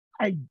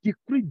I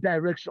decree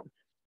direction.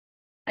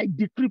 I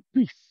decree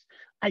peace.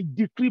 I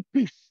decree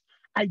peace.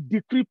 I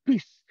decree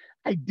peace.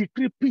 I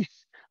decree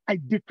peace. I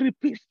decree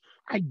peace.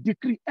 I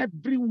decree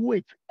every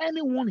weight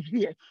anyone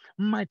here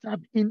might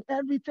have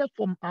inherited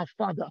from our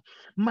father,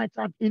 might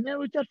have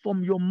inherited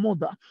from your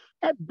mother,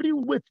 every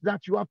weight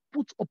that you have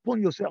put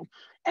upon yourself,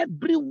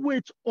 every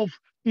weight of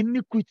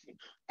iniquity,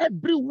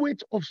 every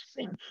weight of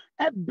sin,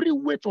 every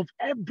weight of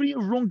every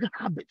wrong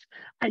habit,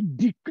 I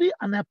decree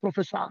and I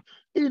prophesy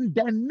in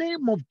the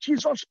name of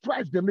Jesus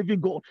Christ, the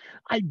living God.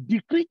 I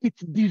decree it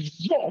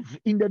dissolve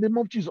in the name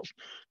of Jesus.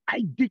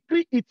 I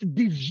decree it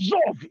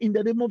dissolve in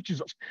the name of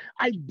Jesus.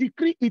 I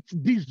decree it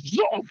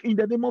dissolve in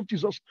the name of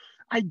Jesus.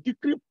 I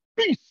decree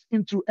peace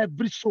into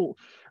every soul.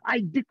 I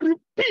decree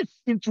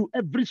peace into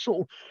every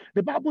soul.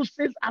 The Bible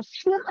says, as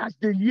soon as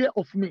they hear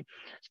of me,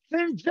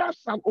 strangers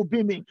shall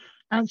obey me,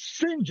 and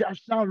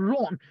strangers shall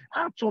run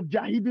out of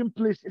their hidden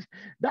places.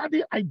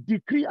 Daddy, I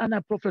decree and I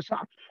prophesy,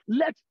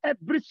 let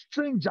every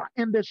stranger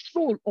in the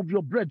soul of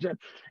your brethren,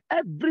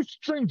 every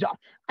stranger,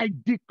 I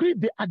decree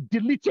they are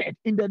deleted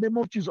in the name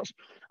of Jesus.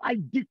 I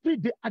decree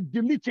they are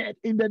deleted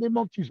in the name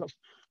of Jesus.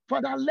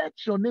 Father, let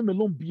your name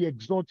alone be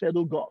exalted,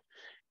 oh God.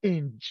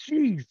 In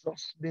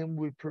Jesus' name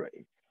we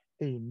pray.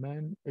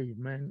 Amen,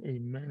 amen,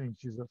 amen, in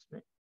Jesus'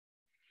 name.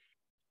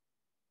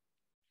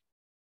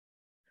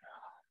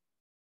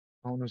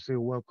 I want to say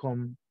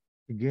welcome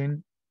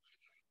again.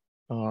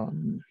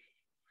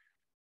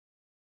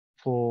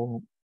 For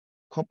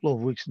a couple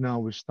of weeks now,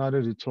 we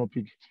started the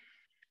topic,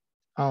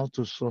 how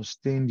to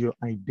sustain your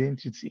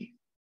identity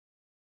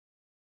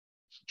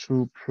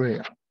through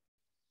prayer.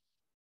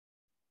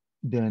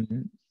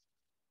 Then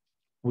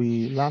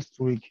last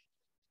week,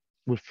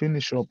 we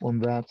finished up on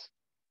that,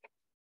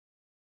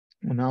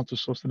 on how to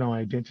sustain our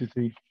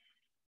identity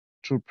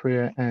through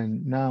prayer.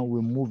 And now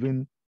we're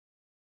moving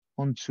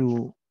on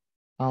to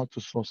how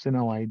to sustain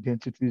our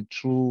identity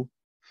through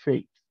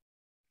faith.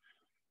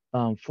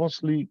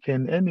 Firstly,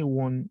 can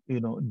anyone,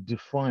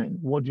 define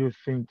what do you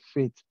think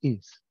faith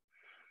is?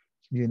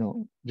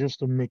 Just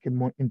to make it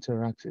more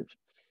interactive.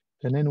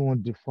 Can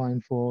anyone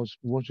define for us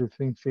what you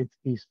think faith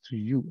is to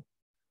you?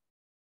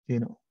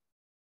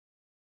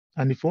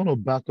 And if you want to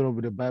back it up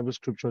with the Bible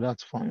scripture,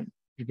 that's fine.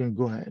 You can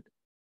go ahead.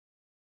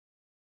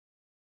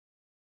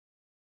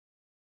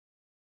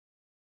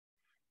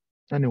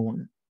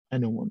 Anyone,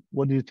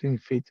 what do you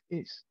think faith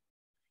is?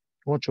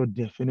 What's your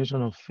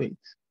definition of faith?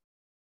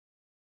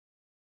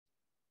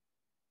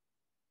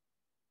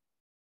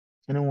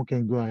 Anyone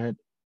can go ahead.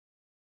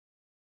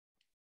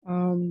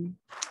 I'm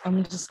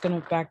just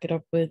gonna back it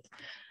up with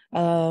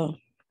a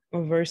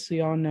verse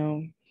we all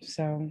know.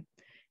 So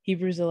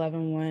Hebrews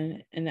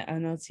 11:1 in the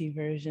NLT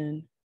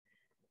version,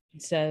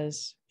 it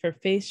says, "For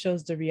faith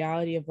shows the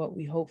reality of what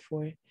we hope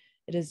for.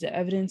 It is the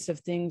evidence of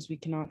things we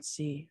cannot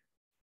see."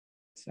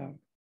 So,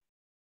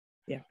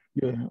 yeah.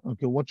 Yeah.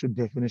 Okay. What's your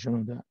definition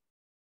of that?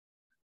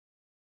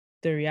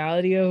 The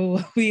reality of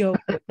what we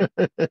hope for.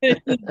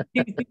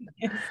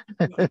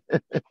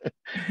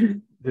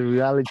 The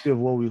reality of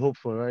what we hope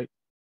for, right?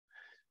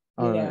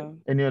 All right.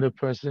 Any other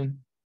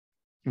person?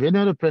 If any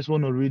other person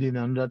want to read in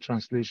another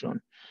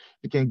translation,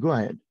 you can go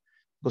ahead.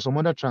 Because some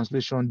other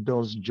translation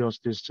does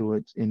justice to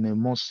it in a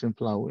more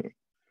simpler way.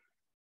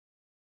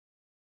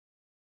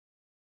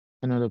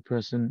 Another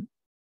person?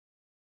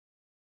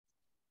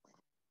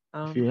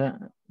 Yeah,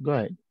 go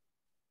ahead.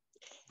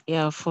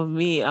 Yeah, for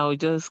me, I'll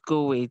just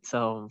go with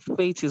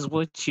faith is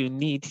what you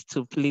need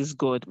to please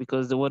God,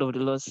 because the word of the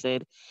Lord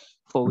said,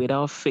 for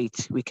without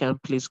faith, we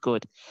can't please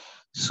God.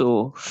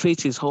 So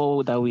faith is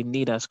all that we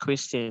need as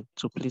Christians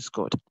to please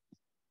God.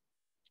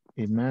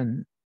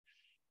 Amen.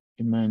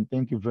 Amen.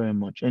 Thank you very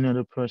much. Any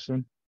other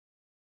person?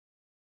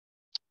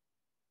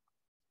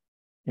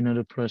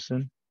 Another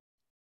person?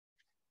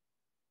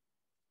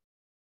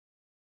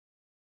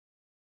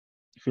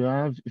 If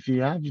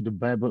you have the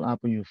Bible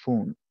app on your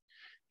phone,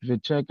 if you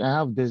check,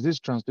 there's this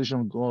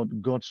translation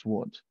called God's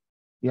Word.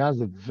 It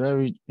has a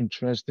very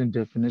interesting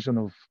definition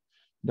of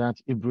that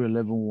Hebrew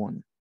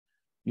 11:1.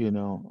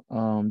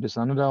 There's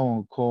another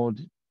one called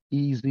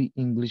Easy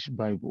English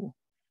Bible.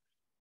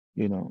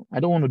 I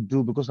don't want to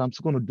do, because I'm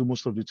still going to do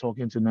most of the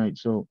talking tonight.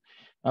 So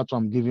that's why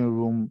I'm giving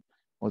room.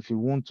 Or if you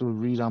want to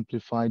read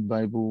Amplified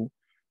Bible,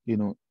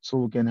 so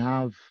we can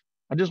have,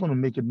 I just want to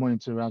make it more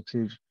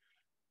interactive.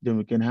 Then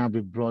we can have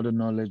a broader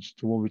knowledge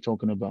to what we're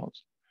talking about,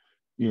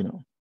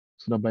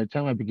 so that by the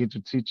time I begin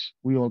to teach,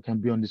 we all can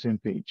be on the same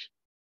page.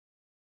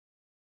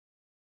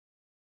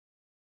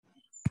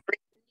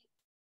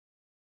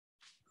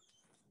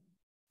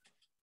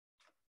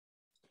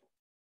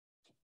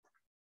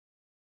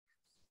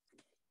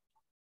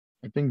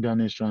 I think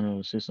Danny is trying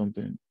to say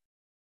something.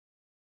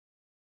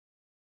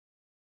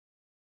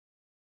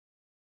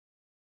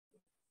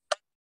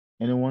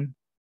 Anyone?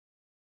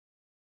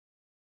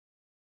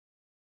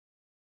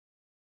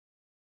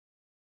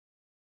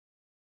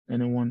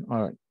 Anyone?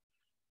 All right.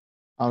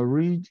 I'll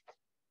read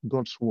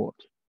God's word.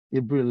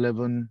 Hebrew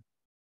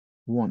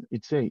 11:1.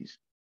 It says,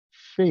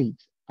 faith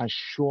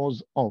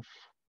assures us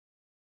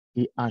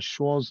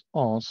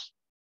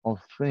of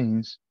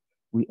things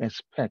we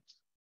expect,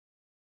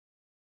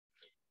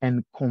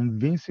 and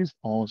convinces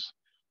us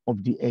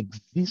of the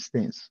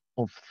existence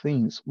of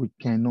things we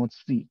cannot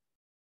see.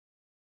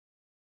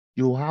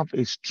 You have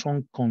a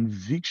strong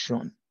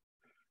conviction.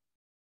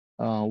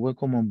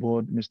 Welcome on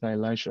board, Mr.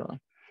 Elisha.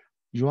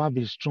 You have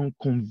a strong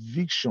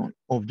conviction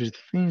of the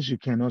things you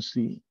cannot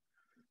see.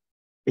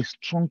 A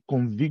strong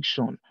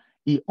conviction.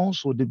 He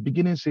also, the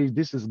beginning says,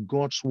 this is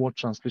God's word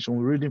translation.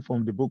 We're reading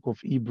from the book of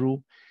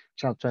Hebrew,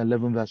 chapter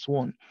 11, verse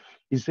 1.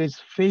 It says,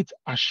 faith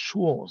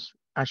assures.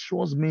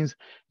 Assures means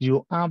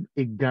you have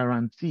a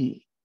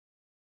guarantee.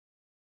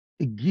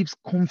 It gives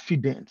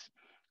confidence,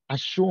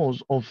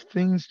 assures of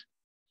things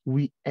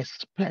we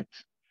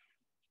expect,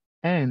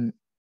 and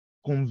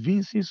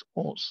convinces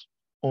us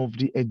of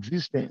the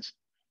existence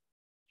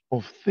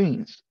of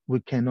things we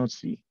cannot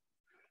see.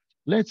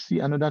 Let's see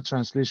another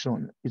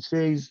translation. It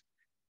says,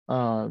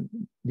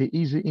 the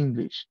Easy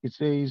English, it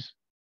says,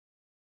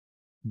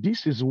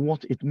 this is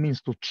what it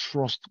means to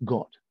trust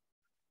God.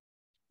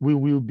 We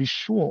will be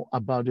sure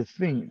about the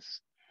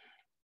things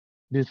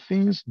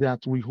that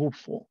we hope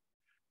for.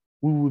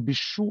 We will be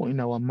sure in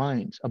our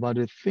minds about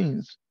the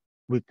things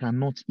we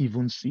cannot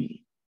even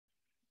see.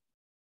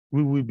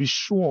 We will be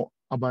sure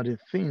about the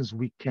things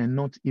we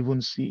cannot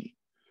even see.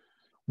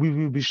 We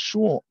will be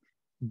sure,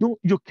 though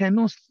you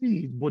cannot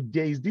see it, but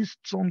there is this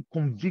strong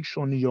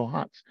conviction in your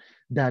heart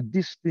that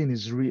this thing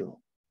is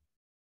real.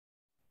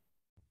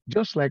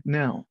 Just like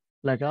now,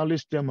 like I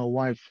always tell my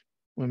wife,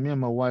 when me and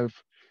my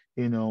wife,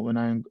 when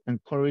I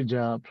encourage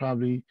her,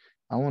 probably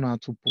I want her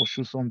to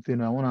pursue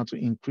something, I want her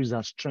to increase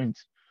her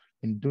strength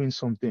in doing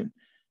something.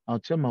 I'll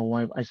tell my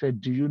wife, I said,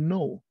 do you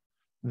know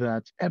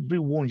that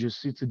everyone you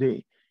see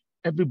today,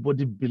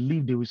 everybody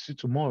believe they will see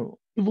tomorrow,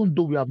 even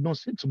though we have not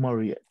seen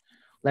tomorrow yet.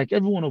 Like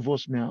every one of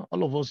us now,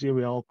 all of us here,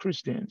 we are all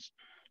Christians,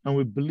 and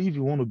we believe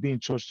you want to be in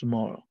church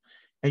tomorrow.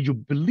 And you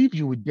believe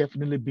you will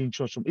definitely be in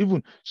church.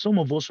 Even some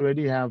of us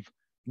already have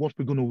what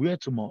we're going to wear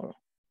tomorrow.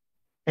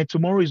 And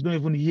tomorrow is not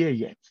even here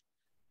yet.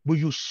 But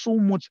you so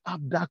much have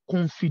that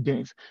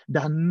confidence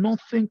that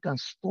nothing can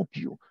stop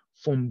you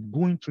from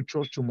going to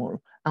church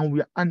tomorrow. And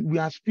we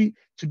are still,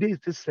 today is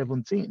the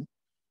 17th.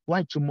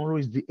 Why tomorrow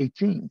is the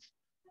 18th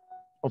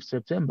of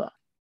September?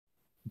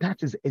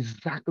 That is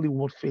exactly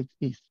what faith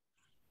is.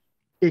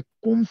 A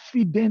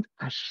confident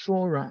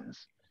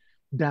assurance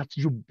that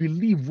you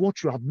believe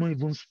what you have not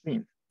even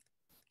seen.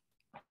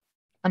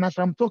 And as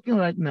I'm talking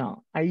right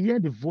now, I hear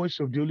the voice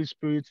of the Holy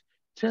Spirit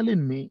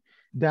telling me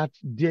that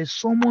there's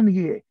someone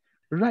here,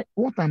 right?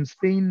 What I'm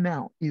saying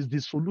now is the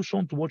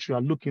solution to what you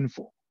are looking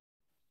for.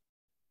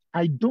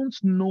 I don't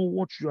know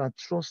what you are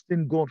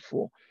trusting God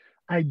for.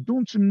 I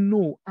don't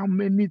know how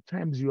many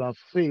times you have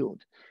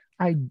failed.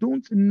 I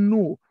don't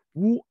know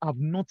who have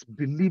not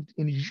believed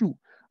in you.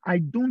 I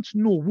don't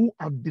know who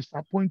have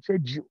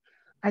disappointed you.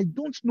 I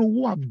don't know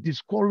who have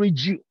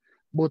discouraged you.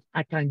 But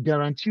I can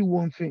guarantee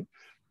one thing.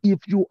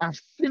 If you have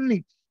seen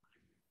it,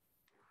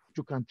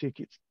 you can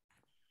take it.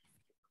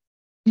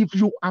 If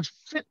you have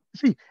seen,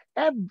 see,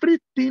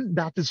 everything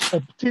that is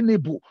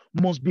obtainable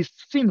must be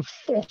seen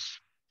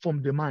first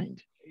from the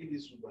mind.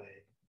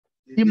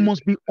 It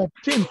must be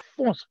obtained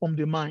first from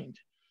the mind.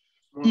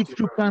 If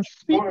you can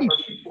see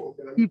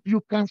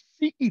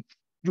it,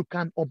 you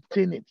can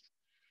obtain it.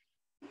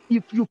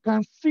 If you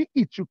can see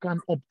it, you can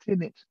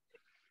obtain it.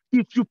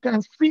 If you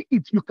can see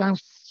it, you can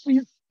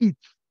seize it.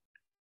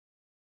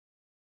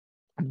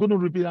 I'm going to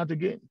repeat that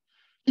again.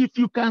 If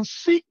you can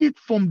see it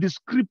from the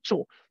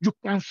scripture, you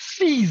can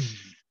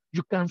seize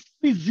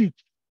it.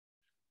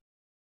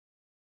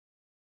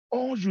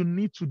 All you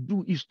need to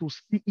do is to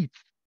see it.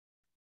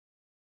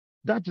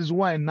 That is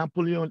why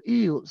Napoleon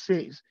Hill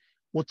says,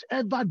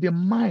 whatever the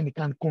mind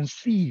can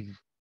conceive,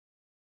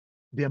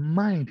 the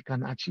mind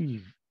can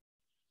achieve.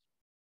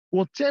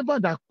 Whatever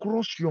that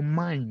crosses your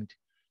mind,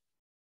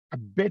 I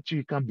bet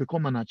you can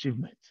become an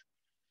achievement.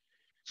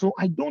 So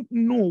I don't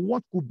know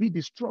what could be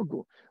the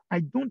struggle.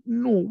 I don't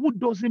know who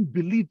doesn't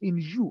believe in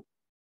you.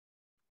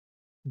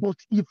 But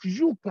if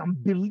you can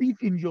believe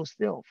in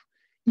yourself,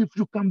 if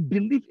you can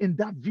believe in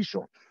that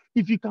vision,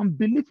 if you can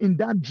believe in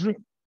that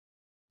dream,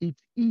 it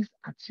is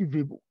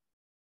achievable.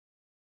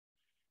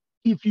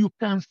 If you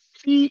can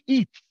see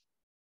it,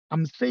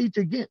 I'm saying it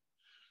again,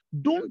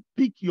 don't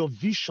pick your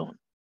vision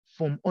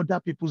from other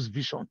people's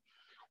vision.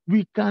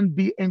 We can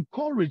be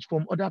encouraged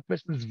from other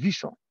person's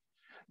vision.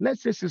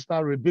 Let's say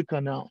Sister Rebecca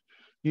now,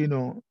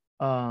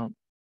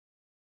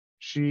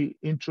 she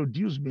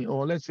introduced me,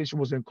 or let's say she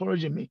was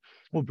encouraging me.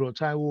 Oh, bro,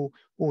 Taiwo,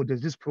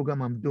 there's this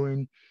program I'm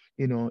doing,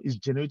 it's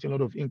generating a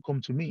lot of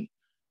income to me.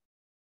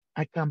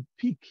 I can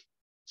pick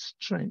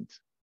strength.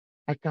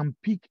 I can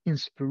pick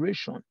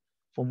inspiration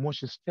from what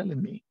she's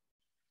telling me.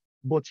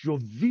 But your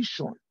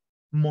vision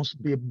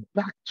must be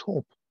backed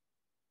up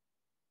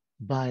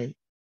by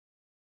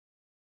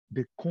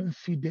the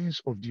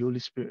confidence of the Holy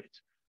Spirit.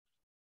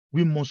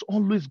 We must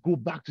always go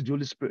back to the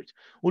Holy Spirit.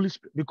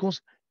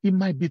 Because it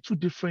might be two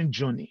different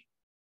journeys.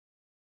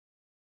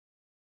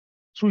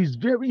 So it's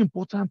very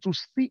important to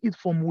see it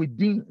from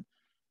within,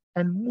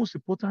 and most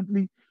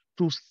importantly,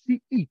 to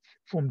see it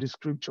from the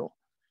scripture.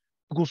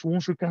 Because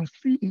once you can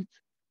see it,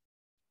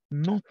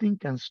 nothing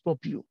can stop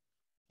you.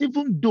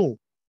 Even though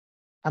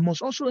I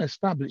must also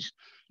establish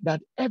that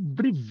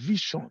every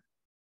vision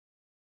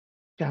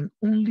can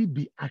only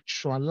be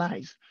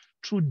actualized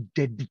through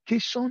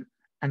dedication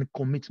and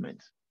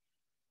commitment.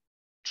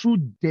 Through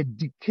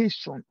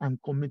dedication and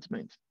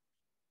commitment.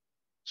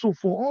 So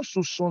for us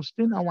to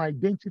sustain our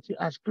identity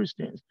as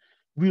Christians,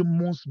 we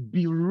must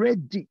be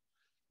ready.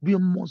 We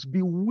must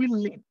be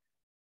willing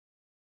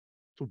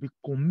to be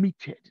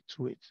committed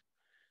to it.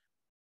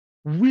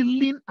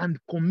 Willing and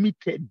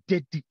committed,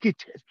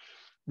 dedicated,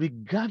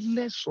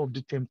 regardless of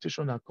the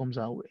temptation that comes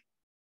our way.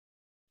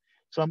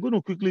 So I'm going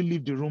to quickly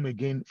leave the room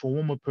again for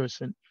one more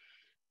person.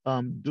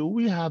 Do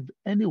we have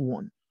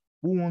anyone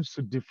who wants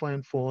to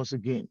define for us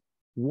again?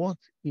 What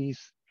is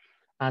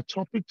our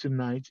topic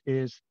tonight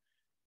is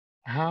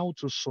how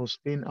to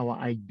sustain our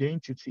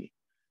identity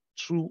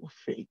through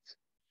faith.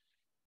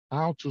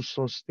 How to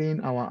sustain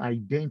our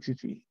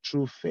identity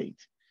through faith.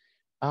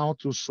 How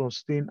to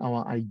sustain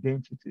our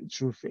identity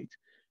through faith.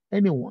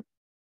 Anyone,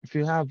 if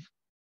you have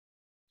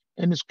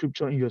any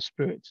scripture in your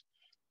spirit,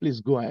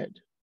 please go ahead.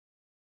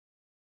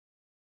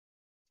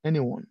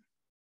 Anyone.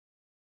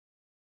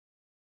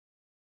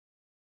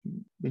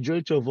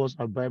 Majority of us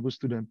are Bible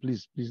students.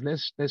 Please,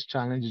 let's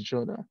challenge each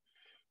other.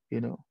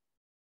 You know.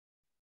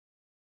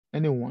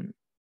 Anyone.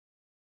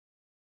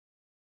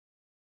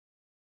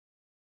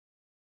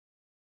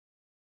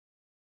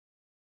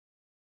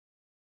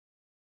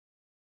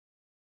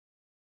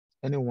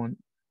 Anyone.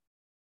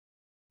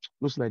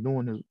 Looks like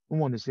no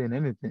one is saying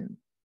anything.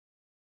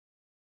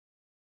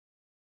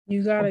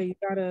 You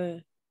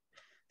gotta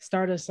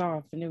start us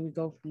off, and then we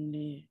go from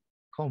there.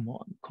 Come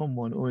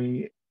on,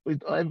 Oye.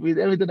 With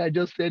everything I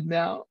just said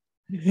now.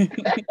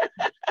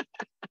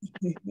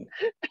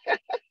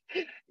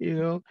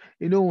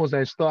 Once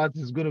I start,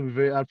 it's going to be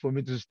very hard for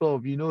me to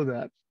stop. You know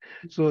that.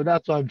 So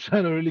that's why I'm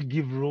trying to really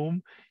give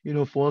room,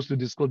 for us to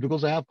discuss,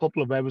 because I have a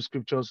couple of Bible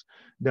scriptures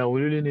that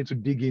we really need to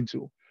dig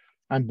into.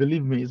 And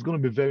believe me, it's going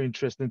to be very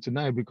interesting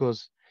tonight,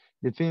 because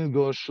the things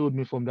God showed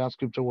me from that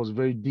scripture was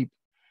very deep,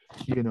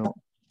 Go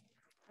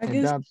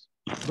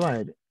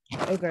ahead.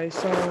 Okay,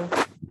 so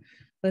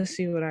let's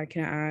see what I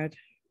can add.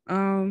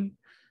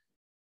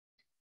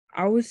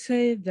 I would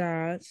say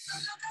that,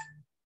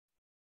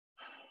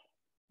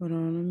 hold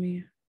on, let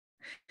me,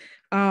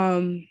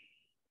 I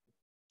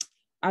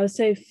would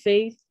say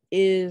faith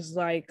is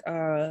like,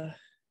 I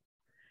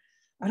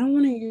don't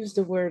want to use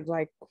the word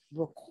like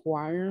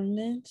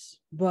requirement,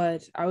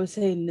 but I would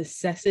say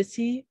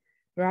necessity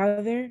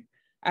rather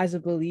as a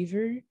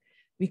believer,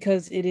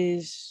 because it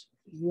is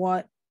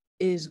what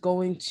is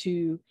going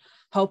to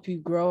help you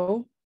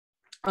grow.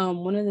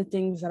 One of the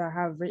things that I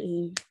have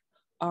written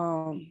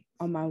on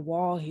my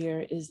wall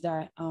here is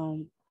that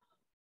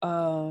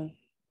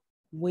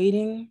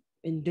waiting,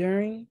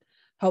 enduring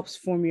helps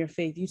form your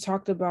faith. You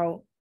talked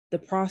about the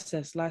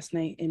process last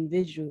night in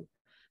Vigil,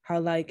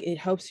 how like it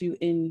helps you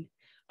in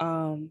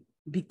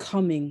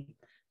becoming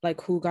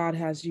like who God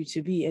has you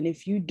to be. And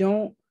if you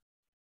don't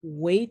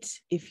wait,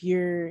 if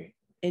your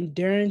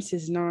endurance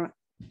is not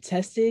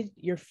tested,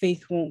 your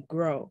faith won't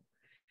grow.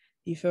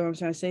 You feel what I'm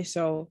trying to say?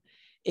 So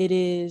it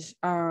is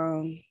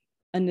a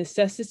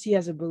necessity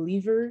as a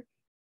believer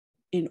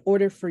in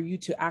order for you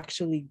to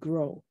actually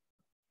grow,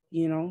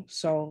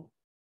 So,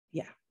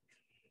 yeah.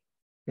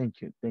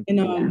 Thank you.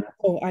 And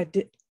I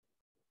did.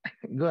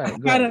 Go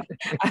ahead.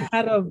 I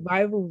had a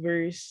Bible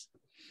verse.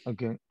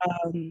 Okay.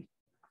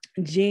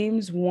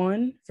 James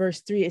 1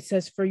 verse 3, it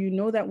says, "For you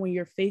know that when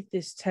your faith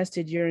is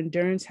tested, your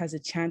endurance has a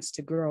chance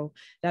to grow."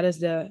 That is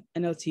the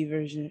NLT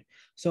version.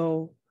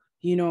 So,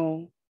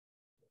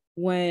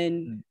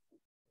 when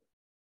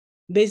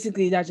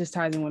basically that just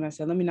ties in what I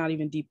said. Let me not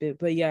even deep it,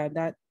 but yeah,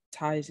 that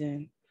ties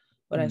in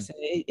what I said.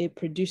 It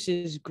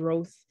produces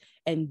growth,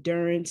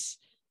 endurance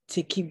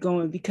to keep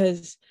going,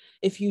 because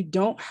if you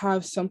don't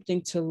have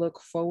something to look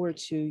forward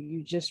to,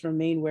 you just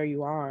remain where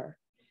you are.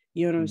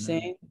 You know what I'm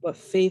saying? But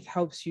faith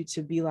helps you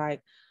to be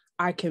like,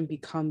 I can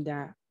become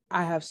that.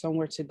 I have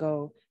somewhere to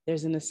go.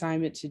 There's an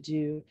assignment to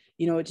do.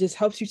 It just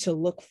helps you to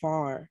look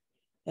far.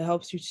 It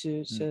helps you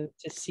to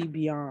see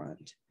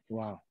beyond.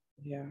 Wow.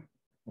 Yeah.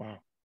 Wow.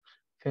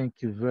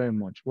 Thank you very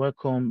much.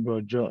 Welcome,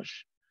 Bro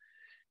Josh.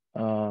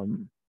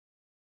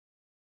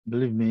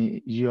 Believe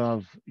me, you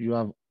have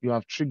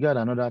triggered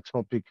another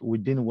topic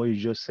within what you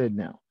just said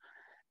now.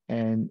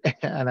 And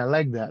and I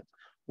like that,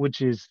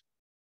 which is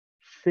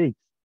faith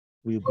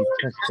will be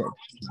tested.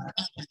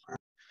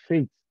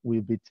 Faith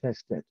will be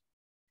tested.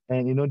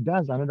 And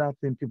that's another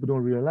thing people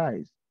don't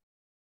realize,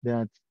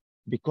 that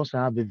because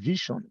I have a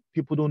vision,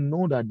 people don't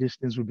know that these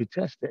things will be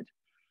tested.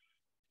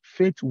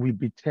 Faith will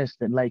be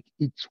tested. Like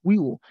it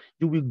will.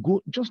 You will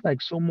go just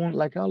like someone,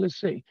 like I always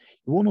say,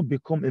 you want to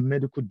become a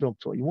medical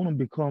doctor. You want to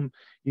become,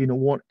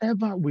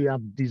 whatever we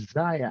have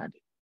desired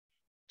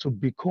to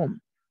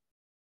become.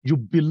 You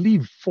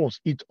believe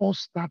first. It all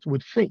starts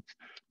with faith.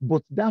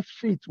 But that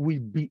faith will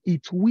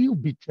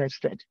be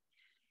tested.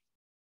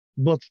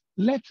 But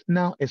let's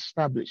now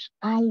establish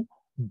how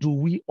do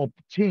we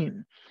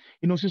obtain?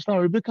 You know, Sister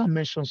Rebecca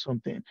mentioned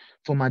something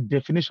from her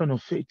definition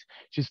of faith.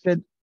 She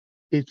said,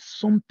 it's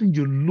something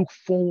you look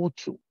forward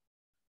to.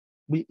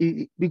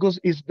 Because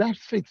it's that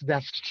faith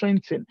that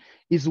strengthens,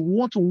 is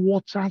what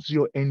waters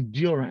your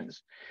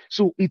endurance.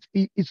 So it's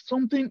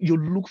something you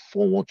look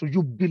forward to,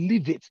 you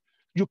believe it,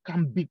 you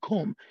can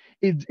become.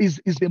 It is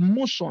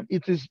emotion,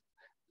 it is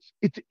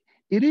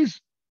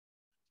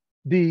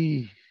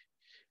the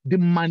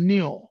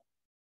manure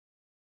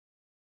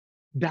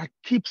that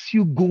keeps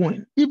you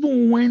going,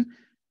 even when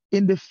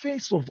in the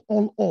face of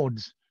all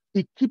odds,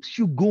 it keeps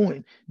you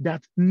going.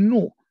 That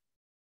no,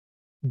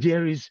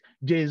 there is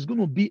going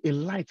to be a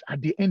light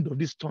at the end of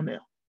this tunnel.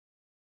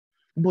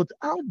 But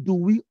how do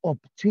we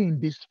obtain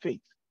this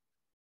faith?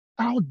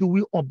 How do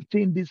we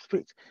obtain this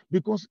faith?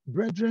 Because,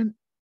 brethren,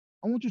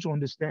 I want you to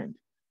understand,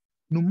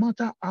 no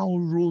matter how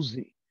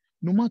rosy,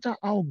 no matter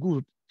how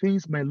good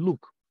things may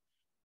look,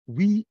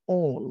 we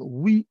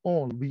always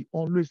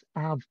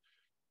have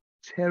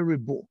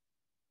terrible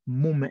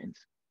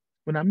moments.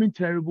 When I mean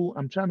terrible,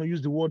 I'm trying to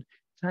use the word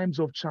times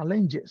of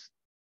challenges.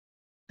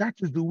 That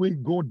is the way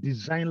God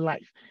designed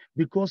life,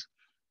 because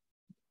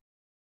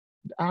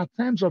our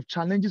times of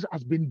challenges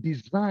has been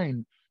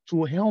designed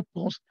to help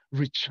us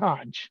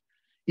recharge.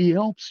 It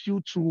helps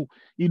you to,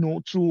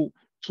 to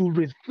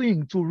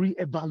rethink, to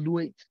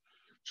reevaluate,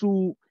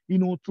 to,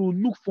 to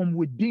look from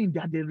within,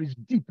 that there is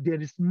deep,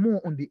 there is more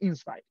on the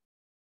inside.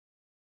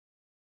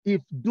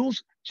 If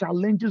those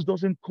challenges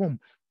doesn't come,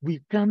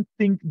 we can't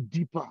think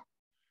deeper.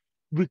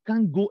 We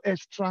can't go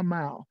extra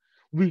mile.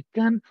 We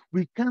can't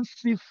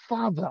see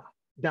farther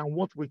than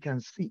what we can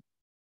see.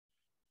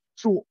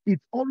 So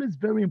it's always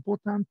very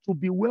important to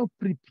be well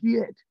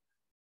prepared.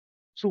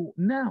 So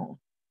now,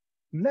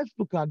 let's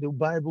look at the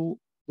Bible,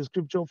 the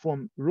scripture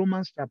from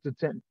Romans chapter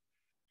 10.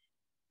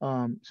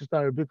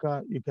 Sister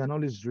Rebecca, you can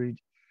always read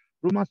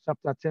Romans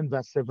chapter 10,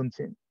 verse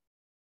 17.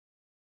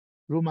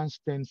 Romans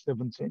 10,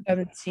 17.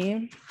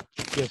 17.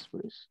 Yes,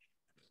 please.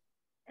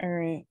 All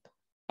right.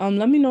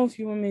 Let me know if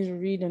you want me to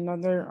read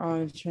another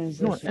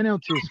translation. No,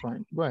 NLT is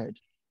fine. Go ahead.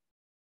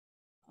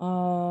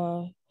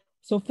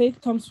 So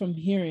faith comes from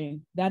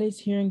hearing. That is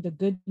hearing the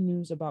good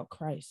news about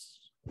Christ.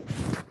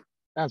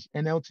 That's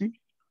NLT?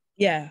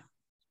 Yeah.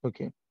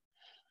 Okay.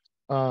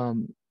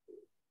 The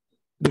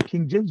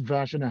King James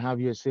Version I have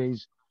here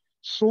says,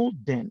 so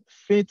then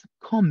faith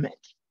cometh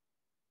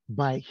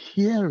by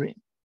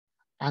hearing,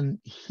 and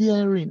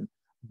hearing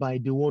by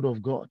the word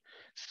of God.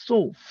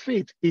 So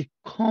faith, it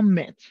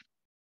cometh.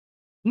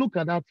 Look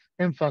at that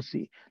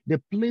emphasis. They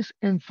place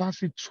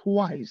emphasis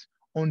twice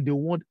on the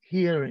word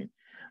hearing,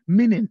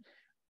 meaning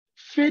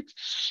faith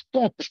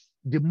stops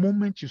the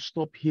moment you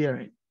stop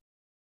hearing.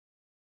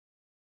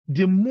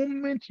 The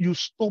moment you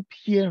stop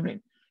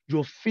hearing,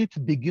 your faith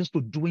begins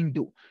to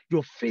dwindle.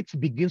 Your faith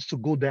begins to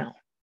go down.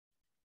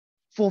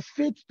 For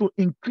faith to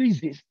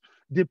increase,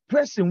 the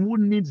person who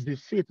needs the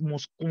faith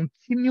must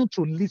continue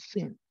to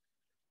listen.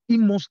 You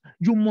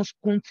must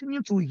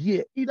continue to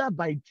hear, either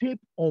by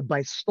tape or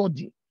by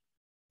study.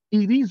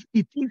 It is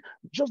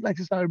just like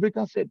Sister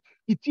Rebecca said,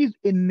 it is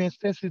a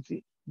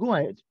necessity. Go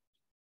ahead,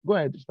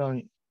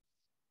 sorry.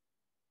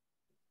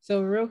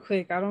 So real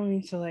quick, I don't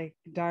mean to like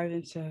dive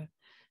into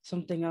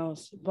something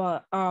else,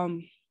 but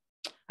I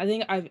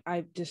think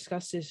I've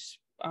discussed this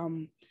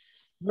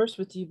verse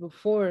with you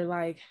before.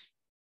 Like,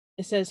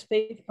 it says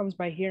faith comes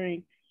by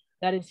hearing,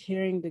 that is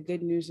hearing the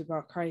good news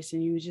about Christ.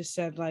 And you just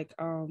said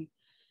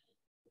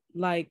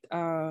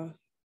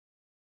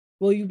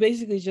well, you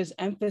basically just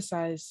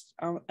emphasize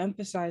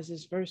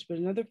this verse. But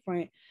another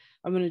point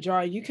I'm going to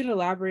draw, you can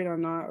elaborate or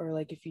not, or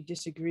like if you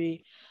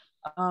disagree,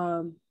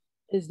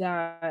 is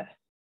that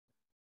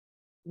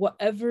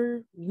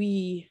whatever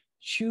we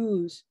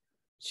choose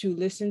to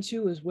listen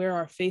to is where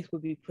our faith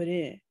would be put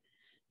in.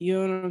 You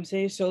know what I'm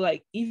saying? So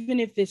like, even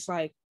if it's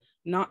like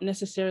not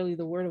necessarily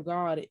the word of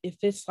God, if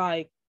it's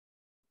like,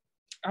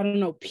 I don't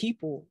know,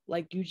 people,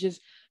 like you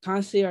just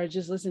constantly are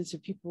just listening to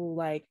people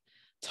like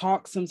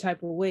talk some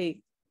type of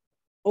way,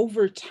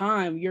 over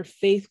time, your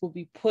faith will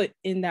be put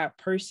in that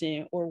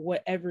person or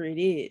whatever it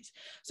is.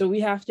 So we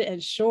have to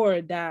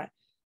ensure that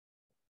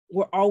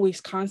we're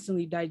always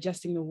constantly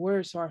digesting the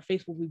word, so our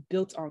faith will be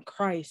built on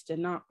Christ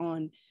and not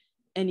on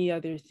any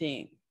other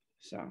thing.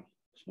 So I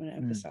just want to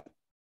emphasize.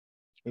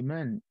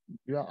 Amen.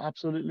 You are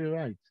absolutely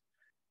right.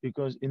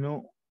 Because,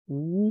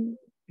 who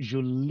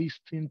you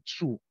listen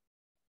to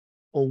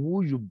or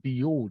who you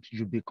behold,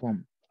 you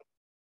become.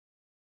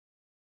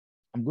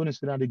 I'm going to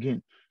say that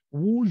again.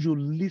 Who you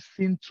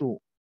listen to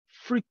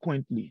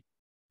frequently,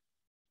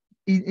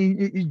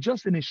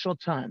 just in a short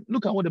time.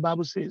 Look at what the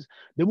Bible says.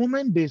 The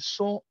moment they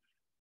saw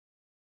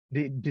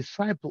the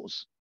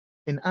disciples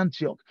in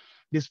Antioch,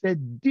 they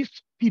said,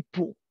 these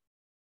people,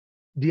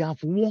 they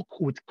have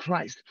walked with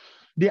Christ.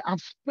 They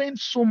have spent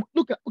some,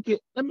 okay,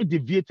 let me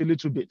deviate a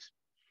little bit.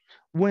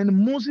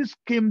 When Moses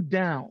came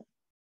down,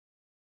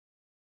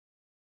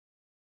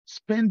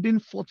 spending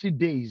 40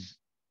 days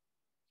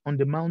on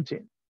the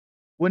mountain,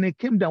 when he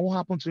came down, what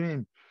happened to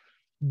him?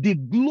 The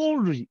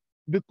glory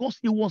because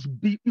it was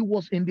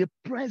in the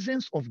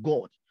presence of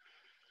God.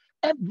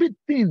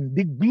 Everything,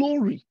 the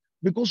glory,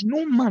 because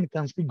no man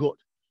can see God.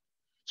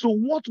 So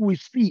what we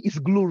see is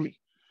glory.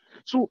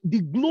 So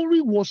the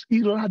glory was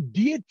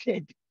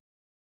irradiated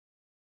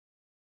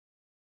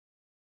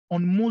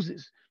on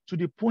Moses to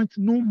the point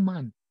no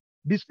man,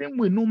 the same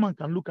way no man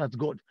can look at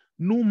God,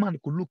 no man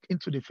could look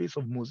into the face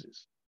of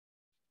Moses.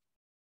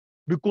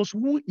 Because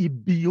who he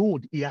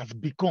behold, he has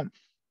become.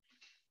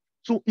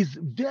 So it's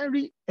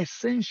very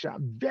essential,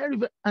 very,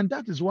 very, and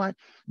that is why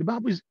the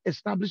Bible is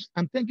established.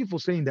 And thank you for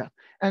saying that.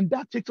 And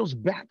that takes us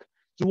back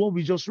to what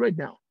we just read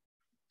now.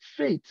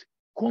 Faith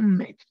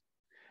cometh.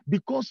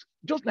 Because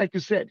just like you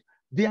said,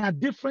 there are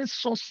different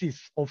sources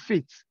of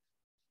faith.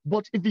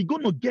 But if you're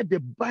going to get the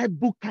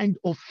Bible kind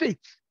of faith,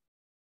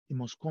 it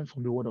must come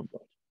from the Word of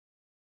God.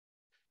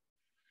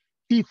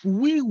 If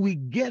we will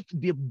get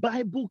the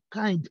Bible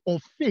kind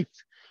of faith,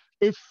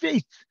 a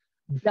faith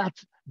that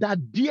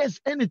dares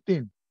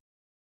anything,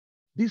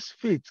 this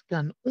faith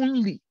can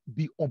only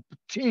be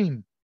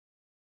obtained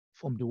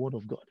from the Word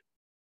of God.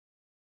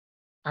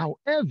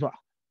 However,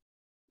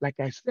 like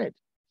I said,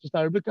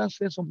 Sister Rebecca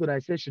said something that I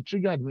said, she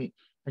triggered me,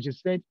 and she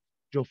said,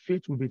 your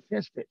faith will be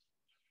tested.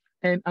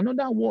 And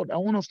another word I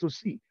want us to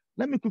see,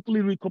 let me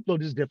quickly read a couple of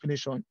this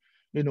definition.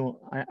 You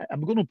know,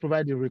 I'm going to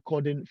provide the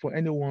recording for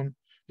anyone.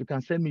 You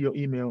can send me your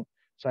email,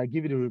 so I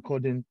give you the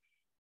recording.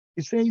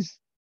 It says,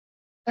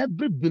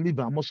 every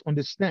believer must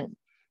understand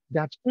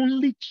that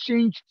only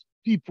changed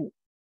people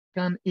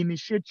can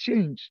initiate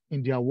change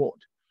in their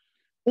world.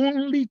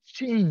 Only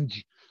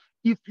change.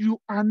 If you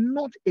are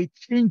not a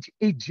change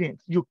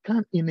agent, you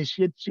can't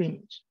initiate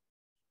change.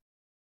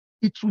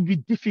 It will be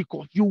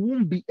difficult. You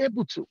won't be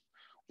able to.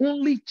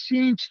 Only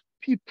change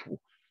people.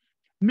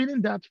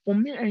 Meaning that for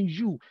me and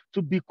you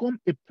to become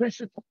a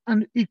person,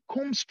 and it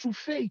comes through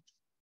faith.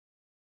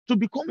 To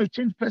become a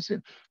changed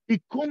person,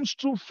 it comes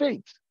through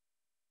faith.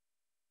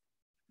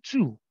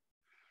 2,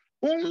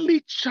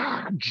 only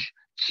charged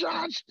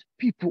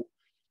people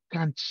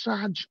can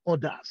charge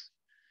others.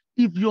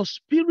 If your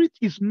spirit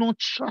is not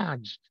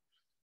charged,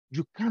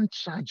 you can't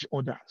charge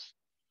others.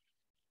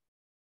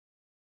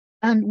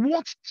 And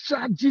what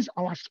charges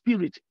our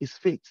spirit is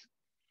faith.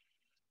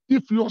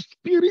 If your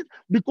spirit,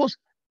 because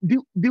the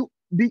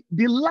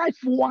life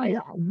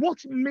wire, what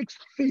makes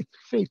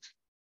faith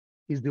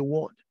is the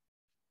word.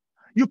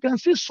 You can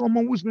see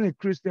someone who's not a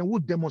Christian who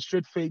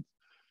demonstrate faith,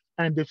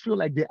 and they feel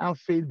like they have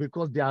faith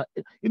because they are,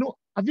 you know,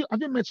 have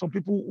you met some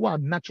people who are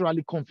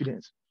naturally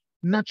confident,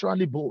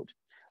 naturally bold?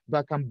 But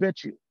I can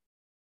bet you,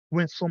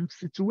 when some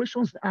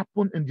situations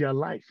happen in their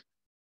life,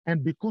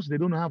 and because they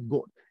don't have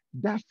God,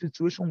 that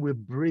situation will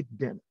break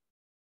them.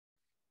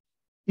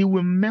 It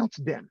will melt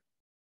them.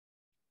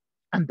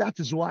 And that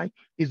is why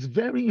it's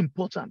very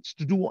important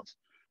to do what?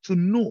 To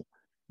know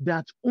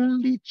that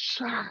only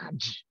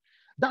charge.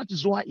 That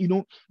is why, you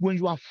know, when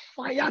you are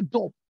fired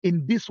up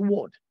in this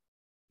word,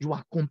 you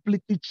are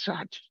completely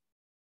charged.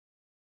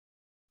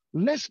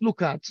 Let's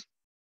look at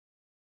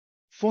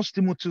 1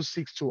 Timothy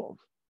 6:12.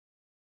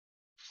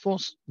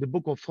 The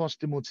book of 1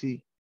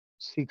 Timothy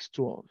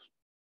 6:12.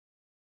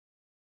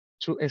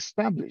 To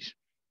establish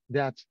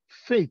that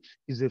faith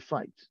is a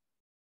fight.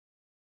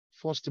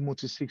 1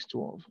 Timothy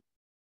 6:12.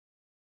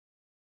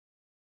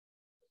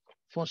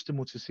 1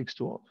 Timothy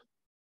 6:12.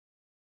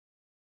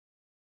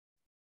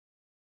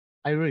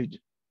 I read,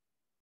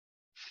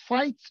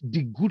 fight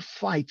the good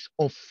fight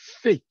of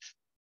faith.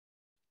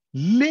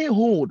 Lay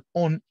hold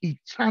on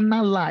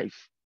eternal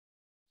life,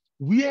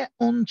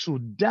 whereunto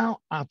thou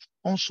art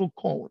also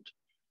called,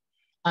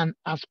 and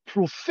hast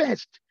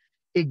professed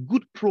a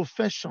good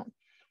profession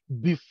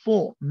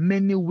before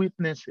many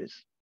witnesses.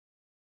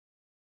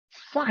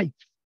 Fight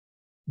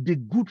the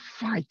good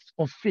fight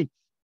of faith.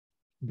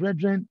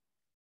 Brethren,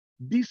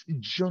 this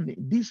journey,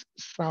 this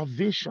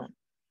salvation,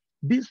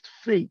 this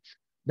faith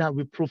that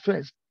we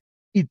profess,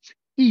 it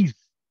is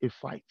a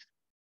fight.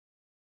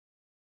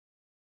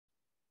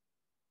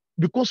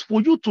 Because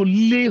for you to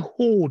lay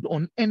hold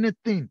on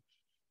anything,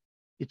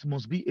 it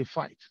must be a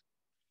fight.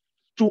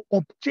 To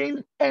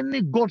obtain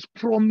any God's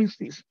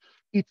promises,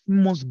 it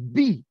must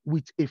be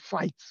with a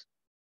fight.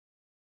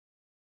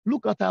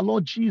 Look at our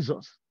Lord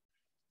Jesus.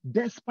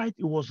 Despite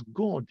it was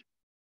God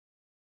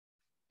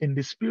in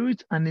the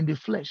spirit and in the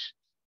flesh,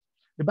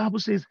 the Bible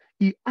says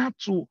he had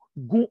to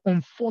go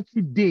on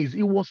 40 days.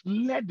 He was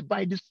led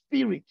by the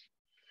Spirit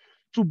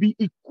to be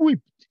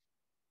equipped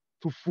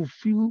to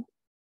fulfill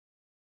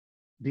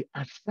the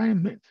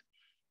assignment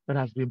that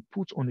has been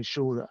put on his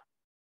shoulder.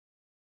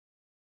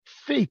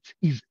 Faith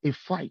is a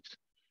fight.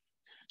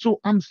 So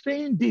I'm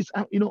saying this,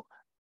 you know,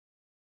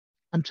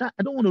 I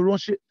don't want to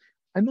rush it.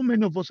 I know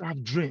many of us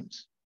have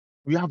dreams.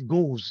 We have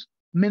goals,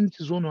 many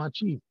things we want to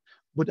achieve.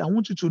 But I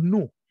want you to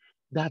know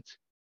that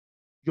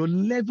your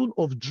level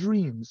of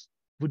dreams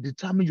will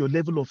determine your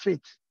level of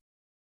faith.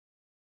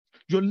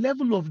 Your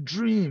level of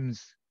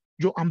dreams,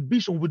 your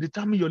ambition will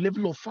determine your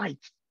level of fight.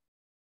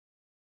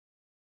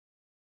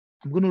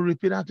 I'm going to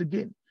repeat that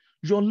again.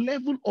 Your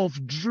level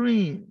of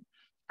dream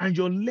and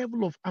your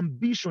level of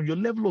ambition, your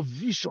level of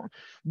vision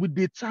will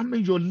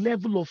determine your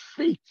level of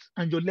faith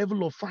and your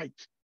level of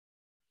fight.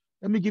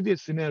 Let me give you a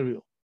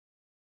scenario.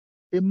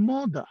 A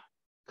mother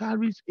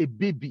carries a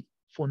baby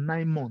for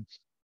 9 months.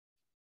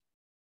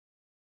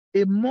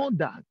 A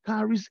mother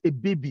carries a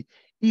baby.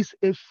 It's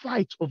a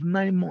fight of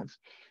 9 months.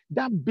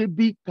 That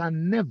baby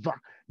can never,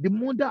 the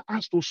mother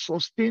has to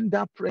sustain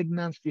that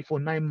pregnancy for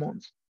 9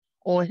 months,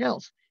 or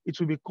else it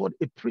will be called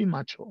a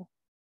premature.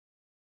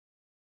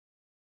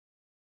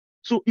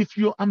 So if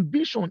your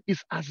ambition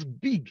is as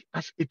big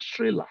as a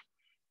trailer,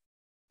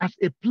 as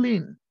a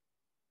plane,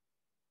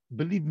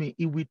 believe me,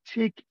 it will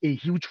take a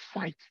huge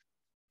fight.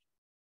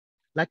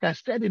 Like I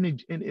said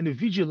in a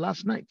vigil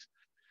last night,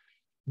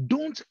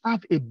 don't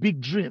have a big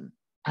dream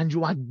and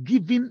you are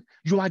giving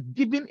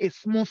a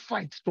small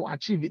fight to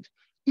achieve it.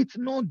 It's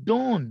not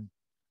done.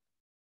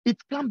 It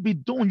can't be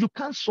done. You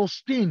can't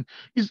sustain.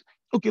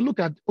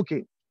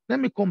 Let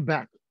me come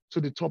back to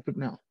the topic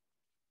now.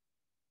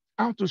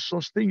 How to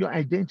sustain your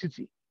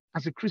identity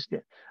as a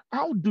Christian.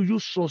 How do you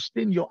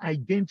sustain your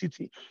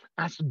identity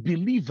as a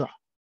believer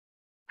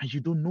and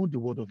you don't know the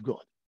word of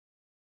God?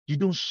 You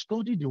don't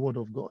study the word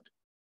of God.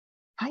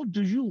 How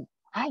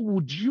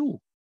would you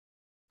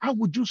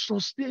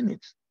sustain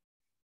it?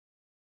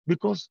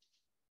 Because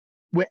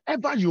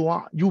wherever you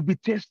are, you'll be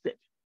tested.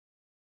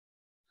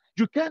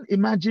 You can't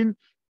imagine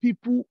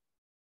people,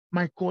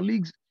 my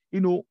colleagues,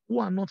 who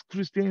are not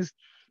Christians.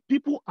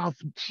 People have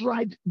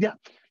tried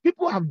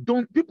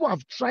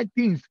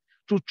things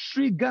to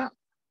trigger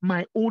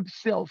my old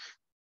self.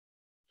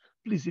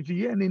 Please, if you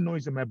hear any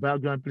noise in my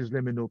background, please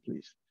let me know,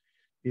 please.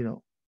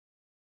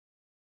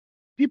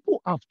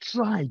 People have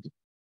tried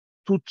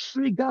to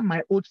trigger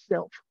my old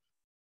self.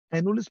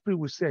 And Holy Spirit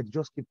will say,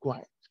 just keep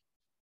quiet.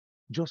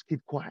 Just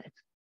keep quiet.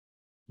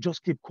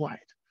 Just keep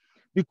quiet.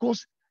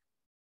 Because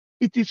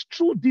it is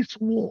through this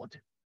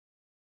word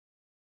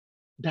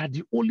that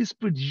the Holy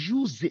Spirit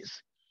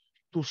uses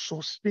to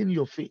sustain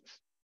your faith.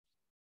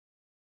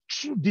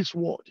 Through this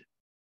word.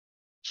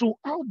 So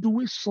how do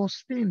we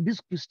sustain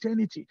this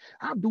Christianity?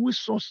 How do we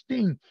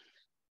sustain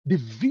the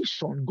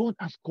vision God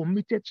has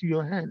committed to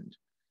your hand?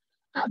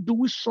 How do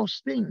we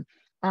sustain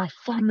our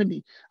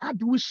family? How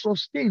do we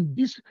sustain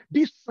this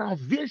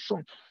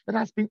salvation that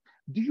has been?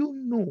 Do you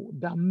know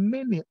that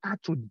many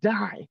had to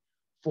die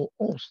for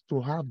us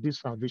to have this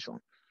salvation?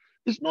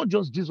 It's not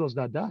just Jesus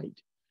that died.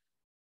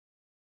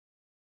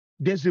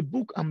 There's a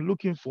book I'm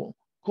looking for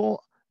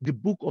called the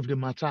Book of the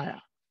Martyr.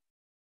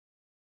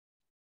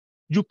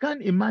 You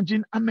can't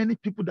imagine how many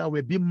people that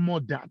were being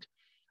murdered,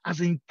 as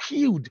in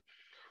killed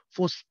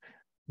for,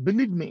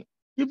 believe me,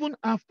 even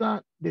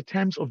after the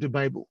times of the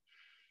Bible,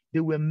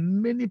 there were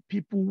many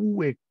people who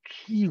were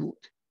killed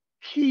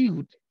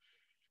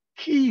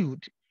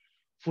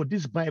for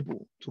this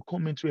Bible to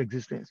come into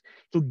existence,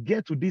 to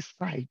get to this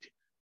side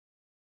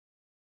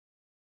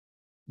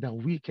that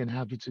we can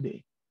have it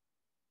today.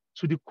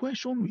 So the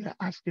question we are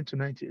asking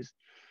tonight is,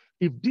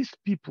 if these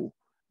people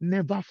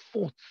never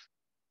fought,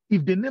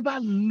 if they never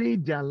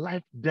laid their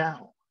life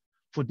down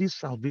for this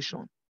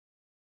salvation,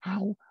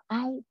 how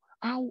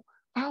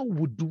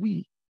would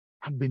we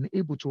have been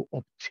able to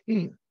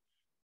obtain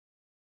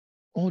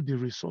all the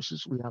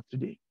resources we have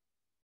today?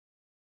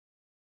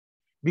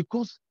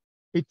 Because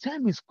a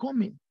time is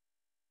coming.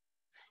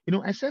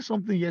 I said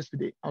something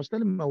yesterday. I was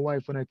telling my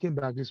wife when I came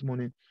back this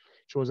morning,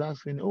 she was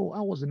asking, oh,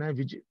 how was the night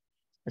vigil?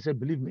 I said,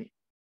 believe me,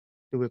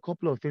 there were a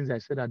couple of things I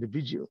said at the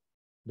vigil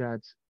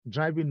that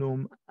driving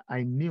home,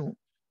 I knew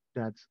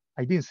that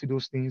I didn't see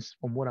those things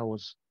from what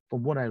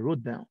I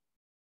wrote down.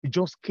 It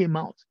just came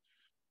out.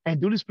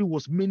 And the Holy Spirit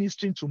was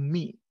ministering to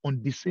me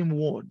on the same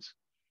words.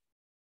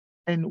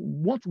 And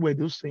what were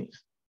those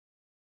things?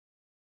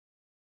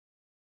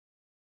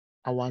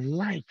 Our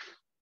life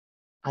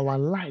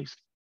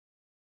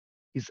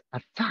is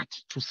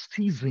attached to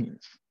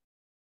seasons.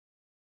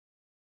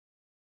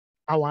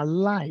 Our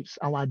lives,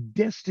 our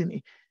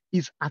destiny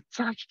is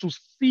attached to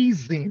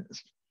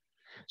seasons.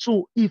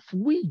 So if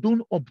we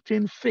don't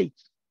obtain faith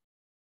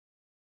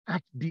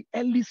at the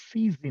early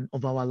season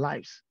of our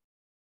lives,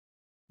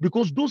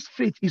 because those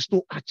faith is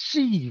to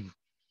achieve,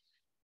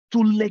 to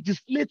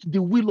legislate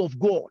the will of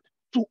God,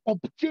 to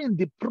obtain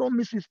the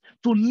promises,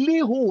 to lay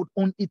hold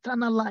on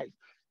eternal life.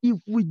 If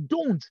we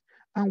don't,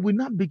 and we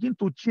not begin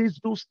to chase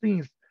those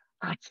things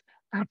at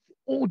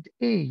old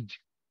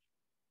age,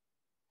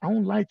 I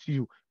won't lie to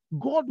you,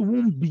 God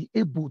won't be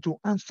able to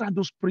answer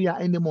those prayers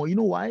anymore. You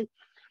know why?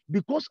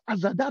 Because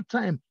as at that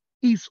time,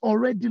 it's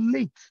already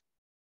late.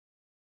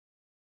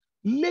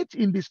 Late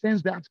in the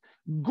sense that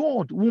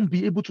God won't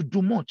be able to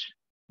do much.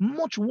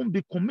 Much won't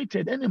be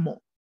committed anymore.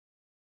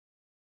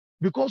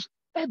 Because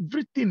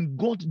everything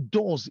God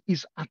does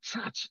is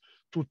attached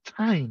to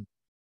time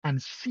and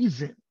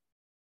season.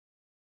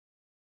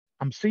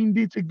 I'm saying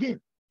this again.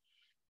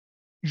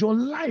 Your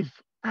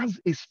life has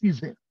a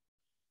season.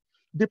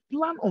 The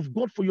plan of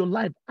God for your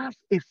life has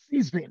a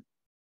season.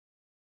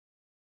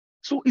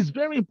 So it's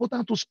very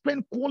important to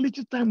spend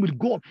quality time with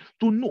God,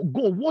 to know,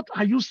 God, what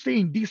are you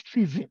saying this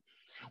season?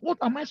 What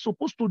am I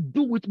supposed to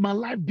do with my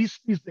life this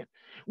season?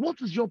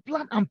 What is your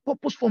plan and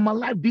purpose for my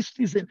life this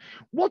season?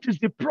 What is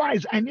the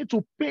price I need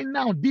to pay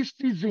now this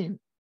season?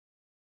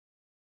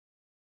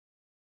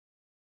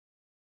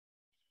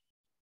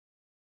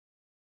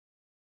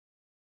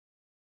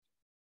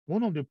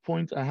 One of the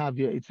points I have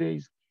here, it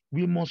says,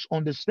 we must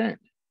understand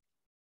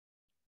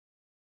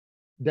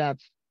that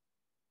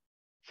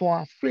for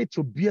our faith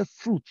to bear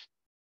fruit,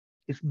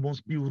 it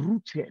must be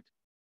rooted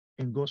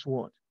in God's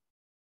word.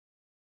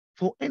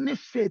 For any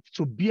faith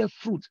to bear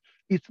fruit,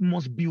 it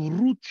must be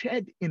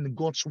rooted in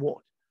God's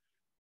word.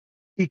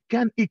 It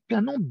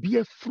cannot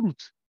bear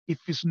fruit if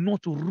it's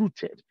not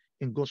rooted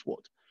in God's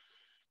word.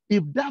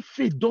 If that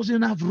faith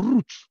doesn't have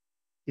root,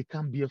 it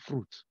can't bear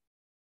fruit.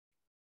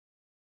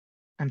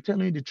 I'm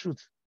telling you the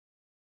truth.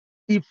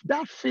 If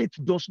that faith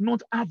does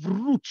not have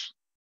root,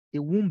 it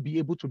won't be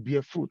able to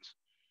bear fruit.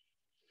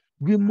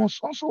 We must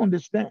also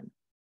understand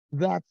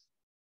that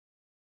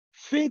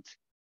faith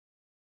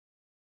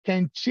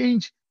can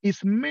change,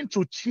 is meant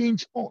to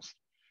change us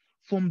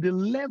from the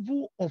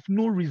level of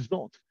no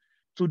result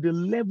to the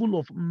level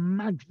of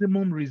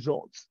maximum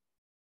results.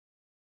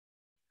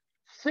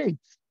 Faith,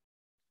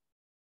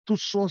 to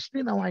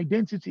sustain our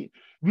identity,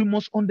 we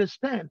must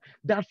understand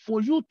that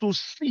for you to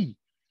see,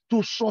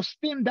 to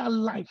sustain that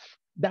life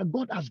that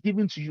God has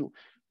given to you,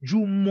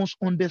 you must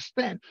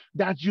understand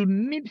that you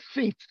need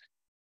faith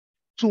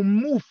to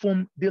move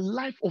from the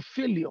life of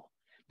failure,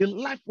 the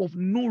life of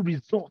no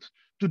result,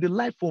 to the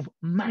life of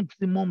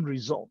maximum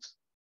results.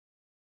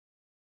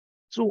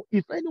 So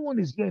if anyone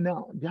is here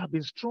now, there have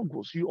been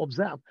struggles, you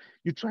observe,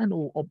 you're trying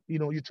to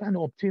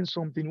obtain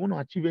something, you want to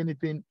achieve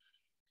anything,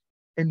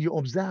 and you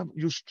observe,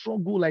 you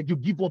struggle, like you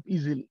give up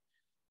easily.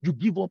 You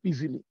give up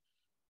easily.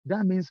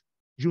 That means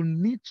you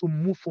need to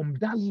move from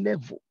that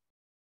level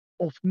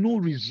of no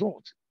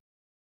result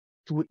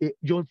to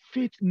your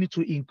faith needs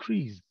to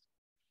increase.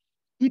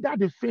 Either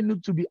the faith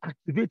needs to be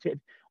activated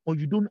or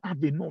you don't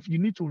have enough. You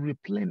need to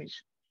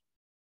replenish.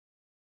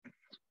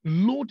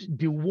 Load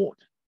the word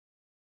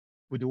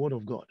with the word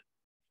of God.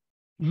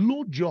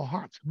 Load your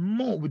heart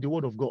more with the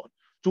word of God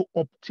to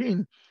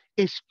obtain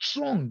a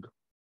strong,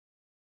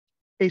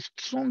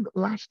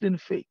 lasting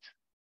faith.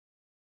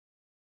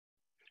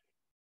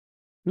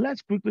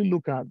 Let's quickly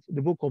look at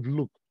the book of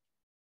Luke.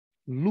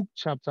 Luke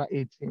chapter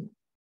 18,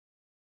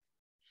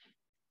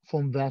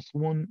 from verse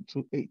 1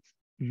 to 8.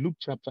 Luke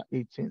chapter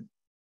 18.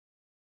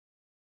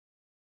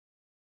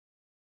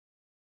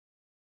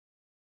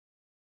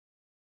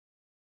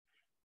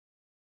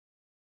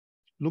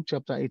 Luke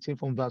chapter 18,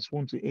 from verse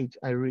 1 to 8,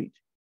 I read.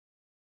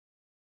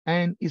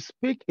 And he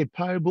spake a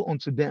parable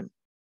unto them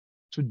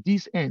to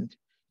this end,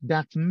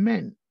 that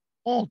men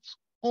ought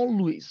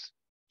always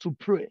to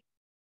pray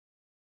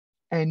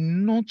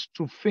and not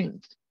to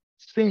faint,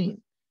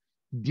 saying,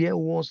 there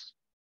was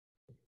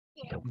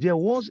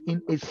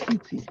in a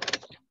city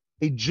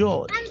a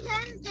judge.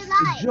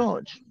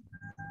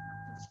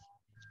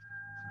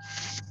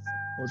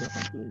 Hold on,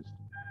 please.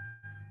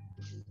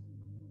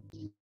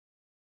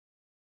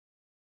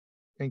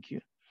 Thank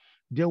you.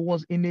 There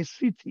was in a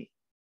city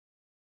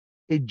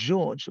a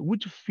judge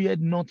which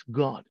feared not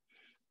God,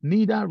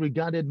 neither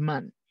regarded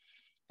man.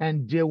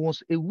 And there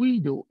was a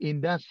widow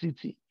in that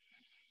city,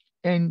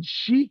 and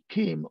she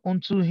came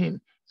unto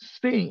him,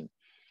 saying,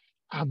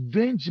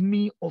 avenge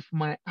me of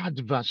my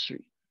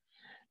adversary.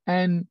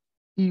 And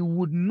he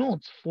would not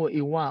for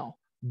a while,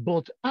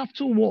 but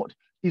afterward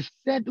he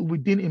said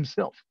within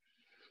himself,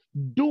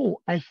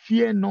 though I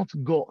fear not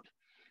God,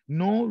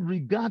 nor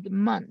regard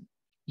man,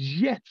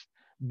 yet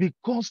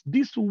because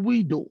this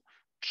widow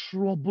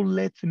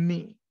troubleth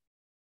me,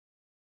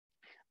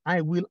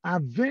 I will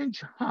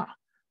avenge her,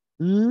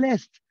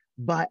 lest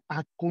by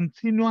a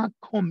continual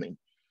coming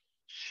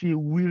she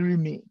weary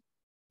me.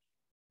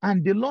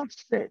 And the Lord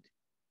said,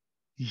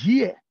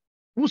 here,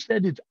 who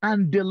said it?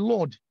 And the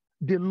Lord.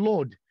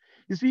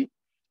 You see,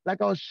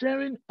 like I was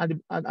sharing at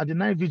the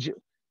night vigil,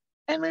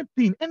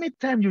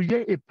 anytime you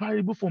hear a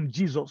parable from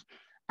Jesus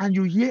and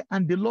you hear,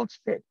 and the Lord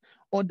said,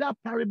 or that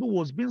parable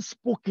was being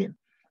spoken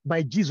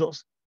by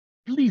Jesus,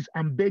 please,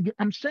 I'm begging,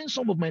 I'm sharing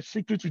some of my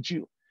secrets with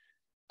you.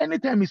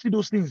 Anytime you see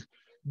those things,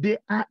 they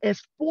are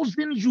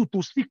exposing you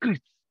to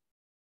secrets.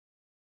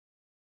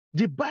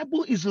 The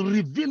Bible is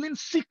revealing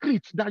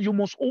secrets that you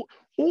must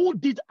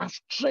hold it as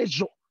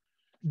treasure.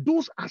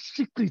 Those are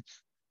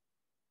secrets.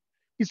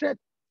 He said,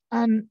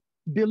 and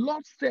the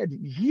Lord said,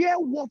 hear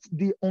what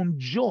the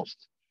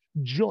unjust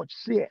judge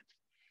said,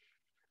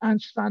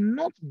 and shall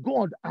not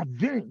God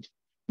avenge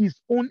his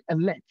own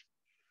elect,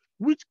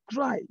 which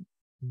cry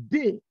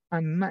day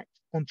and night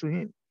unto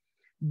him,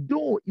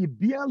 though he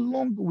bear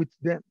long with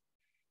them?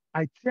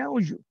 I tell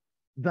you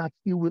that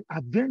he will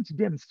avenge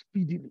them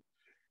speedily.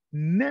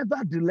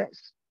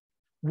 Nevertheless,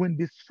 when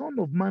the Son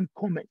of Man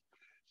cometh,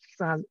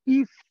 shall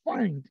he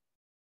find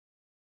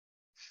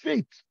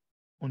faith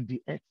on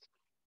the earth?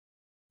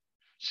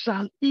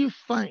 Shall he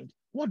find?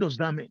 What does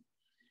that mean?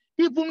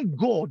 Even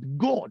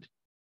God,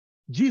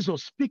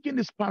 Jesus speaking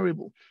this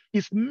parable,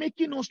 is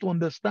making us to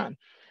understand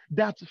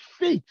that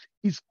faith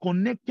is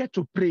connected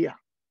to prayer.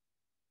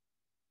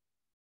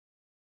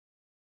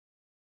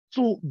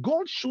 So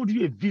God showed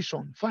you a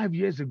vision 5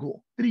 years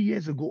ago, 3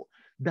 years ago,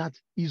 that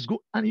is good,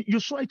 and you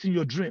saw it in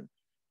your dream,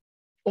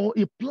 or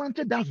He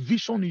planted that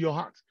vision in your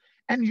heart,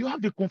 and you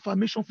have the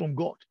confirmation from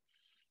God.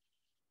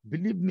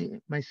 Believe me,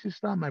 my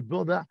sister, my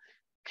brother,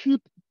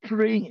 keep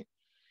praying.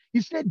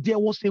 He said there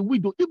was a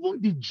widow.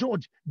 Even the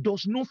judge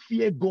does not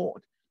fear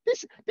God.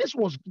 This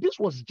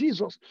was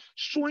Jesus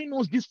showing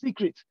us this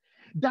secret,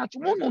 that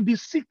one of the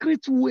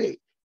secret way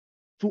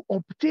to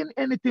obtain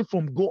anything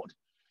from God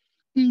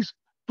is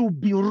to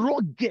be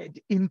rugged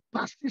in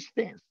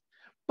persistence.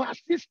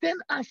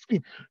 Persistent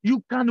asking.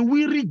 You can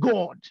weary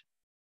God.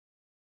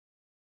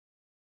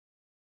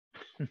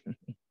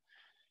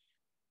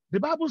 The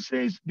Bible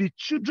says the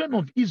children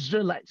of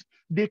Israelites,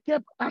 they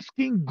kept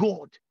asking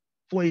God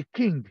for a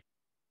king,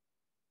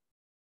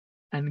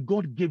 and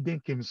God gave them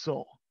King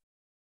Saul.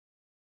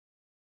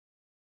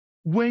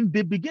 When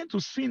they began to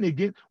sin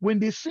again, when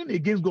they sinned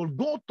against God,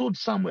 God told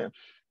Samuel,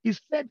 He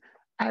said,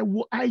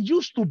 I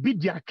used to be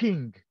their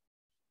king.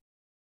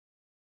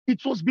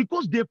 It was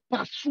because they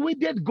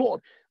persuaded God.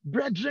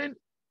 Brethren,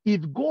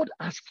 if God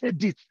has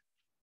said it,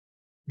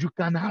 you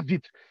can have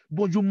it.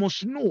 But you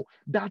must know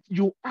that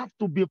you have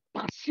to be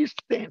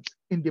persistent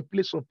in the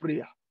place of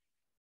prayer.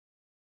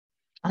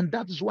 And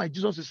that is why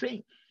Jesus is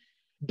saying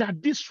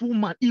that this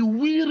woman, he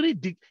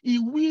wearied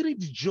the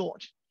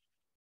judge.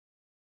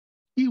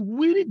 He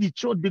wearied the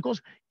church because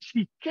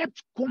she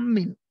kept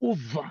coming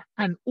over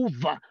and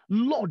over.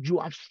 Lord, you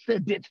have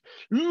said it.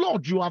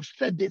 Lord, you have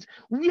said it.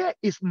 Where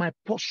is my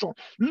portion?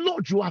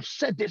 Lord, you have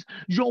said it.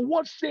 Your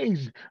word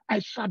says, I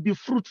shall be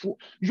fruitful.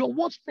 Your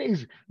word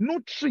says, no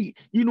tree,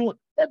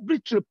 every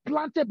tree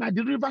planted by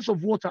the rivers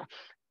of water,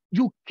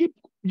 you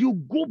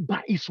go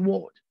by his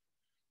word.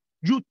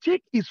 You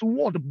take his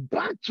word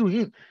back to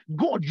him.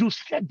 God, you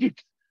said it.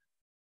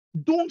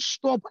 Don't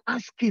stop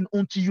asking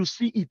until you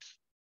see it.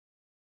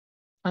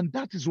 And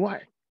that is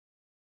why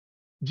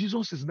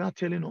Jesus is now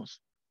telling us,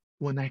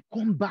 when I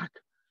come back,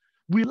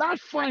 will I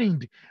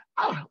find,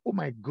 oh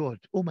my God,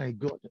 oh my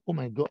God, oh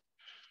my God.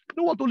 You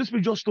know what Holy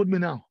Spirit just told me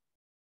now?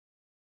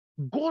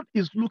 God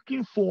is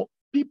looking for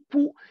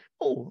people.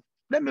 Oh,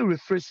 let me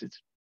rephrase it.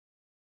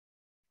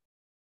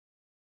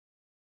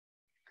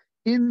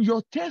 In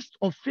your test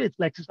of faith,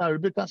 like Sister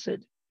Rebecca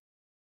said,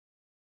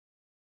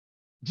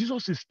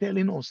 Jesus is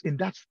telling us in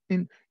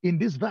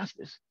these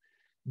verses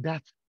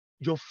that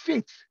your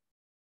faith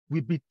will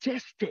be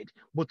tested,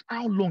 but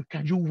how long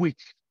can you wait?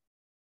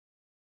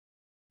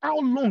 How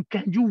long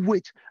can you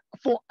wait?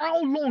 For how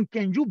long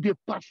can you be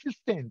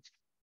persistent?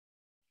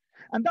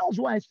 And that was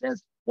why I said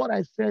what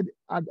I said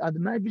at the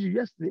night vision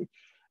yesterday.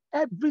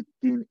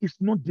 Everything is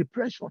not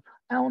depression.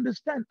 I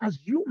understand as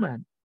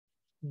human,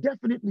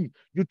 definitely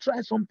you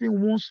try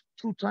something once,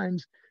 2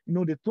 times,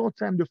 the 3rd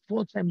time, the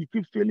 4th time, you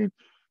keep failing.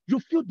 You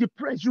feel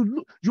depressed.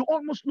 You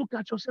almost look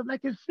at yourself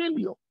like a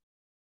failure.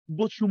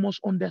 But you must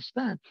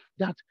understand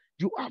that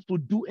you have to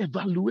do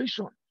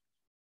evaluation.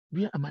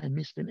 Where am I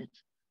missing it?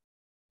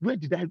 Where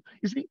did I?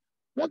 You see,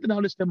 one thing I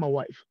always tell my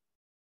wife,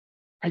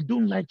 I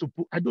don't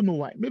know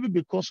why. Maybe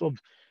because of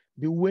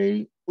the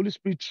way Holy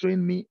Spirit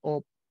trained me,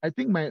 or I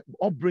think my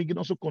upbringing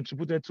also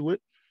contributed to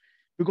it,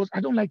 because I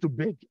don't like to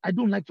beg. I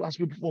don't like to ask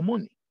people for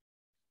money.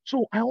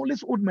 So I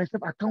always hold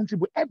myself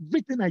accountable.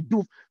 Everything I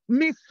do,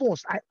 me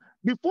first.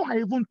 Before I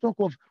even talk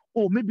of,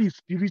 maybe it's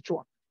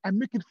spiritual, I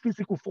make it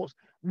physical first.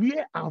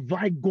 Where have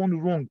I gone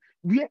wrong?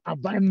 Where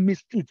have I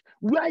missed it?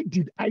 Where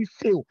did I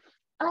fail?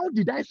 How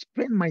did I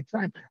spend my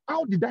time?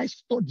 How did I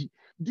study?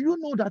 Do you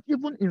know that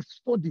even in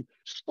study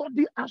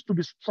has to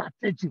be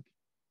strategic?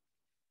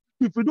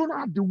 If you don't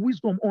have the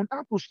wisdom on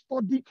how to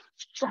study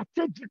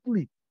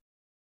strategically,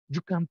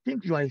 you can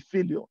think you are a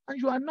failure, and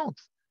you are not.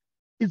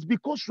 It's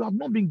because you have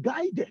not been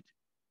guided.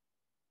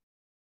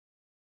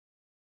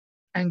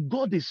 And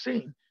God is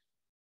saying,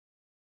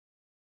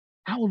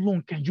 how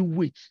long can you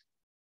wait?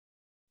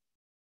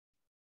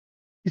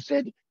 He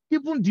said,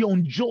 even the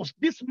unjust,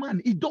 this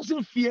man, he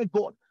doesn't fear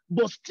God,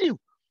 but still,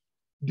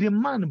 the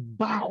man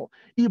bowed.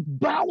 He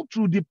bowed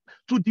to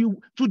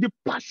the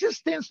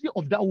persistency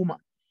of that woman.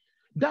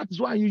 That's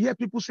why you hear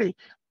people say,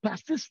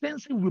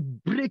 persistency will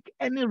break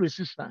any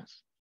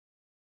resistance.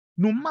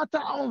 No matter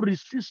how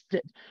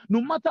resisted,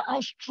 no matter how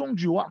strong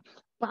you are,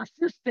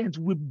 persistence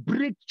will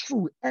break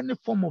through any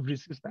form of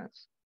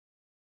resistance.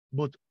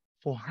 But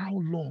for how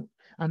long?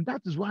 And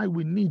that is why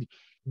we need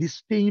the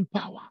staying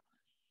power,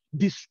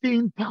 the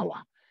staying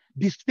power,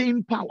 the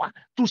staying power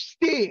to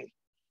stay.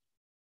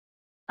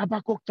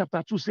 Habakkuk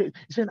chapter 2 says,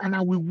 he said, and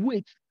I will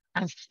wait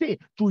and stay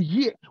to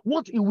hear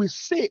what he will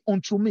say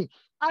unto me.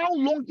 How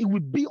long it will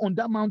be on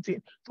that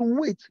mountain to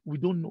wait, we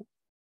don't know.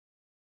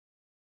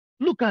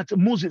 Look at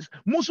Moses.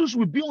 Moses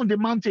will be on the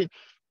mountain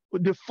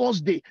the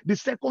 1st day, the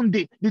 2nd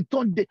day, the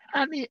 3rd day,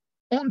 and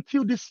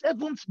until the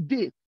 7th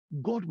day,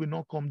 God will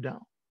not come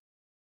down.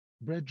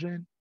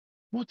 Brethren,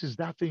 what is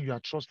that thing you are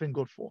trusting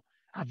God for?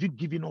 Have you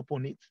given up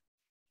on it?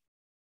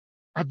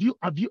 Have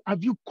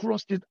you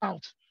crossed it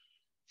out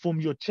from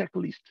your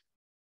checklist?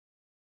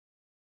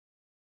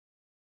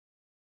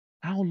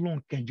 How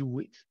long can you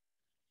wait?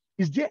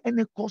 Is there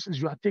any courses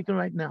you are taking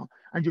right now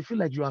and you feel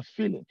like you are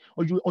failing,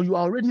 or you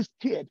are already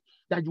scared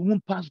that you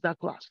won't pass that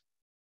class?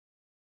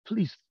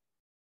 Please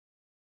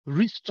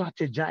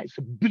re-strategize.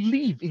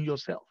 Believe in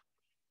yourself.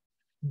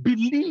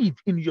 Believe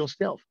in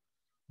yourself,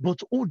 but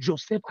hold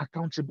yourself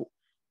accountable.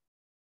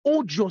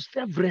 Hold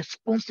yourself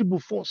responsible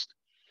first.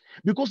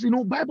 Because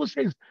Bible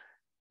says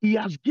he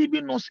has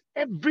given us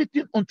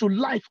everything unto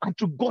life and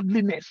to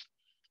godliness.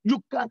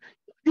 You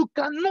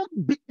cannot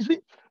be. See,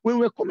 when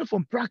we're coming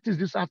from practice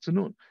this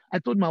afternoon, I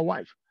told my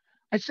wife,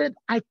 I said,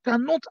 I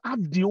cannot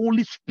have the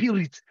Holy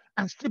Spirit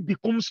and still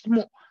become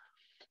small.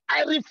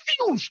 I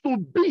refuse to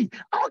be.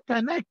 How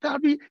can I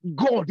carry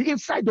God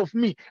inside of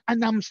me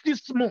and I'm still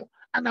small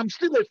and I'm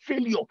still a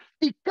failure?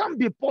 It can't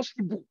be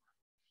possible.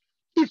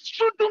 It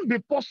shouldn't be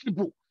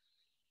possible.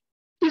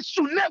 It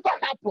should never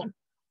happen.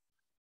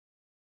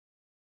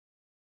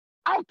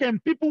 How can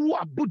people who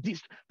are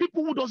Buddhist,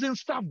 people who doesn't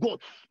serve God,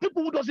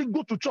 people who doesn't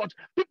go to church,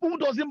 people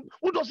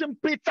who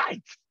doesn't pay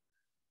tithes,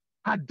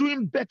 are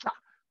doing better?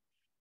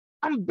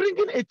 I'm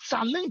bringing a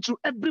challenge to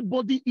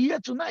everybody here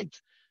tonight.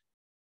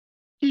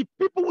 If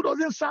people who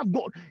doesn't serve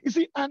God, you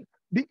see, and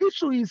the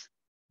issue is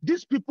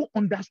these people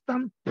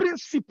understand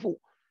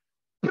principle.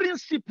 And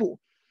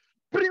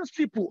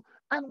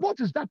what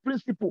is that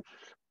principle?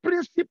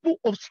 Principle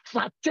of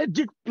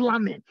strategic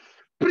planning,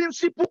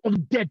 principle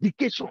of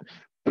dedication,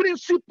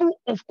 principle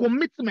of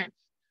commitment.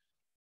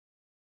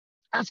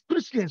 As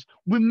Christians,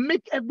 we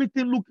make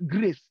everything look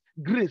grace.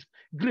 Grace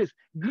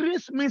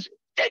means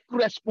take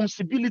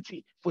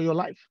responsibility for your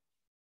life.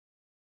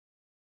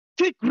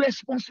 Take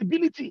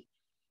responsibility.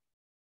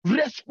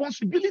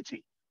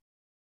 Responsibility.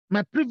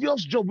 My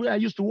previous job where I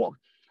used to work,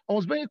 I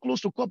was very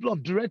close to a couple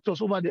of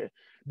directors over there.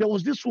 There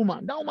was this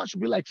woman. That woman should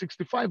be like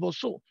 65 or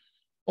so,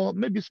 or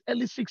maybe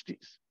early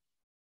 60s.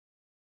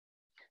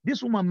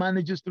 This woman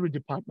manages 3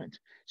 departments.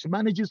 She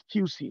manages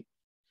QC.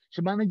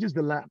 She manages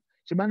the lab.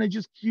 She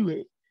manages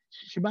QA.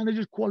 She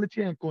manages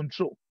quality and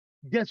control.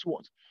 Guess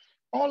what?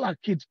 All our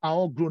kids are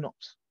all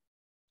grown-ups.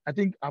 I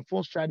think our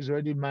first child is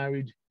already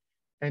married,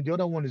 and the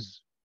other one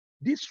is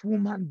this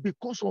woman,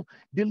 because of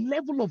the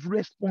level of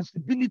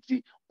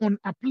responsibility on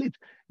her plate.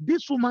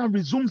 This woman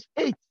resumes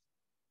 8.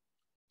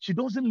 She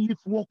doesn't leave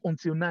work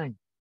until 9.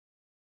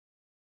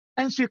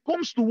 And she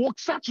comes to work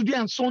Saturday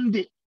and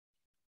Sunday.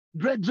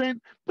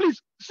 Brethren,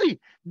 please see,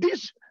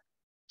 this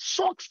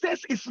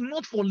success is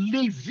not for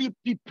lazy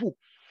people.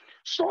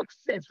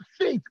 Success,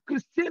 faith,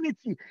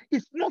 Christianity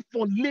is not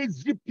for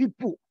lazy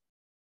people.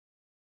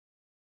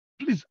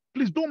 Please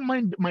don't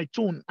mind my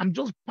tone. I'm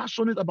just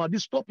passionate about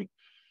this topic.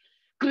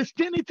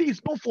 Christianity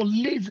is not for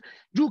lazy.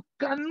 You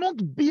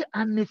cannot be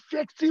an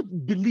effective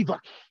believer.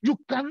 You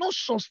cannot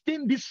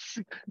sustain this.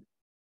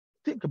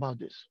 Think about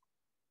this.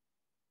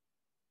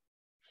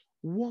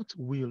 What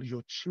will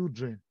your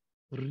children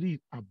read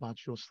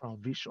about your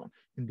salvation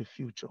in the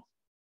future?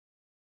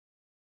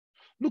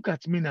 Look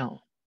at me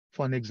now,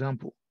 for an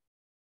example.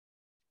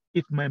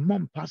 If my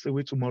mom passed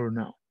away tomorrow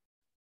now,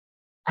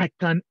 I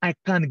can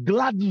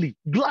gladly,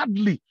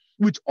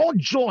 with all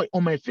joy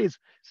on my face,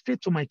 say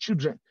to my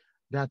children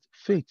that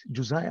Faith,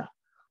 Josiah,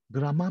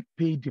 Grandma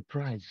paid the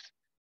price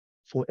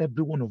for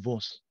every one of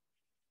us.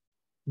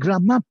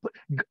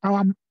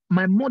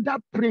 My mother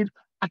prayed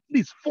at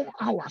least 4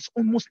 hours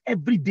almost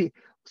every day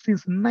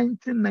since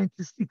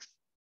 1996.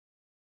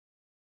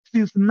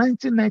 Since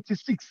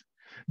 1996.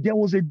 There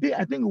was a day,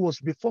 I think it was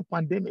before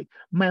pandemic,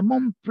 my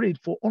mom prayed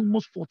for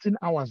almost 14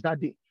 hours that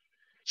day.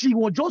 She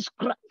was just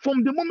crying.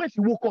 From the moment she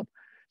woke up,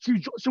 she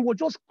was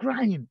just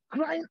crying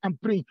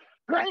and praying.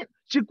 Crying.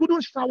 She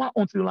couldn't shower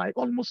until like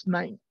almost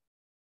 9.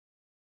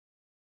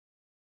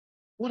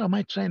 What am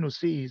I trying to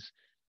say is,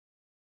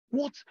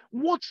 what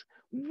would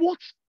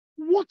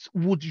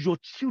your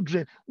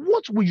children,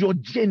 what will your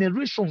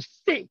generation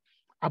say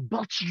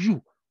about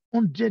you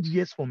 100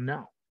 years from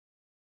now?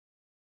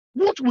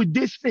 What would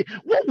they say?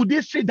 What would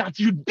they say that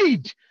you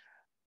did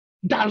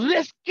that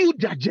rescued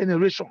their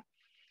generation,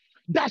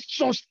 that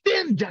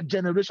sustained their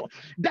generation,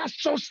 that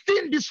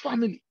sustained this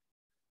family?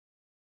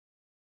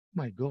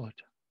 My God,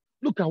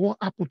 look at what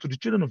happened to the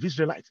children of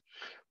Israelites.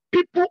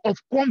 People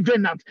of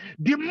covenant,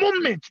 the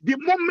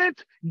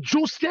moment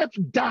Joseph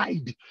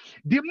died,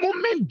 the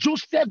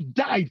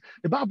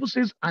Bible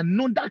says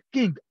another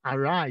king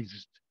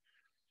arose.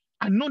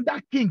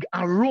 Another king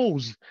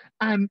arose,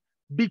 and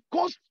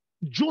because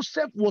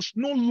Joseph was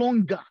no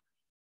longer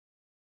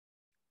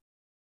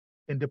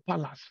in the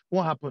palace,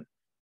 what happened?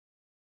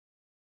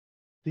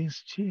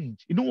 Things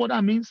changed. You know what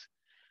that means?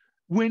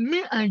 When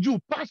me and you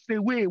pass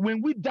away,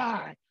 when we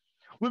die,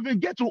 when we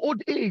get to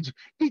old age,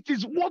 it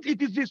is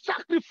the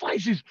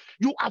sacrifices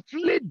you have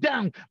laid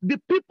down,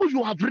 the people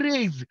you have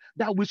raised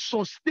that will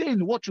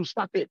sustain what you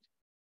started.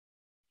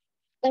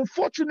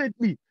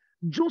 Unfortunately,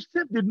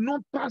 Joseph did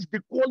not pass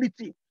the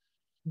quality,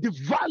 the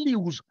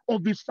values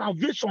of his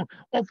salvation,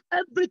 of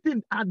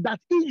everything that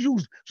he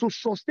used to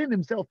sustain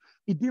himself.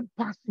 He didn't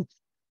pass it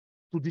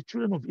to the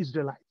children of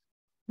Israelites.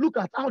 Look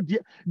at how the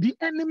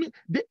enemy,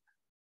 you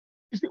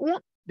see,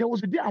 there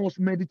was a day I was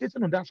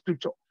meditating on that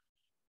scripture.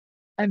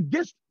 And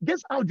guess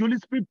how the Holy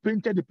Spirit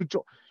painted the picture?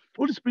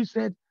 Holy Spirit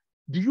said,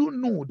 do you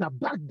know that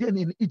back then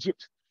in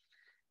Egypt,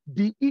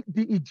 the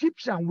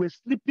Egyptians were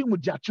sleeping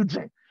with their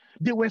children.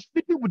 They were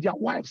sleeping with their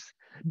wives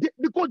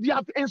because they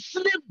have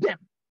enslaved them.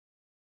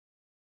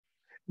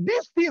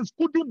 These things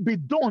couldn't be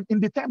done in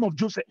the time of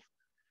Joseph.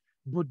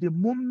 But the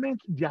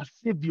moment their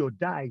savior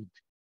died,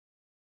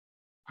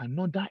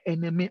 another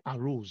enemy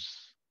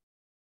arose.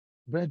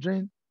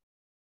 Brethren,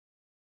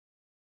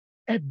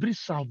 every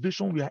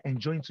salvation we are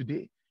enjoying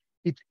today,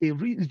 it's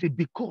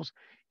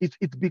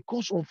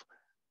because of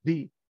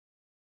the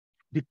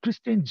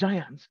Christian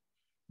giants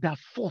that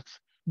fought.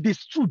 They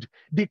stood,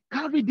 they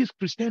carried this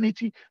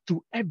Christianity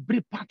to every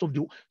part of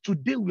the world.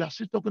 Today we are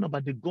still talking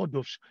about the God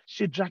of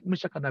Shadrach,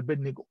 Meshach, and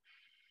Abednego.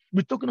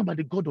 We're talking about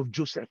the God of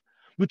Joseph.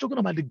 We're talking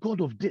about the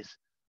God of this.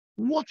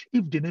 What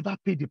if they never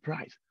paid the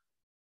price?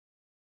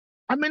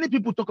 How many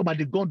people talk about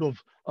the God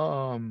of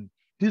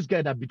this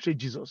guy that betrayed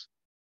Jesus?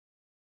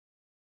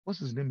 What's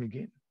his name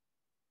again?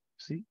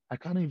 See, I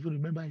can't even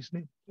remember his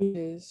name.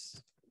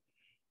 Yes.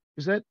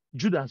 You said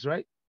Judas,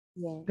 right?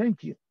 Yeah.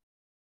 Thank you.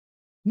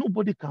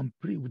 Nobody can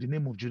pray with the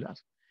name of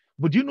Judas.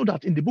 But do you know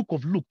that in the book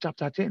of Luke,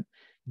 chapter 10,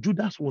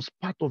 Judas was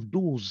part of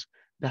those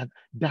that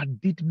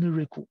did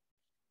miracle.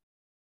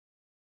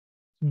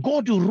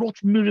 God wrought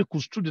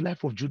miracles through the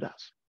life of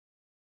Judas.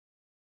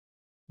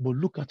 But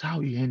look at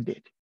how he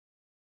ended.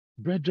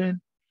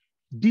 Brethren,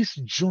 this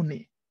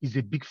journey is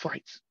a big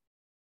fight.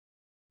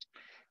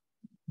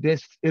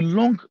 There's a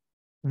long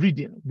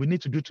reading we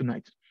need to do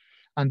tonight.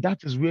 And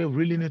that is where we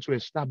really need to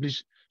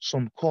establish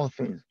some core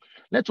things.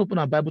 Let's open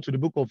our Bible to the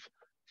book of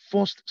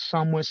 1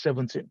 Samuel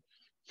 17.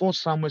 1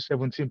 Samuel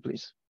 17,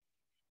 please.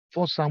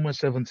 1 Samuel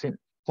 17,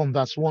 from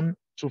verse 1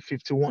 to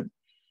 51.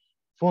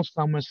 1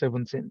 Samuel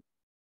 17.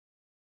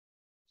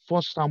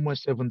 1 Samuel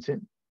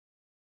 17.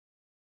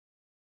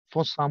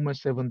 1 Samuel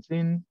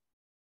 17,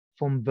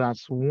 from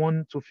verse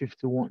 1 to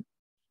 51.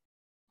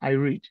 I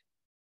read.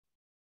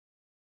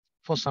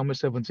 1 Samuel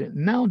 17.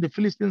 Now the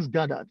Philistines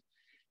gathered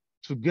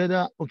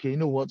together. Okay, you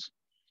know what?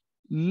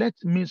 Let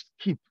me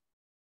skip.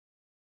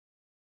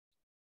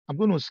 I'm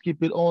going to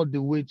skip it all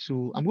the way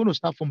to, I'm going to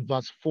start from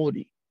verse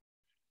 40.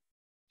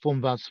 From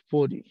verse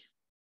 40.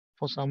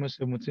 1 Samuel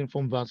 17,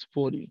 from verse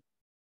 40.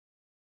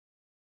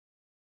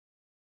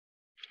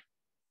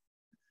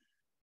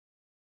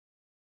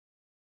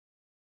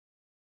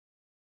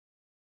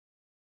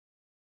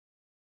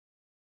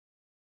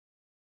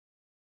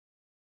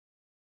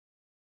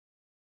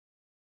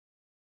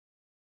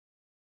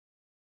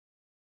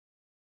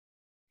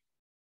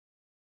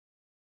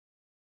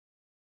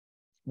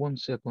 One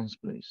second,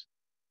 please.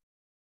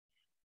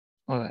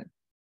 All right.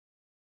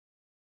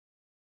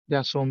 There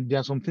are some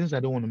things I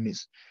don't want to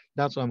miss.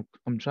 That's why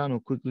I'm trying to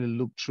quickly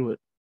look through it.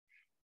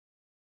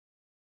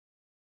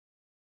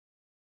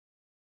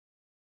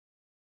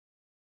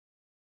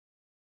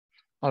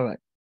 All right.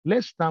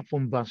 Let's start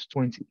from verse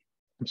 20.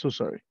 I'm so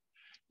sorry.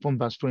 From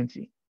verse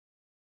 20.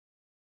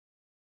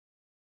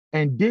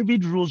 And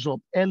David rose up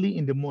early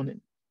in the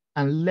morning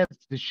and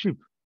left the sheep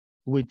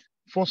with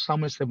 1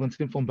 Samuel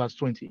 17 from verse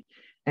 20.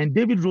 And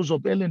David rose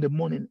up early in the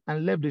morning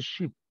and left the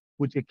sheep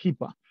with a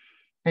keeper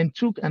and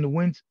took and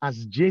went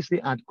as Jesse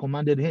had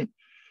commanded him.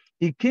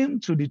 He came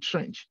to the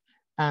trench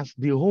as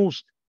the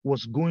host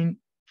was going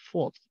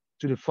forth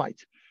to the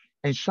fight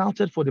and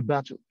shouted for the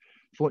battle.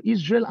 For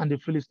Israel and the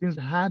Philistines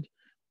had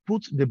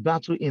put the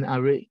battle in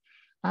array,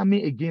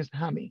 army against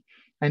army.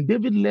 And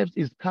David left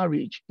his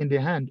carriage in the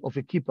hand of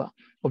a keeper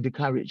of the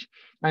carriage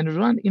and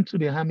ran into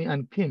the army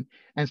and came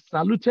and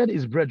saluted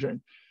his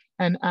brethren.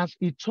 And as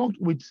he talked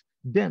with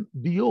them,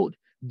 behold,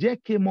 there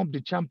came up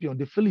the champion,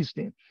 the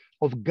Philistine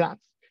of Gath,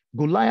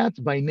 Goliath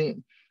by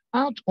name,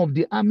 out of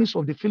the armies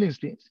of the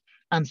Philistines,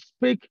 and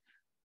spake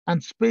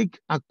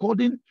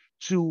according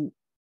to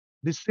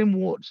the same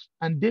words.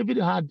 And David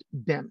heard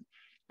them.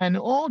 And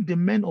all the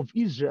men of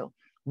Israel,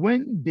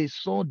 when they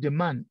saw the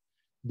man,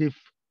 they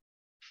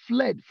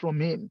fled from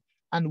him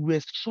and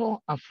were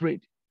so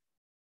afraid.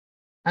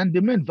 And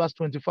the men, verse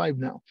 25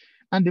 now,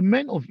 and the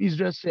men of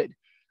Israel said,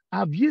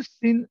 have ye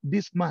seen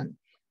this man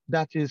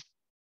that is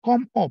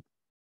come up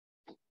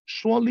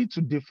surely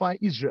to defy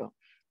Israel?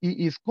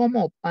 He is come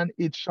up, and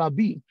it shall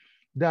be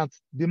that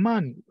the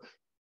man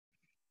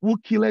who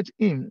killeth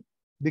him,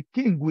 the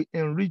king will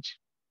enrich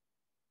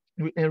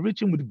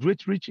him with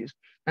great riches,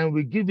 and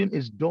will give him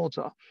his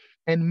daughter,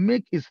 and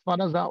make his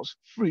father's house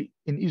free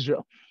in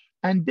Israel.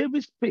 And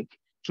David spake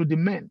to the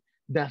men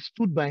that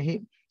stood by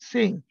him,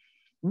 saying,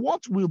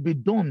 what will be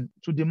done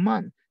to the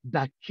man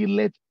that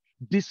killeth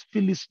this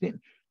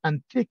Philistine,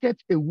 and taketh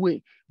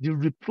away the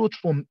reproach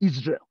from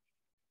Israel?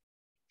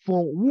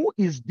 For who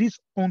is this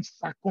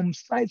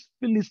uncircumcised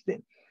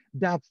Philistine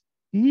that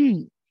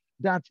he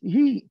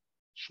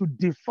should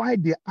defy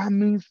the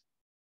armies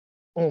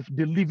of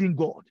the living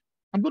God?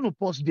 I'm going to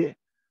pause there.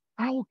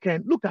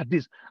 Look at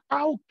this.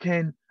 How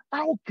can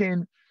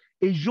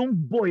a young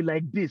boy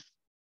like this,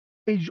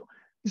 you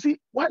see,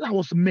 while I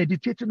was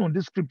meditating on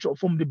this scripture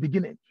from the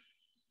beginning,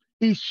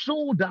 it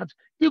showed that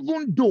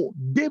even though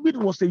David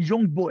was a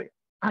young boy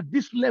at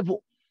this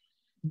level,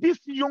 This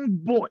young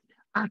boy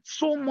had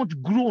so much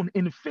grown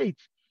in faith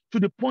to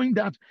the point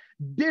that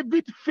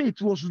David's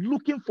faith was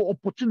looking for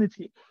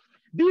opportunity.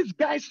 This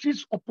guy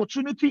sees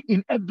opportunity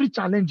in every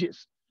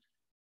challenges.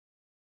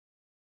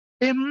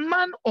 A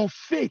man of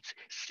faith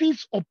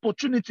sees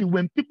opportunity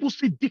when people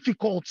see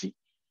difficulty.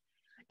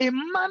 A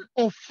man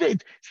of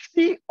faith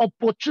sees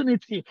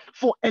opportunity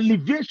for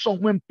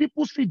elevation when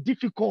people see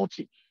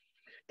difficulty.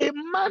 A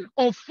man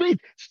of faith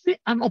sees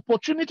an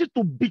opportunity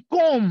to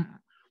become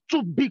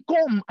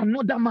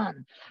another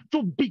man,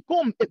 to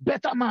become a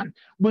better man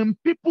when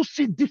people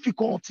see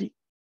difficulty.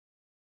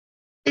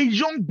 A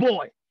young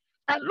boy.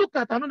 And look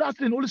at another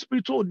thing the Holy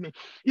Spirit told me.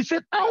 He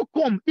said, how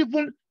come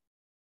even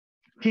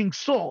King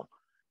Saul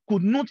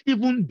could not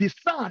even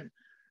discern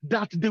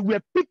that they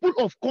were people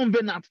of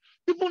covenant?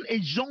 Even a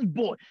young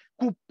boy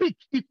could pick,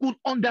 he could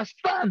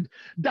understand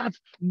that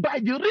by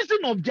the reason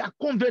of their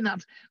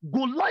covenant,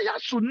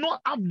 Goliath should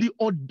not have the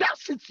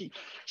audacity,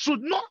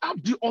 should not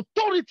have the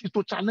authority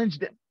to challenge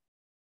them.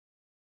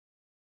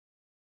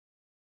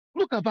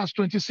 Look at verse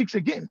 26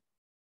 again.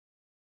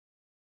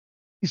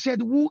 He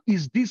said, who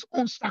is this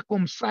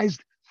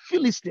uncircumcised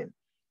Philistine?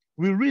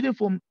 We read it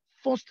from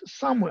 1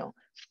 Samuel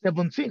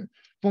 17,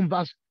 from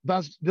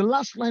the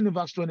last line of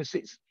verse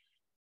 26.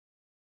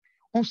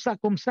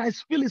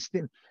 Uncircumcised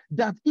Philistine,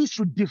 that he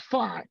should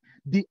defy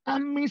the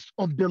armies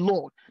of the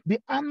Lord,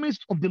 the armies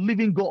of the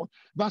living God.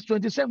 Verse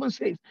 27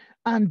 says,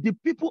 and the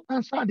people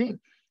answered him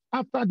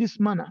after this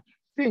manner,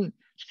 saying,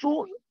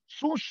 so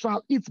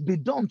shall it be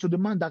done to the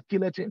man that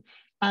killeth him.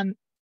 And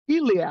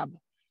Eliab,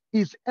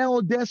 his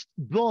eldest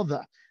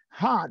brother,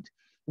 heard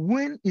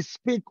when he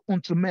spake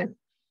unto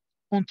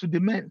the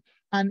men.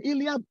 And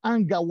Eliab's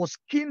anger was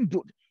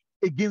kindled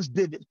against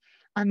David.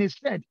 And he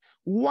said,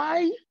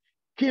 why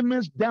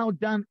camest thou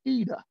down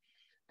hither?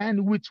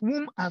 And with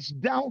whom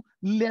hast thou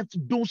left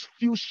those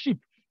few sheep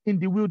in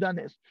the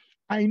wilderness?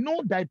 I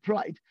know thy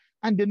pride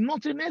and the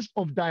naughtiness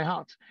of thy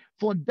heart,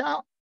 for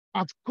thou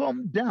art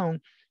come down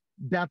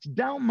that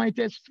thou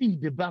mightest see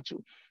the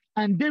battle.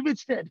 And David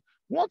said,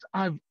 what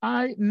have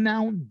I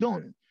now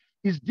done?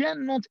 Is there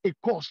not a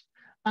cost?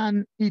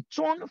 And he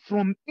turned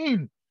from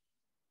him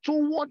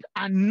toward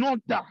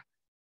another.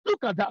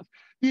 Look at that.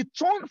 He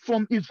turned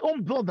from his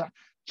own brother,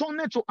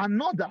 turned to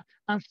another,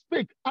 and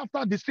spake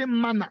after the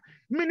same manner,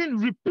 meaning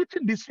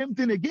repeating the same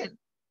thing again.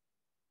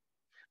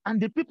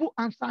 And the people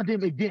answered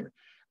him again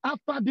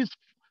after this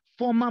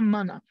former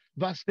manner.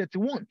 Verse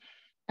 31.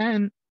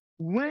 And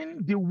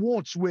when the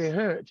words were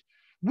heard,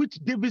 which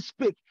David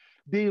spake,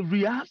 they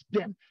rehearsed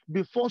them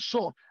before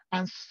Saul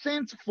and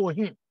sent for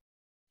him.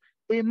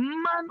 A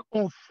man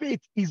of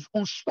faith is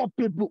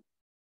unstoppable.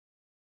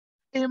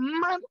 A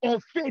man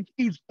of faith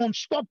is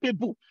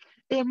unstoppable.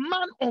 A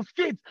man of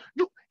faith,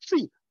 you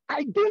see,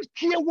 I don't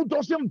care who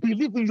doesn't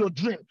believe in your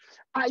dream.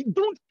 I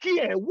don't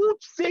care who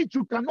says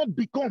you cannot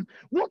become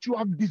what you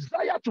have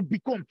desired to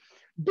become.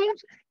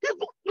 Don't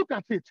even look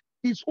at it.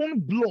 His own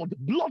blood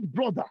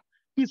brother,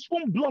 his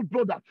own blood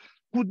brother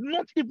could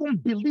not even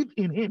believe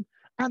in him.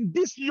 And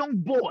this young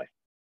boy,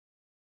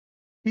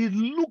 he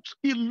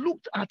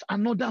looked at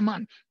another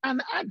man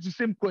and asked the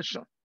same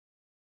question.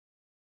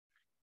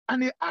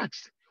 And he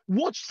asked,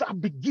 what shall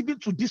be given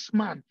to this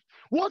man?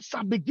 What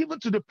shall be given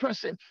to the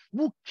person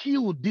who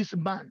killed this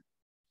man?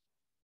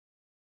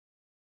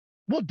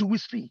 What do we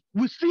see?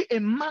 We see a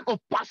man of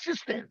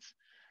persistence,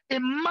 a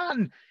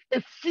man,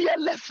 a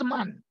fearless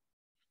man.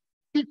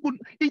 He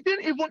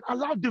didn't even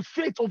allow the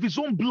faith of his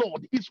own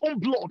blood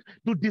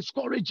to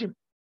discourage him.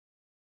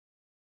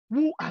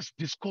 Who has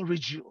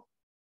discouraged you?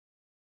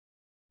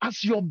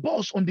 Has your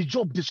boss on the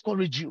job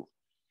discouraged you?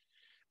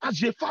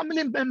 Has your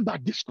family member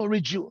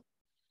discouraged you?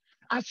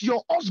 Has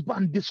your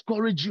husband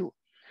discouraged you?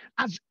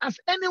 Has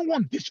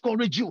anyone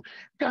discouraged you?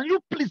 Can you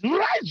please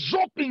rise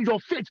up in your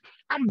faith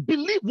and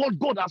believe what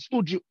God has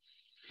told you?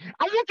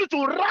 I want you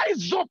to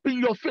rise up in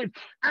your faith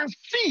and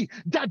see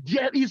that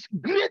there is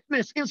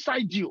greatness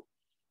inside you.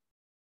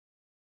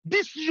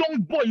 This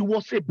young boy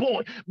was a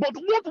boy, but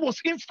what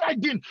was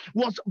inside him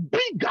was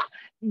bigger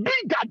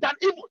than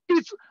even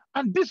his.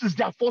 And this is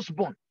their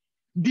firstborn,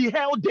 the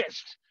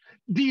eldest.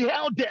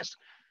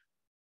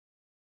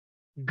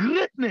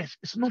 Greatness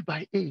is not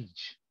by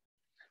age.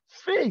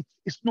 Faith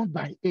is not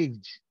by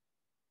age.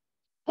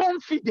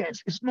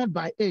 Confidence is not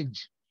by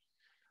age.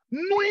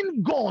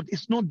 Knowing God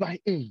is not by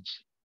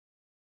age.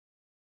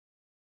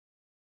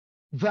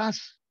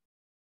 Verse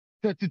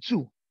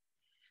 32.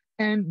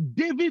 And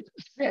David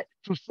said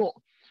to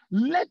Saul,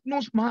 let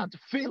no smart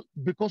fail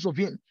because of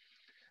him.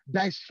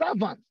 Thy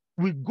servant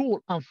will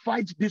go and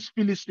fight this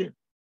Philistine.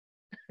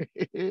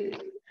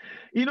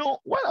 You know,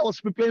 while I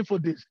was preparing for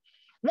this,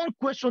 one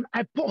question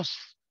I paused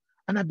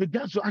and I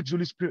began to ask the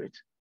Holy Spirit,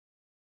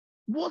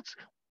 what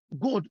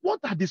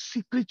are the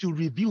secrets you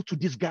reveal to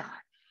this guy?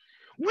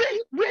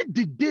 Where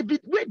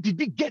did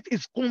he get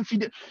his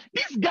confidence?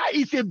 This guy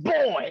is a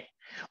boy.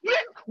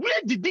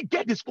 Where did he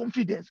get his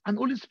confidence? And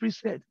Holy Spirit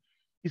said,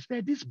 he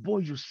said, this boy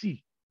you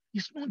see,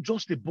 he's not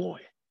just a boy.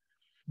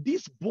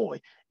 This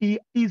boy, he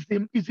is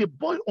a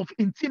boy of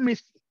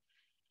intimacy.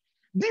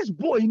 This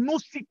boy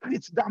knows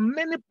secrets that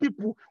many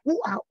people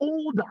who are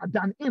older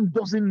than him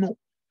doesn't know.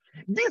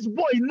 This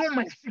boy knows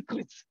my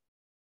secrets.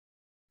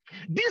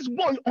 This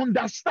boy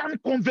understands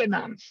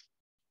covenants.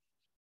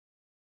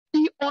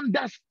 He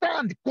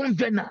understands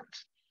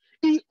covenants.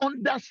 He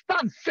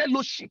understands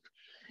fellowship.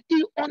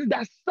 He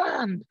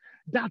understands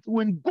that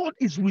when God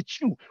is with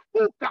you,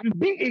 who can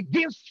be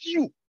against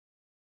you?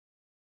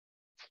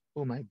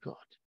 Oh my God.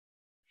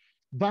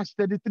 Verse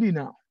 33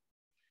 now.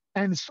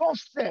 And Saul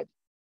said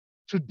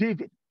to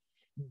David,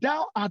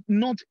 thou art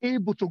not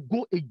able to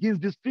go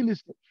against this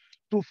Philistine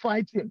to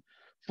fight him,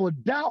 for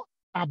thou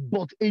art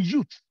but a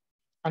youth.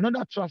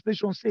 Another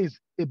translation says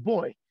a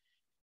boy,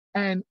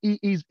 and he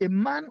is a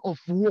man of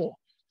war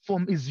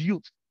from his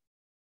youth.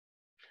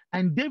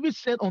 And David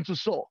said unto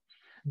Saul,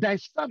 thy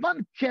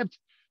servant kept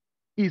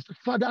his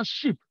father's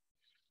sheep,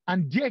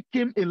 and there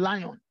came a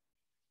lion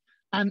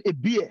and a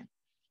bear,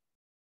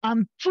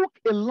 and took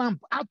a lamb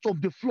out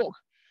of the flock,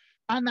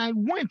 and I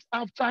went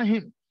after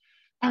him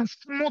and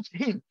smote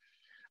him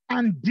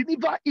and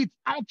delivered it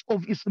out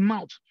of his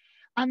mouth.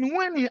 And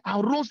when he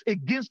arose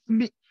against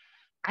me,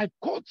 I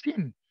caught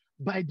him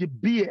by the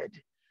beard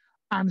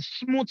and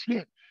smote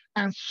him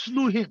and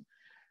slew him.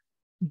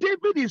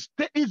 David is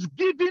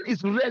giving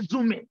his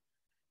resume.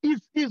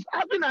 He's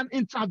having an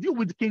interview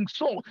with King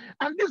Saul,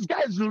 and this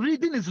guy is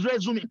reading his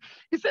resume.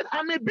 He said,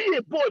 I may be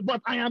a boy,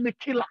 but I am a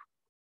killer.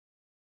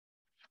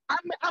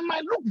 I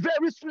might look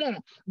very small,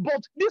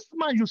 but this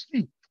man, you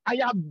see, I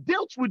have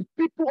dealt with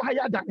people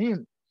higher than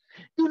him.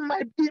 He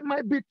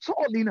might be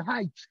tall in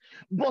height,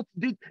 but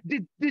the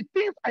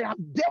things I have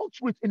dealt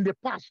with in the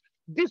past,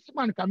 this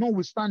man cannot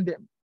withstand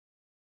them.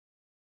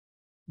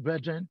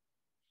 Brethren,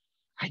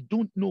 I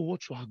don't know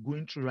what you are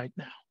going through right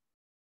now.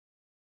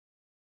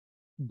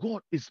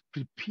 God is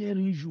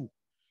preparing you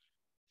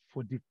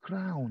for the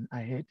crown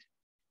ahead.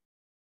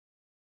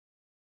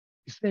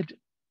 He said,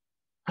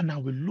 and I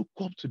will look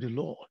up to the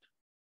Lord.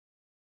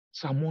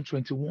 Psalm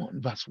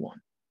 121, verse 1.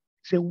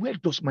 He said, where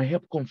does my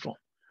help come from?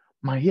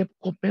 My help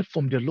comes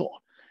from the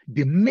Lord,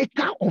 the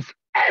maker of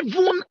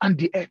heaven and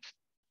the earth.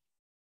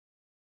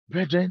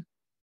 Brethren,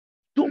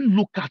 don't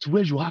look at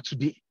where you are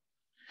today.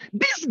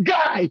 This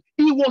guy,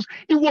 he was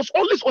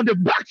always on the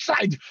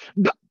backside.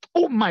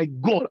 Oh my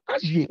God.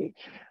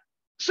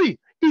 See,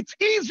 it's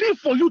easy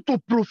for you to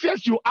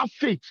profess you have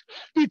faith.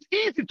 It's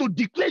easy to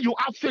declare you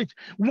have faith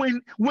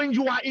when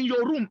you are in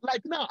your room.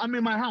 Like now, I'm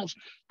in my house.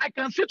 I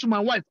can say to my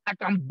wife, I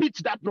can beat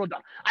that brother.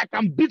 I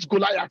can beat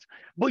Goliath.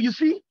 But you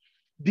see,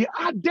 the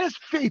hardest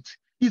faith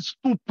is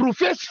to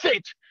profess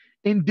faith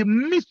in the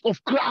midst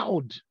of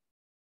crowd.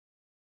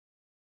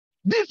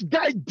 This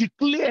guy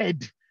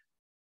declared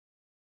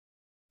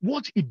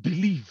what he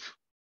believed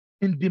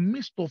in the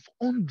midst of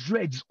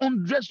hundreds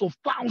of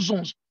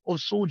thousands of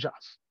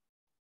soldiers.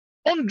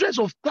 Hundreds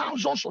of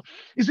thousands.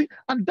 You see,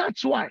 and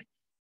that's why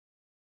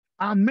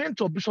our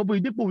mentor, Bishop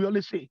Oyedepo, we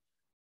always say,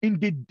 in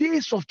the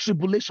days of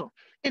tribulation,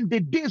 in the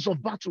days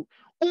of battle,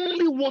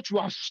 only what you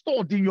have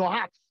stored in your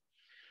heart,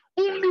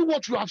 only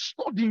what you have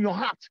stored in your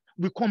heart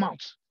will come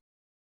out.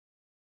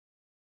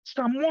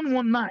 Psalm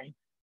 119,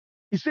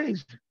 it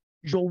says,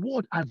 your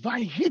word have I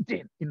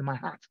hidden in my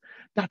heart,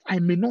 that I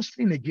may not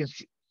sin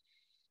against you.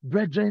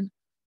 Brethren,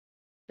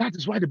 that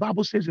is why the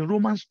Bible says in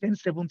Romans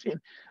 10:17,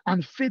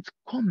 and faith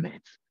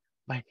cometh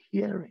by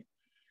hearing,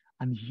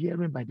 and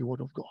hearing by the word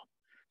of God.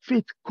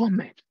 Faith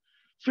cometh,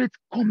 faith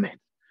cometh,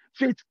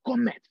 faith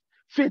cometh,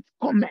 faith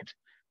cometh.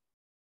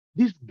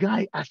 This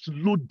guy has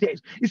loaded.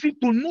 You see,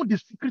 to know the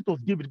secret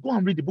of David, go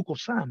and read the book of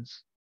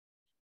Psalms.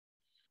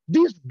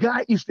 This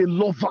guy is a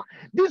lover.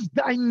 This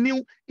guy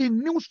knew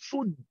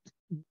so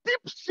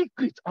deep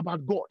secret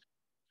about God.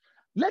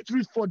 Let's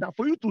read further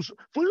for you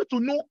to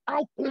know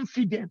how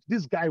confident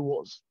this guy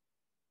was.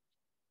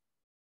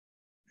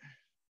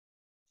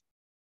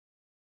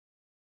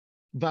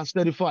 Verse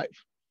 35.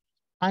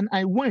 And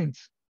I went.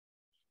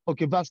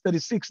 Okay, verse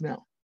 36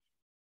 now.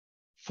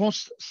 1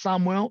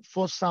 Samuel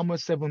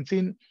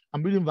 17.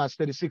 I'm reading verse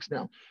 36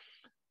 now.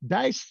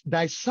 Thy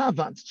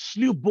servant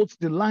slew both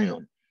the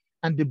lion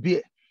and the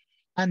bear,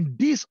 and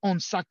this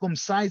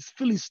uncircumcised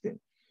Philistine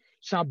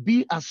shall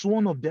be as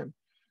one of them,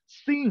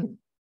 seeing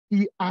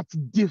he hath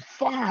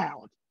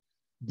defiled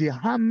the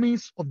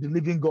armies of the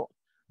living God.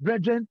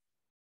 Brethren,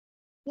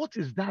 what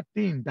is that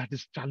thing that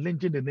is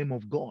challenging the name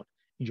of God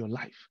in your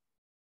life?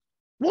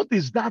 What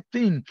is that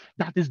thing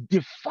that is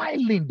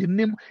defiling the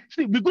name?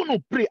 See, we're going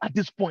to pray at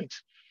this point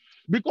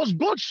because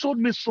God showed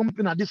me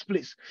something at this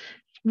place.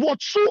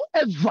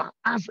 Whatsoever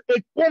as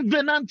a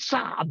covenant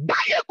child,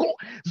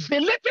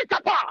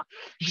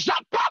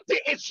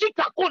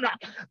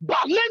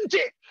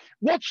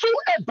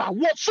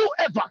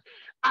 whatsoever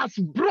has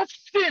brought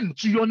sin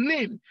to your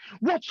name,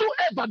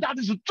 whatsoever that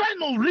is trying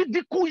to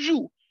ridicule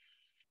you,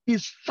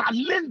 is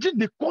challenging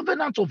the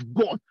covenant of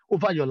God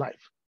over your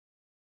life.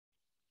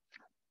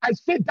 I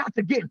say that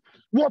again.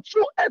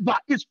 Whatsoever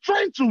is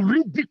trying to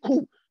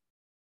ridicule,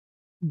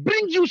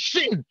 bring you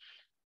shame,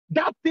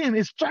 that thing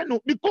is trying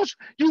to, because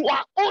you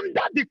are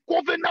under the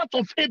covenant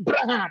of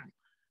Abraham.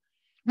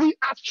 We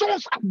are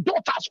sons and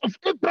daughters of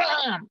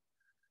Abraham.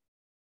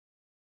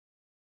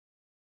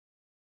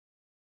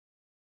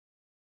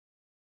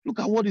 Look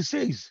at what it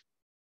says.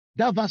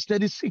 That verse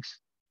 36.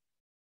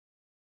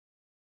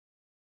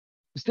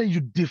 It says, you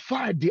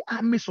defy the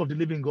armies of the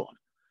living God.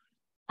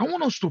 I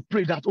want us to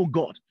pray that, oh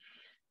God,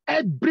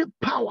 every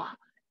power,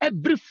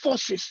 every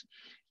forces,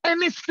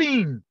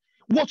 anything,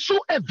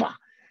 whatsoever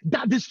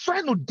that is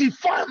trying to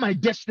defy my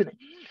destiny,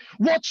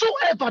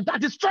 whatsoever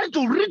that is trying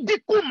to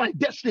ridicule my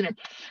destiny,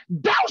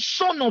 thou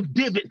son of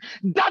David,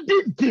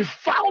 daddy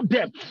defile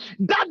them,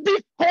 daddy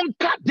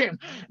conquer them,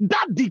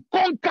 daddy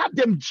conquer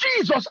them.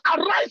 Jesus,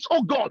 arise,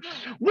 oh God,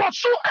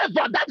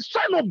 whatsoever that is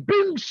trying to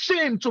bring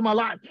shame to my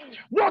life,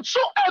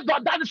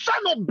 whatsoever that is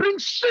trying to bring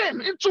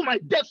shame into my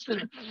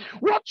destiny,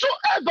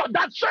 whatsoever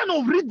that's trying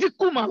to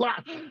ridicule my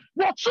life,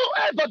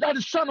 whatsoever that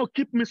is trying to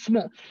keep me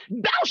small,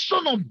 thou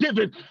son of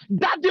David,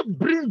 daddy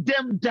bring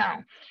them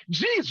down.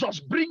 Jesus,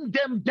 bring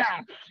them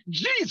down.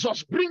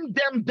 Jesus, bring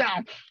them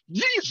down.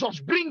 Jesus,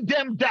 bring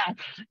them down.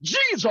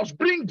 Jesus,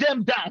 bring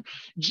them down.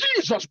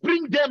 Jesus,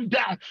 bring them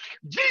down.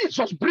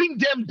 Jesus, bring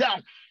them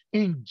down.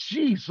 In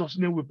Jesus'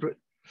 name we pray.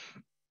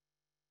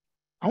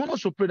 I want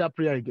us to pray that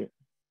prayer again.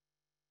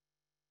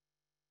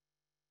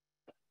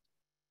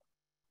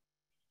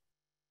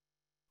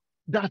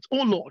 That,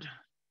 oh Lord,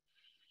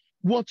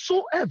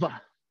 whatsoever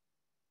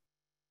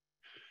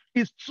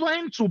is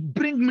trying to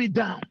bring me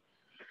down,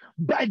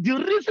 by the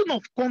reason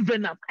of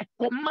covenant, I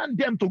command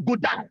them to go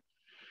down.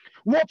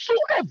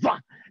 Whatsoever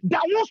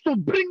that wants to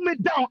bring me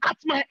down at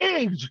my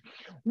age,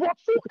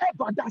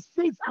 whatsoever that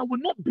says I will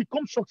not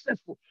become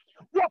successful,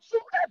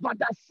 whatsoever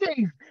that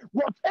says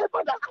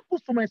whatever that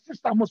happens to my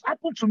sister must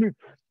happen to me,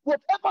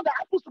 whatever that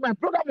happens to my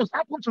brother must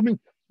happen to me,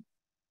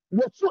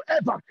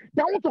 whatsoever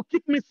that want to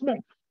keep me small,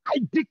 I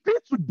declare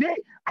today,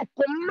 I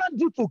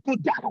command you to go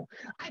down.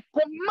 I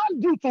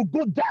command you to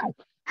go down.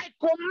 I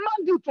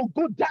command you to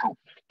go down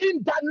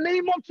in the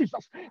name of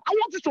Jesus. I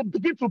want you to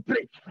begin to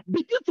pray.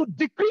 Begin to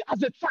decree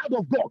as a child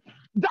of God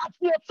that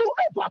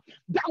whatsoever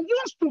that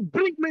wants to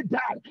bring me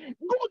down,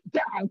 go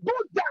down, go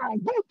down,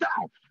 go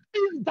down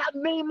in the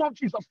name of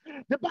Jesus.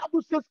 The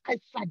Bible says, I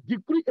shall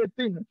decree a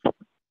thing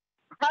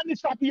and it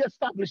shall be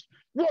established.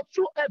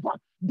 Whatsoever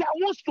that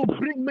wants to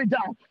bring me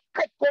down,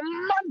 I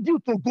command you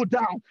to go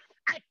down.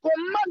 I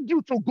command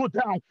you to go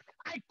down.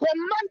 I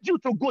command you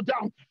to go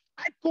down.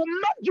 I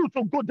command you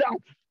to go down.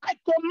 I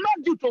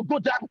command you to go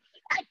down.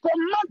 I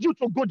command you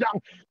to go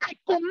down. I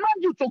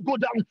command you to go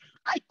down.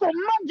 I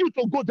command you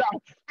to go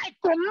down. I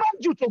command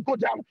you to go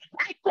down.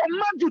 I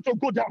command you to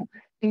go down.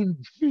 In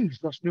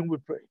Jesus' name we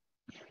pray.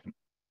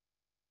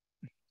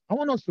 I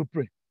want us to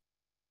pray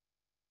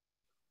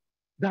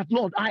that,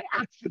 Lord, I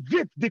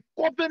activate the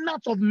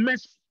covenant of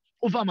mercy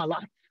over my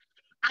life.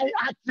 I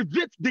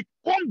activate the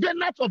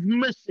covenant of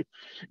mercy.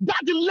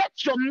 Daddy, let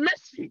your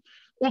mercy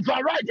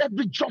override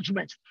every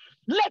judgment.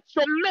 Let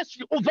your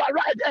mercy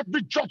override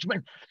every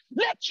judgment.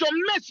 Let your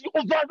mercy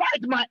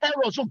override my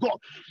errors, oh God.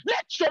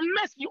 Let your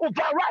mercy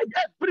override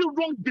every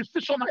wrong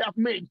decision I have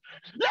made.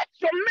 Let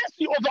your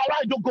mercy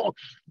override, oh God.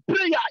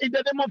 Prayer in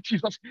the name of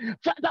Jesus.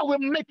 Father,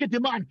 we make a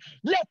demand.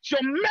 Let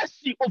your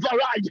mercy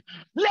override.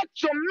 Let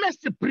your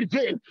mercy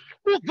prevail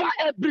over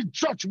every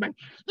judgment.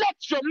 Let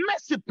your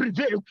mercy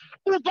prevail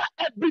over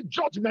every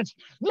judgment.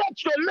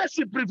 Let your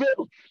mercy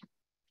prevail.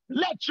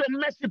 Let your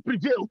mercy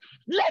prevail.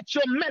 Let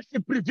your mercy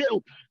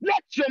prevail.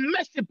 Let your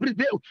mercy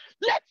prevail.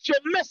 Let your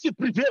mercy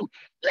prevail.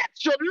 Let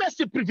your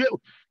mercy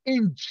prevail.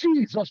 In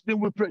Jesus' name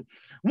we pray.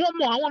 One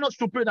more, I want us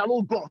to pray that,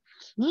 oh God,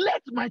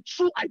 let my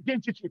true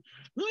identity,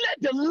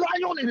 let the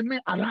lion in me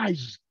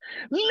arise.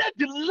 Let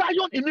the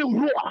lion in me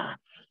roar.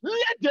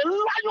 Let the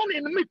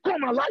lion in me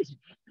come alive.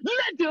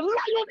 Let the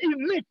lion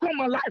in me come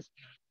alive.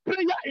 Prayer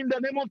in the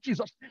name of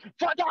Jesus.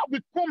 Father, we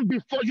come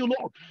before you,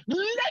 Lord.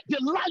 Let the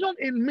lion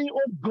in me,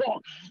 oh God.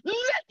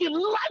 Let the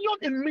lion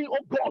in me, oh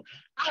God.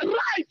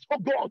 Arise, oh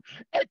God.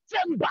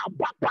 Etemba,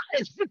 Baba,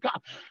 Ezika,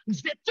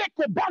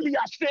 Zeteko Balia,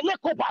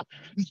 Selekoba,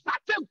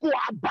 Zateko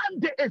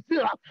Abande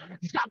Ezira,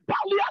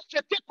 Zabalia,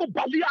 Seteko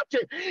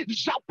Baliate,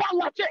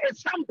 Zabalate,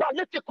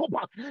 Ezambalete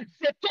Koba,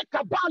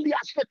 Zeteka Balia,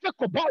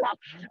 Seteko Bala,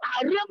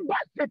 Aremba,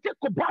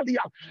 Seteko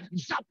Balia,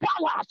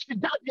 Zabala,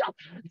 Sidalia,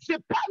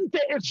 Zepante,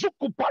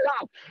 Ezuku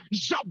Bala,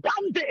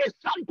 Zabande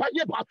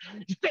Esampayeba,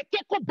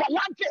 Zeteko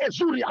Balante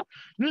Ezuria,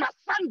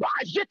 Nasamba,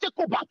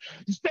 Ajetekoba,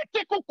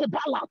 Zeteko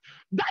Kobala.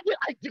 Daddy,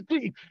 I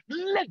decree,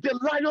 let the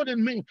lion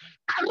in me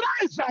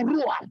arise and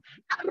roar,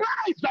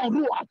 arise and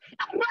roar,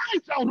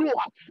 arise and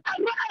roar,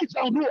 arise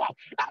and roar,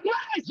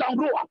 arise and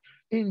roar.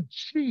 In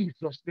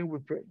Jesus' name we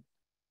pray.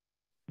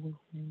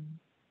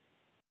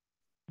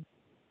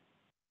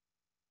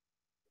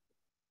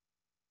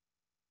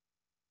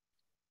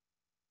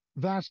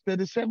 Verse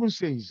 37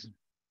 says,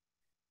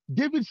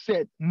 David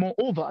said,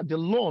 moreover, the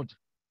Lord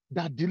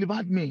that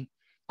delivered me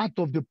out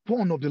of the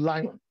paw of the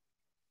lion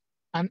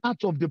and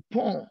out of the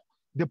paw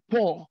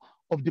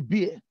of the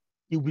bear,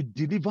 he will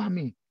deliver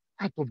me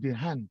out of the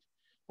hand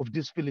of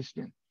this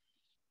Philistine.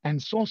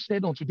 And Saul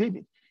said unto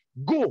David,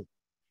 go,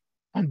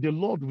 and the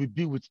Lord will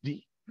be with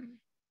thee.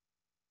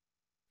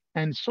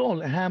 And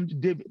Saul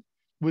harmed David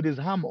with his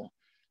hammer,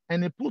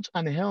 and he put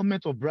an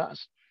helmet of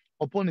brass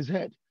upon his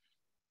head.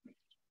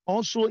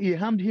 Also, he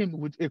harmed him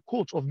with a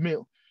coat of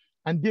mail,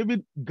 and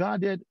David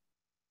guarded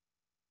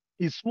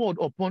his sword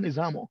upon his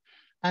hammer,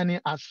 and he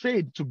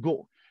essayed to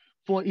go,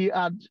 for he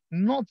had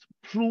not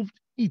proved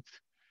it.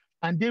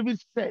 And David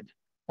said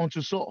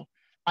unto Saul,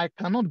 I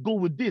cannot go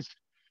with this,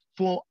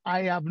 for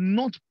I have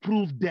not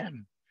proved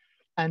them.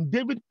 And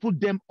David put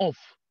them off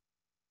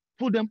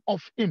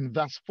him.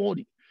 Verse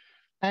 40.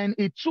 And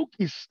he took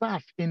his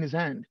staff in his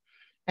hand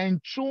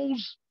and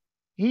chose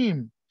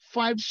him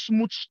 5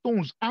 smooth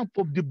stones out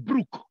of the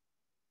brook.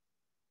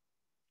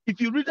 If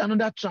you read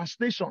another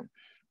translation,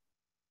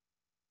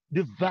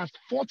 the verse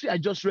 40 I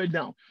just read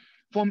now,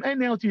 from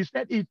NLT, he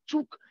said he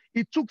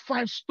took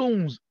 5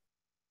 stones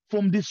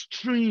from the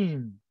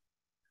stream.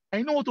 And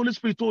you know what the Holy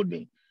Spirit told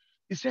me?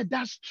 He said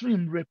that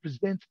stream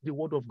represents the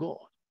word of God.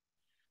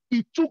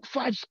 He took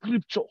 5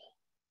 scripture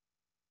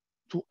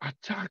to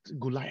attack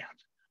Goliath.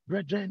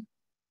 Brethren,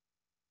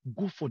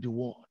 go for the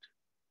word.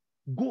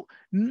 Go.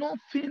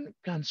 Nothing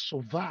can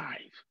survive.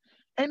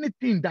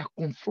 Anything that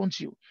confronts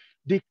you,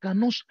 they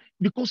cannot,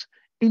 because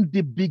in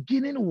the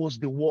beginning was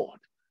the word,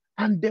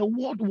 and the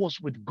word was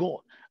with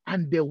God,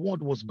 and the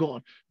word was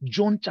God.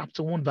 John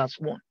chapter 1, verse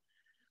 1.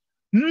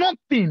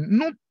 Nothing,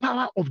 no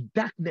power of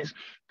darkness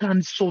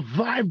can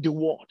survive the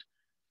word.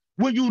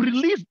 When you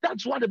release,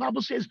 that's what the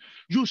Bible says,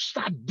 you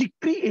shall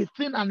decree a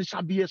thing and it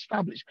shall be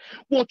established.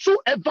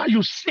 Whatsoever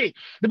you say,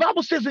 the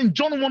Bible says in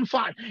John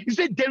 1:5, it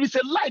said, there is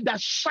a light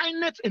that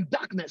shineth in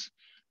darkness,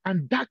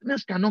 and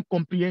darkness cannot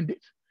comprehend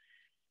it.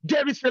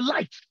 There is a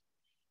light.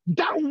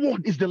 That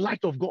word is the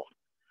light of God.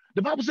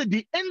 The Bible said,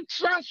 the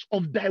entrance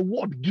of thy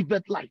word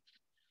giveth light.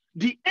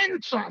 The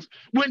entrance,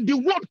 when the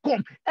word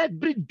comes,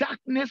 every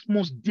darkness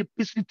must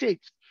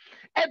dissipate.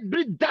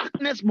 Every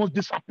darkness must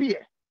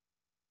disappear.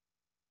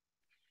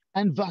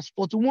 And verse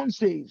 41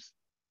 says,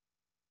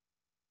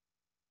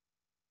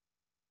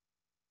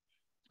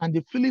 and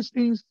the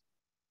Philistines,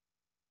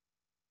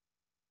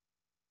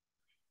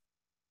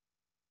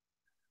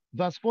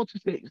 verse 40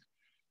 says,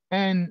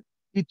 and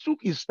he took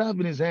his staff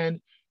in his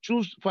hand,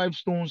 chose 5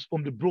 stones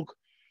from the brook,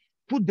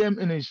 put them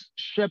in his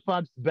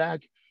shepherd's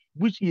bag,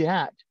 which he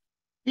had,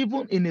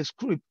 even in his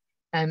scrip,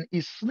 and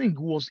his sling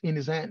was in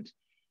his hand.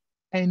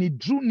 And he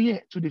drew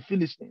near to the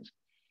Philistines.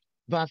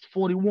 Verse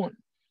 41,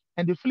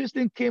 and the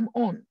Philistine came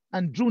on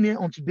and drew near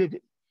unto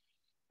David.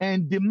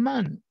 And the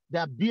man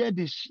that bare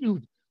the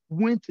shield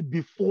went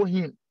before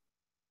him.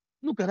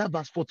 Look at that,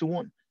 verse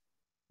 41.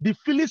 The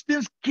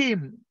Philistines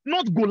came,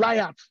 not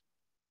Goliath.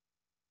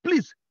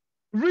 Please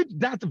read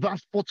that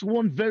verse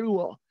 41 very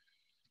well.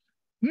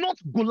 Not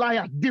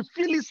Goliath, the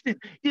Philistine.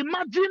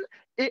 Imagine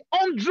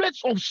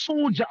hundreds of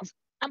soldiers.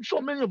 I'm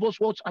sure many of us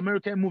watch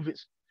American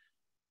movies.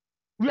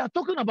 We are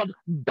talking about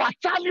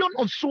battalion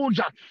of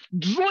soldiers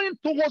drawing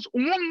towards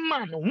one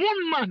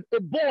man, a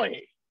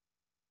boy.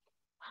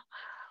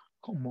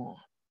 Come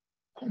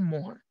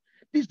on.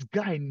 This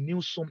guy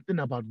knew something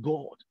about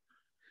God.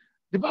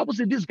 The Bible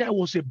said this guy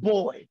was a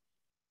boy.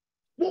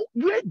 Well,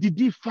 where did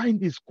he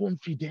find his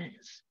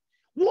confidence?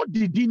 What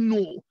did he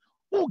know?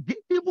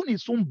 Even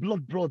his own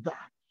blood brother.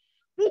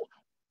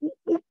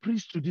 Who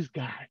preached to this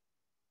guy?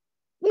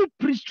 Who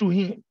preached to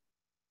him?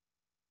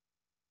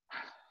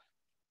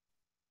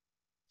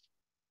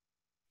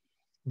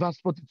 Verse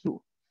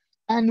 42.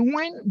 And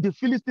when the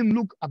Philistine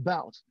looked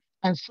about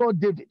and saw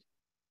David,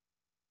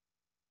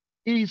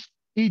 he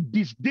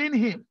disdained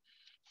him,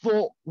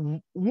 for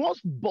was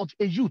but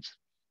a youth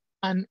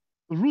and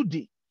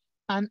ruddy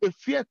and a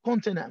fair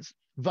countenance.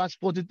 Verse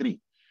 43.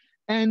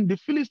 And the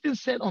Philistine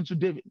said unto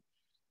David,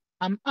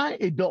 am I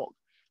a dog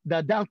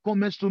that thou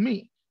comest to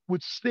me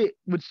with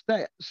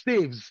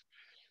staves?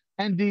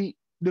 And the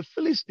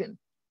Philistine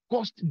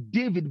cursed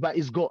David by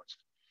his gods.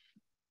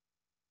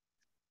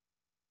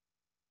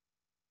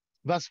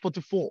 Verse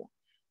 44.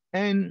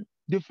 And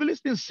the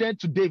Philistine said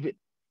to David,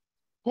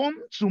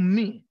 come to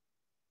me,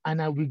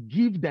 and I will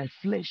give thy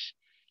flesh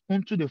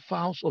unto the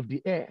fowls of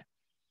the air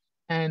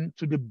and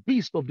to the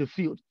beasts of the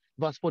field.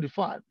 Verse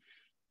 45.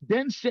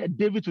 Then said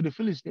David to the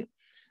Philistine,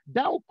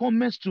 thou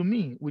comest to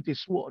me with a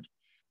sword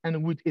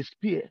and with a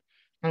spear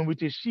and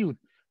with a shield,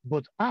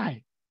 but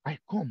I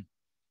come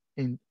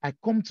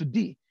to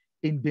thee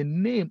in the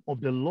name of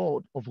the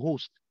Lord of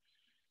hosts,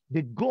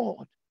 the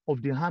God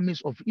of the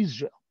armies of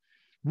Israel,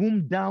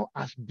 whom thou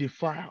hast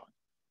defiled.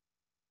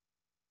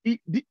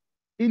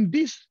 In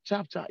this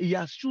chapter, he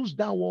has used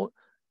the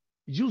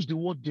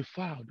word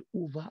defiled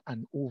over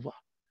and over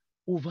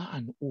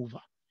and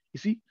over. You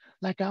see,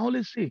 like I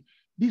always say,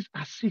 these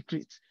are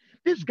secrets.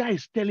 This guy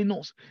is telling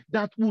us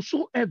that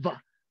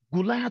whosoever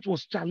Goliath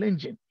was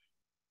challenging,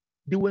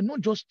 they were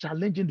not just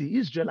challenging the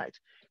Israelites,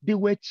 they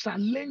were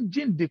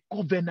challenging the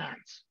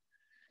covenants.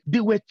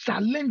 They were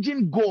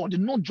challenging God,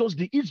 not just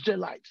the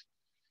Israelites.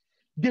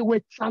 They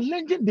were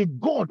challenging the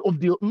God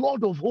of the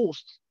Lord of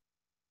hosts.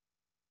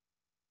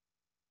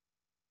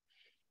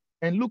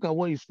 And look at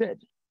what he said,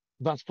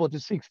 verse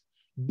 46.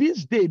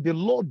 This day the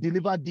Lord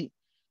delivered thee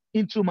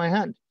into my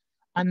hand,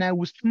 and I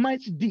will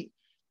smite thee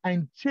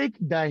and take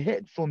thy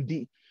head from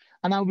thee,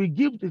 and I will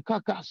give the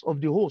carcass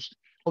of the host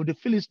of the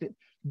Philistine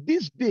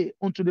this day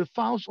unto the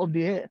fowls of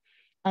the air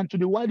and to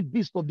the wild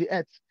beasts of the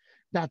earth,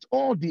 that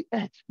all the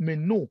earth may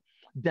know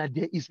that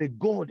there is a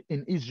God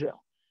in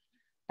Israel.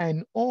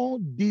 And all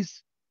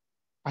this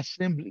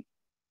assembly,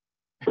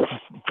 oh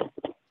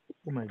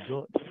my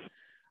God,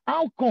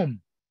 how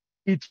come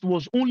it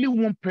was only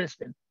one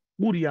person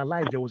who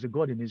realized there was a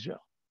God in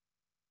Israel?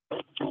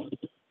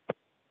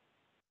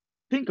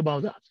 Think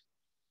about that.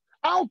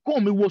 How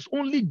come it was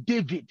only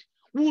David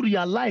who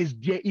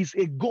realized there is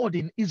a God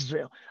in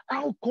Israel?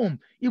 How come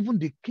even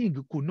the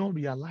king could not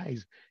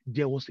realize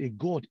there was a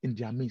God in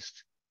their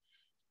midst?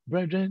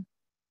 Brethren,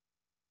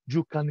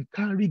 you can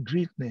carry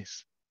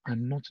greatness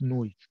and not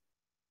know it.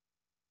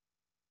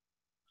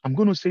 I'm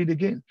going to say it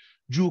again.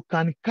 You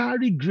can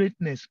carry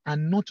greatness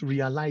and not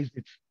realize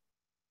it.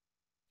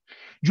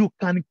 You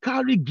can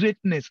carry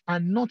greatness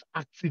and not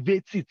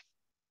activate it.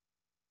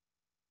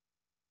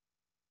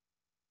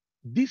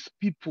 These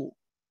people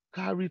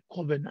carry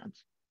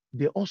covenants.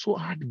 They also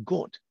had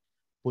God,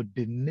 but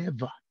they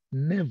never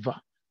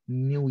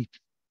knew it.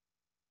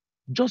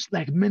 Just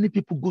like many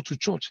people go to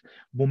church,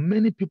 but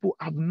many people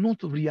have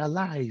not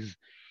realized,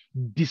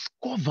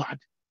 discovered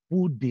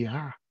who they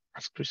are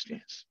as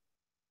Christians.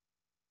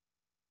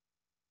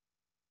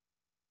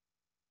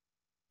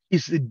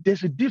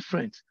 There's a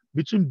difference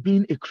between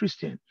being a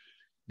Christian.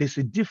 There's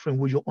a difference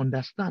where you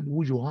understand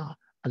who you are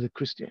as a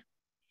Christian.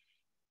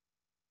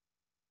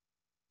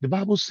 The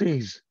Bible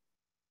says,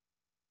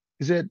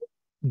 it said,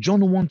 John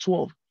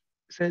 1:12,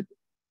 said,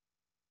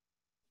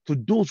 to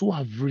those who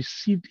have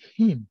received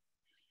him,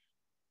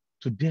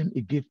 to them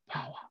he gave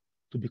power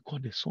to be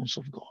called the sons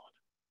of God.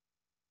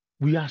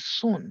 We are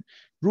sons.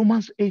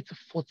 Romans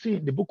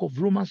 8:14, the book of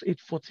Romans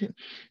 8:14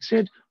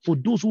 said, for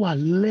those who are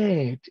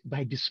led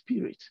by the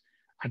Spirit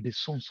are the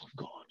sons of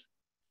God.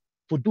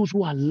 For those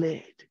who are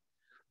led,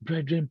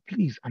 brethren,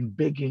 please, I'm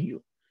begging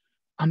you,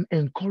 I'm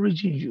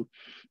encouraging you,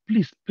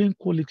 please spend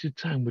quality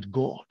time with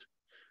God.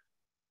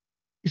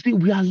 You see,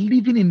 we are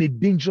living in a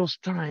dangerous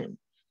time.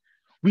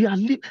 We are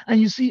living, and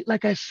you see,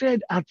 like I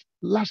said at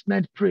last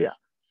night prayer,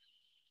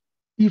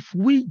 if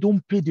we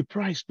don't pay the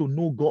price to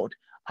know God,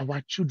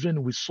 our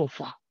children will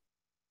suffer.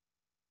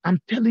 I'm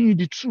telling you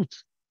the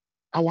truth.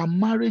 Our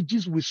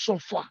marriages will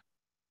suffer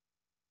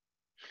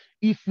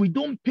if we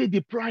don't pay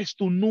the price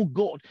to know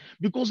God,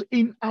 because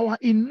in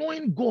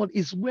knowing God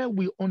is where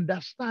we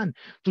understand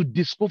to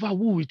discover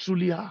who we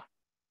truly are.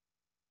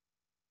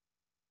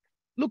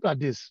 Look at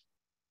this.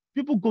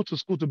 People go to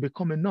school to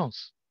become a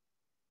nurse.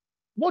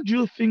 What do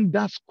you think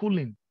that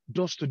schooling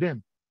does to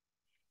them?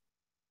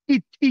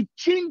 It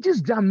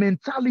changes their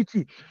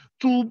mentality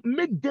to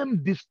make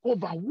them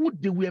discover who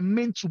they were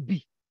meant to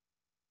be.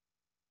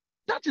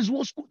 That is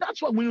what school,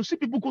 that's why when you see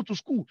people go to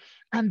school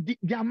and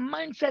their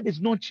mindset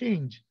is not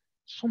changed,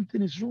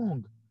 something is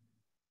wrong.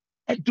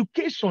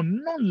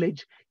 Education,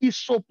 knowledge is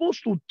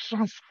supposed to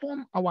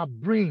transform our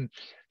brain,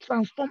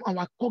 transform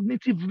our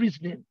cognitive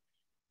reasoning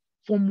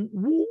from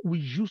who we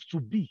used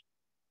to be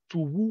to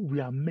who we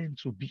are meant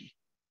to be.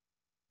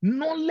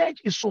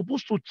 Knowledge is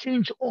supposed to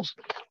change us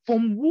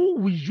from who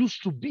we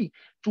used to be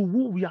to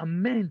who we are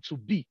meant to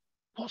be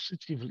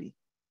positively.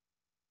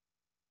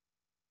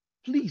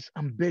 Please,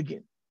 I'm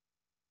begging,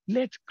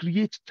 let's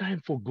create time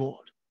for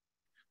God.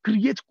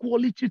 Create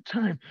quality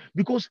time,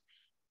 because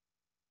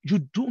you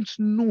don't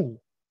know.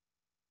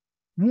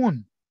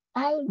 One,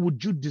 how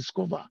would you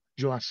discover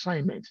your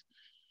assignment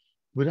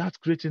without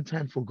creating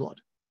time for God?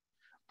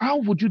 How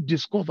would you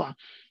discover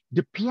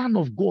the plan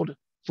of God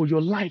for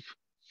your life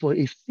for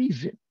a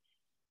season?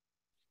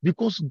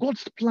 Because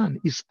God's plan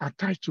is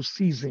attached to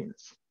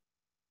seasons.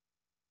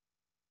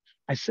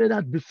 I said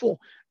that before.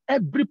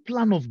 Every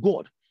plan of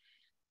God.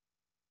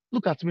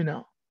 Look at me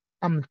now.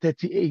 I'm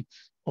 38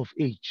 of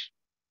age.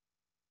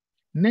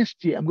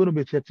 Next year, I'm going to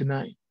be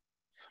 39.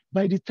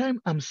 By the time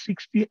I'm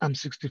 60, I'm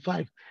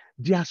 65.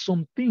 There are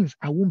some things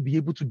I won't be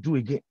able to do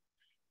again.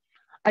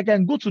 I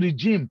can go to the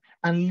gym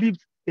and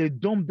lift a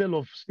dumbbell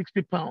of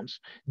 60 pounds,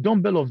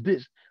 dumbbell of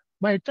this.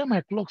 By the time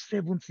I clock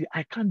 70,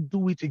 I can't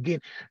do it again.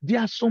 There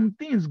are some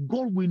things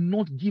God will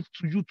not give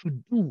to you to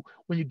do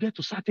when you get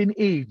to a certain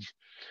age,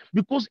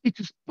 because it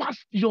is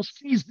past your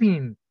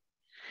season.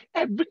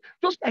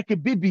 Just like a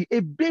baby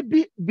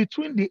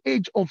between the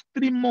age of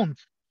 3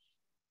 months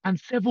and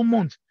 7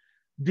 months,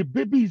 the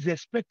baby is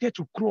expected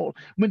to crawl.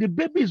 When the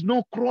baby is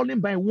not crawling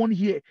by 1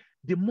 year,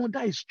 the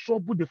mother is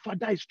troubled, the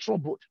father is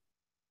troubled.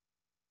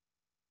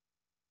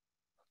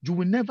 You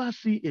will never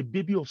see a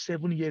baby of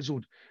 7 years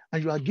old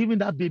and you are giving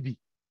that baby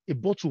a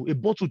bottle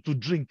to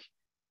drink,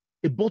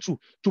 a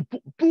bottle to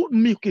put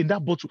milk in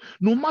that bottle.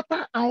 No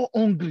matter how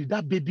hungry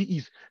that baby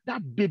is, a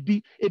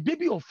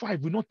baby of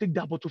 5 will not take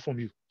that bottle from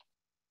you.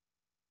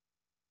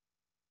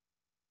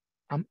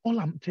 All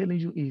I'm telling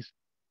you is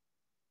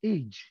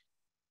age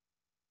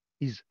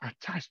is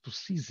attached to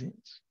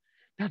seasons.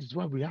 That is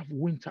why we have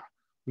winter,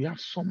 we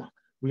have summer,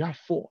 we have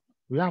fall,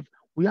 we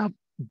have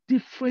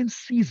different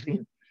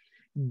seasons.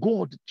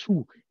 God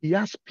too, he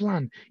has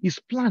plan. His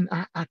plan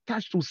are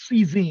attached to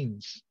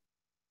seasons.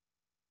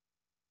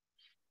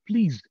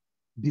 Please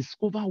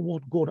discover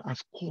what God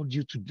has called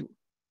you to do.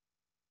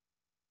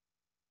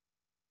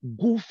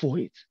 Go for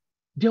it.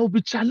 There will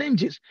be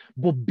challenges,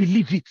 but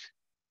believe it.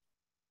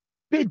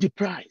 Pay the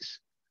price.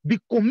 Be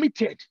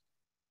committed.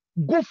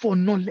 Go for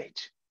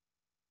knowledge.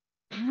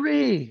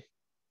 Pray.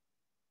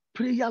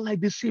 Prayer, like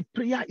they say,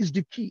 prayer is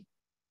the key.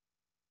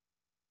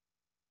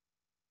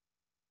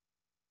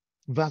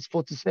 Verse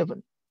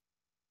 47.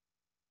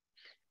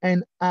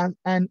 And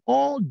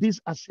all this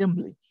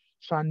assembly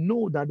shall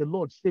know that the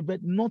Lord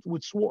saveth not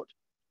with sword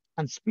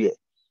and spear,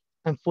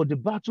 and for the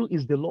battle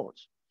is the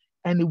Lord's,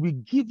 and he will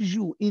give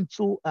you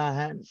into our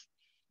hands.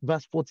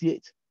 Verse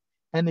 48.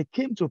 And it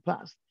came to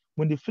pass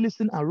when the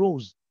Philistine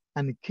arose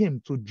and he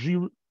came to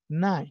draw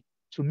nigh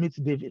to meet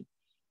David,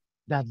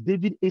 that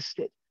David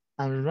hasted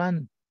and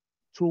ran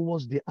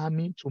towards the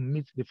army to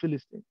meet the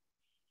Philistine.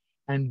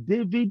 And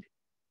David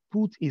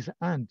put his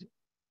hand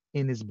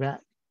in his bag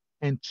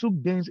and took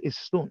thence a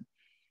stone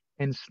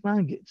and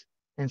sprang it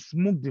and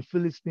smote the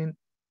Philistine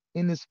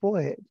in his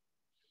forehead,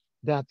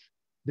 that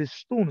the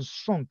stone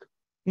sunk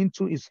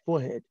into his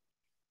forehead,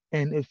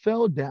 and it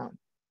fell down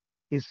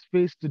his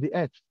face to the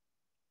earth.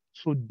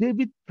 So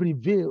David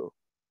prevailed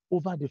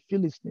over the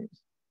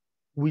Philistines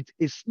with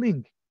a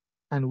sling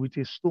and with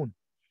a stone,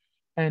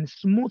 and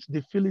smote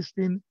the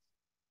Philistine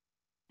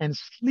and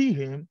slew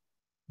him,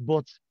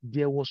 but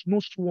there was no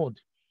sword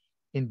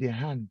in the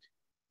hand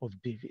of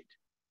David.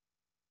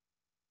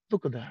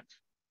 Look at that.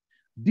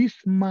 This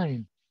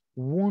man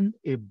won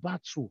a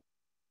battle,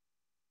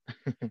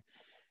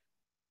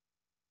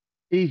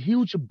 a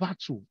huge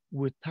battle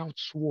without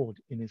sword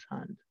in his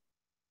hand.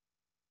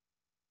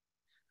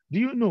 Do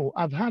you know,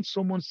 I've had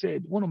someone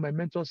said, one of my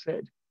mentors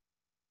said,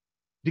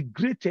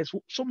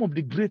 some of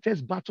the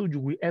greatest battle you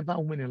will ever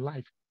win in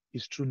life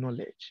is through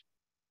knowledge.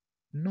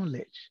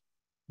 Knowledge,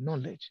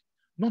 knowledge,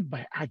 not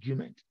by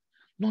argument,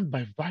 not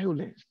by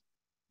violence,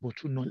 but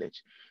through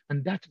knowledge.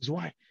 And that is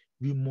why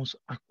we must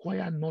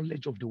acquire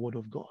knowledge of the word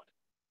of God.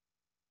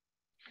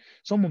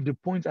 Some of the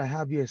points I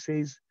have here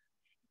says,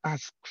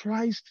 as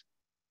Christians,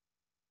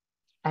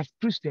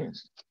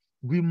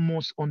 we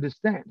must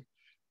understand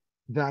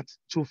that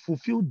to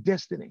fulfill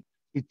destiny,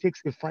 it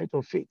takes a fight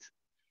of faith.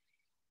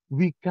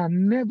 We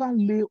can never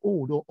lay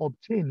hold or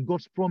obtain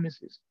God's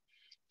promises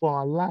for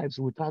our lives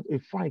without a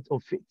fight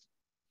of faith,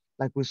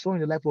 like we saw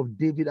in the life of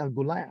David and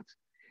Goliath.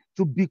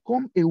 To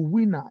become a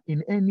winner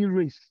in any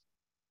race,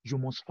 you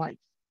must fight.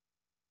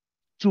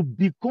 To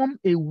become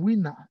a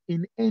winner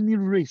in any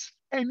race,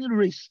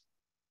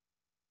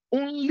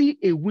 only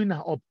a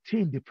winner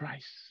obtain the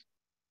prize.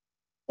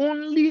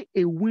 Only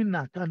a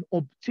winner can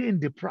obtain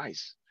the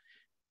prize.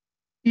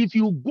 If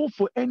you go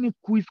for any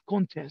quiz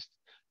contest,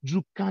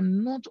 you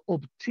cannot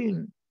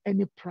obtain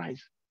any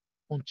prize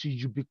until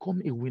you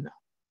become a winner.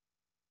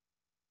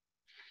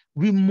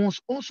 We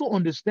must also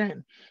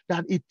understand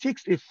that it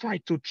takes a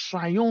fight to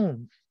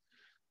triumph,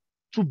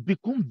 to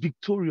become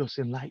victorious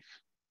in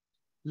life.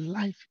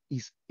 Life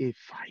is a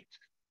fight.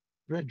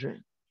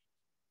 Brethren,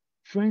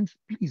 friends,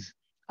 please,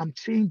 I'm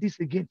saying this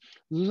again.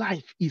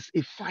 Life is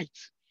a fight.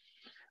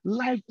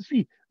 Life,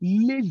 see,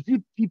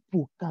 lazy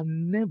people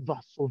can never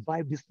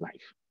survive this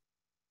life.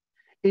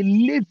 A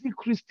lazy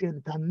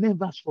Christian can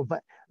never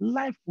survive.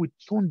 Life will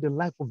turn the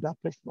life of that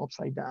person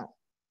upside down.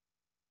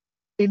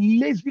 A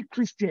lazy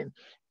Christian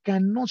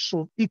cannot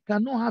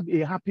have a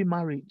happy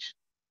marriage.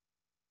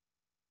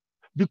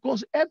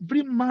 Because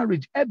every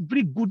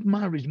good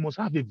marriage must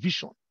have a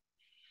vision.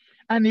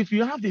 And if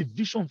you have a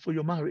vision for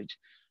your marriage,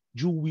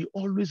 you will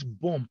always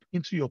bump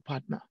into your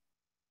partner.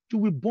 You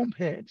will bump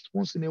heads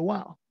once in a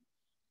while.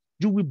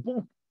 You will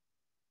bump.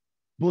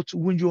 But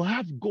when you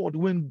have God,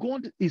 when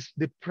God is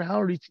the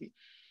priority,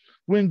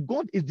 when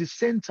God is the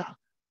center,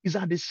 is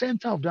at the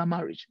center of that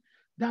marriage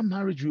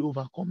will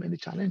overcome any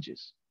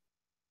challenges.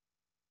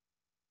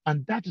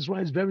 And that is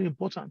why it's very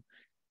important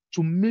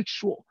to make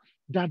sure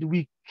that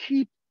we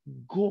keep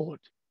God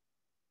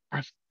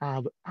as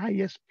our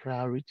highest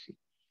priority.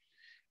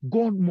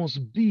 God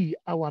must be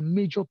our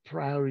major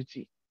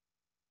priority.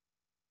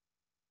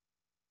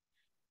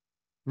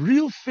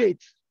 Real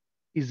faith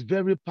is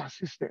very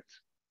persistent,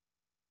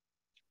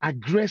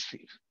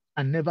 aggressive,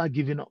 and never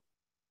giving up.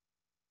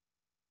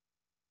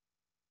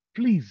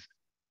 Please,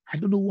 I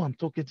don't know who I'm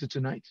talking to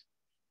tonight.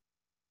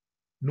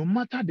 No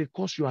matter the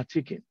course you are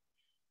taking,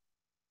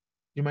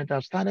 you might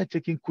have started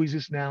taking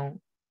quizzes now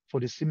for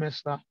the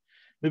semester.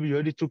 Maybe you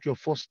already took your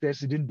first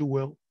test, you didn't do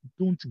well.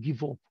 Don't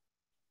give up.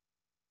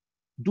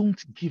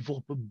 Don't give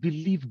up.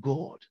 Believe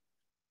God.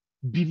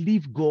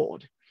 Believe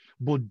God,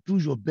 but do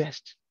your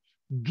best.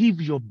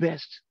 Give your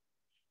best.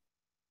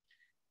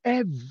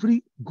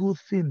 Every good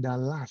thing that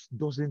lasts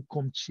doesn't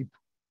come cheap.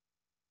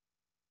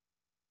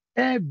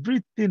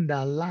 Everything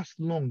that lasts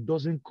long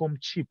doesn't come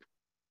cheap.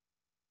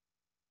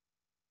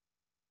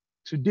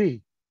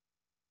 Today,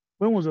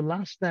 when was the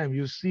last time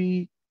you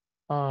see,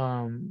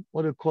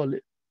 what do you call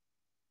it?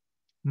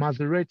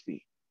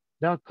 Maserati,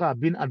 that car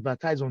being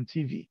advertised on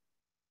TV?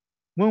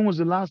 When was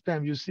the last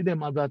time you see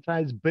them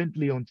advertise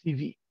Bentley on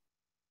TV?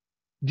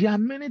 There are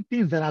many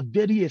things that are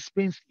very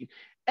expensive.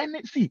 And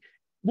see,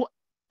 what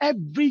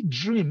every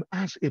dream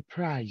has a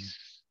price.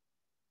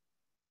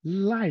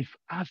 Life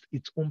has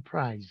its own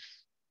price.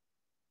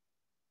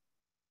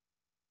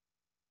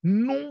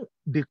 Know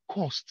the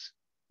cost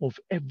of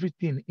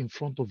everything in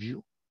front of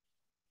you.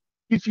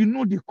 If you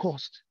know the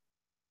cost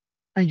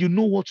and you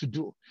know what to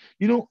do,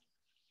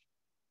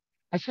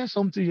 I shared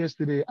something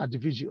yesterday at the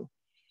video,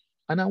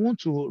 and I want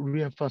to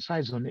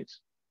re-emphasize on it.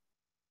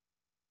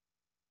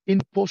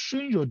 In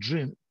pursuing your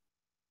dream,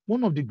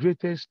 one of the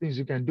greatest things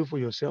you can do for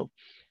yourself,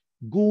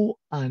 go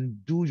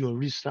and do your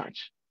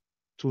research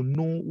to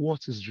know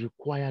what is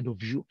required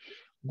of you.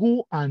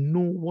 Go and know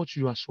what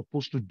you are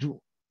supposed to do.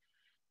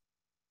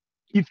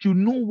 If you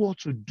know what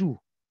to do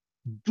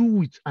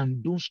it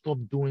and don't stop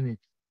doing it.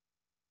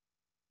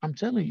 I'm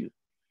telling you,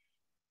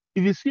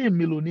 if you see a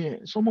millionaire,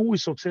 someone who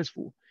is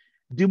successful,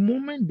 the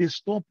moment they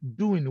stop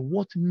doing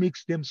what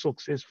makes them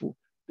successful,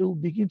 they will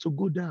begin to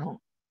go down.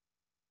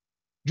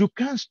 You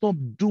can't stop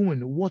doing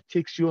what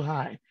takes you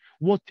high,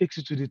 what takes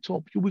you to the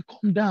top. You will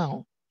come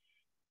down.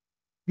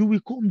 You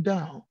will come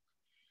down.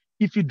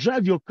 If you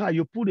drive your car,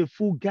 you put a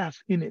full gas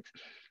in it.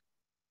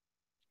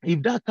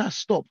 If that car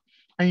stops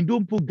and you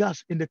don't put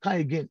gas in the car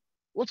again,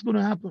 what's going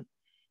to happen?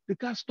 The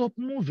car stop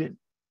moving.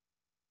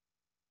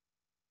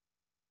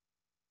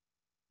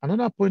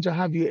 Another point I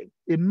have here,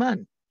 a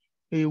man,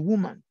 a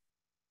woman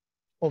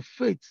of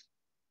faith,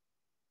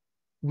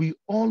 we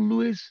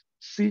always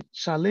see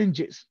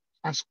challenges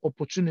as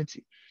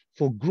opportunity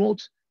for growth,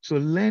 to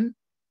learn,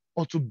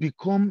 or to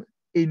become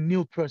a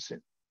new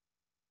person.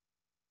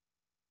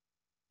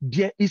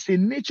 There is a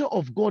nature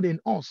of God in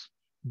us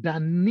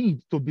that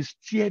needs to be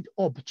stirred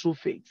up through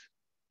faith.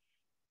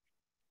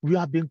 We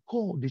have been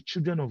called the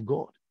children of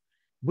God.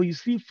 But you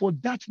see, for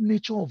that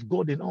nature of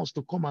God in us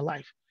to come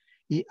alive,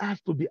 it has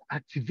to be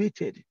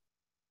activated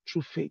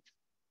through faith.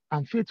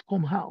 And faith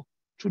comes how?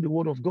 Through the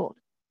word of God.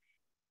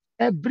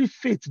 Every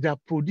faith that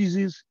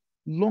produces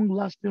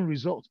long-lasting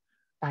results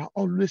are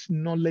always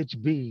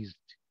knowledge-based.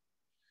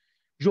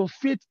 Your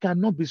faith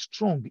cannot be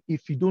strong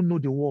if you don't know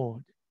the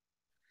word.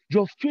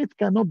 Your faith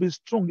cannot be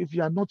strong if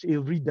you are not a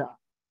reader.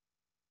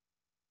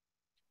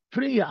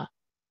 Prayer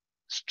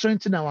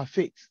strengthens our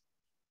faith,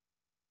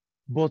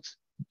 but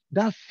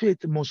that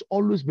faith must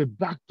always be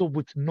backed up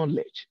with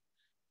knowledge,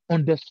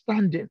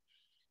 understanding.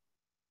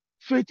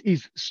 Faith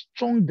is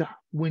stronger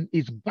when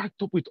it's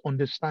backed up with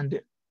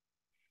understanding.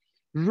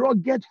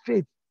 Rugged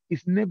faith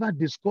is never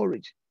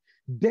discouraged,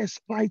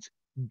 despite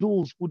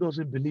those who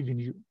doesn't believe in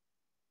you.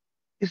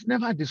 It's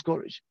never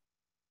discouraged.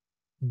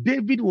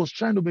 David was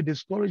trying to be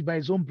discouraged by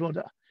his own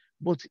brother,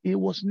 but he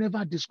was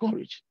never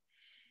discouraged.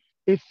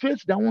 A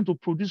faith that wants to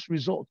produce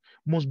results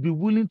must be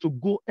willing to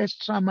go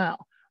extra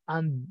mile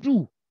and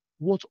do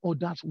what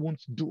others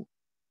won't do.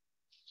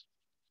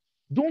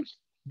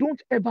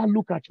 Don't ever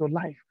look at your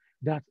life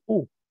that,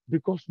 oh,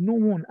 because no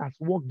one has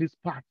walked this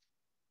path,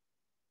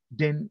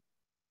 then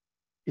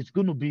it's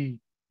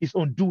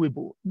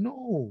undoable.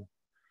 No,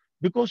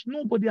 because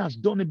nobody has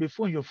done it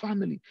before in your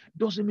family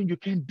doesn't mean you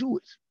can't do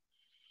it.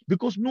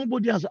 Because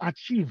nobody has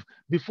achieved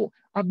before.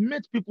 I've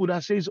met people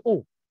that says,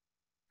 oh,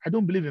 I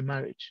don't believe in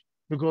marriage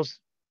because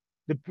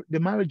the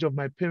marriage of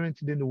my parents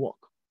didn't work.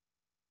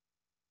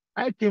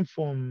 I came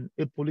from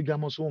a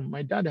polygamous home.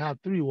 My dad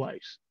had 3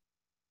 wives,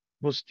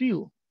 but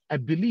still, I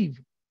believe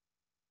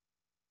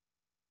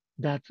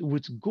that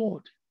with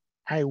God,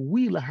 I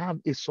will have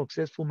a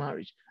successful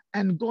marriage.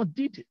 And God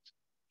did it.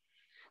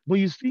 But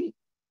you see,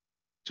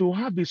 to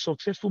have a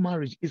successful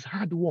marriage is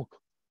hard work.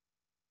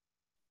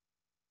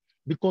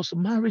 Because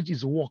marriage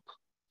is work.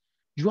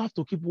 You have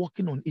to keep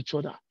working on each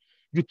other.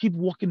 You keep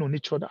working on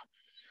each other.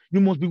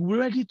 You must be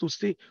ready to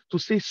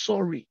say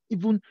sorry,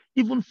 even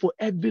for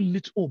every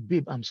little. Oh,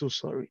 babe, I'm so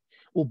sorry.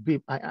 Oh,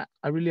 babe, I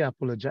really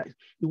apologize.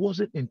 It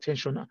wasn't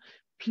intentional.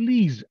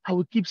 Please, I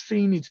will keep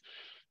saying it.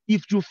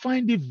 If you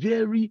find it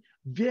very,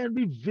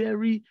 very,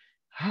 very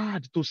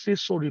hard to say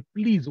sorry,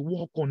 please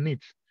work on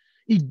it.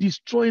 It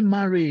destroys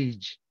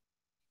marriage.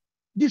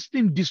 This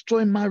thing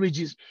destroys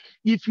marriages.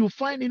 If you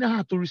find it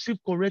hard to receive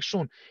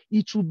correction,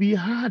 it will be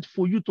hard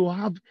for you to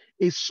have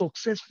a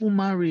successful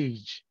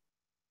marriage.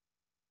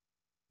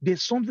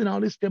 There's something I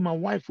always tell my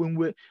wife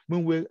when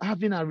we're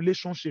having a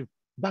relationship.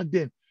 Back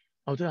then,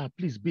 I'll tell her,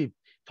 please, babe,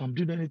 if I'm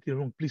doing anything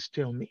wrong, please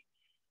tell me.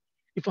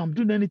 If I'm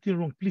doing anything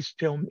wrong, please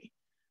tell me.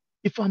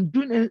 If I'm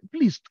doing anything,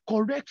 please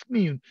correct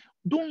me.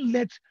 Don't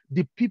let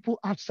the people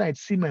outside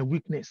see my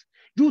weakness.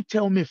 You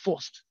tell me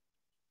first.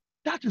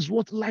 That is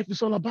what life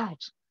is all about.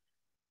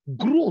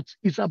 Growth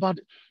is about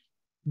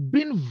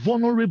being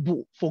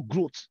vulnerable for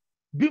growth.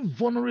 Being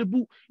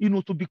vulnerable,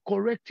 to be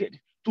corrected,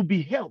 to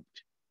be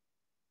helped.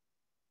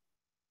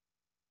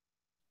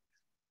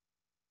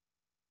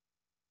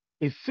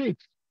 A faith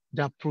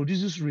that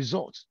produces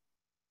results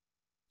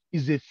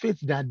is a faith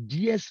that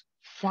dares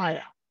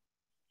fire,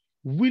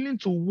 willing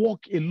to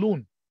walk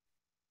alone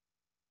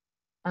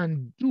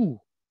and do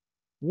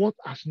what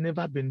has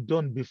never been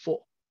done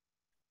before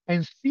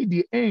and see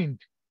the end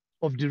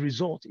of the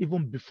result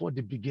even before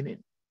the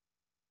beginning.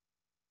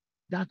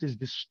 That is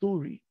the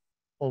story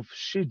of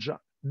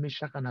Shadrach,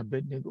 Meshach, and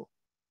Abednego.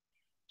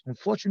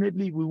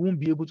 Unfortunately, we won't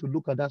be able to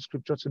look at that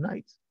scripture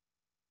tonight,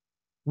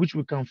 which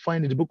we can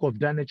find in the book of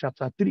Daniel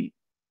chapter 3.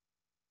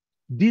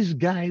 These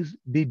guys,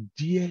 they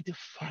dared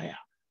fire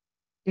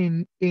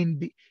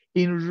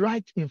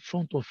right in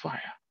front of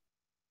fire.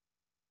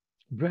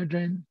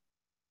 Brethren,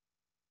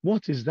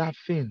 what is that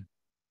thing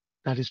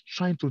that is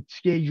trying to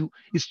tear you?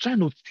 It's trying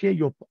to tear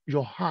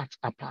your heart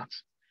apart.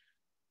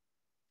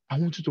 I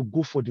want you to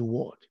go for the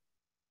word.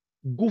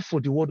 Go for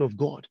the word of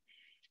God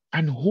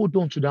and hold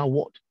on to that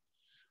word.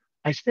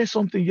 I said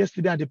something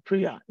yesterday at the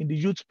prayer, in the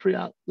youth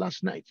prayer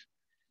last night.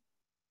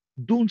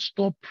 Don't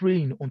stop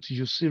praying until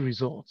you see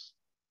results.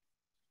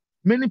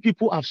 Many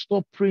people have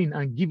stopped praying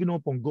and given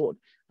up on God,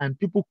 and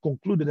people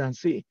concluded and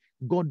say,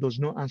 God does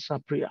not answer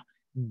prayer.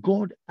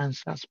 God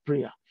answers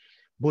prayer.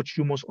 But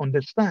you must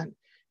understand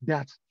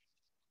that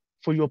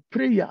for your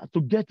prayer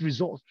to get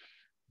results,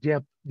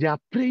 there are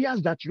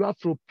prayers that you have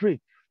to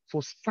pray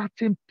for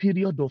certain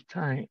period of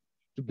time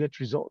to get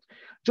results.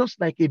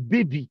 Just like a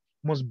baby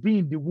must be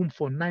in the womb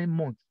for 9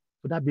 months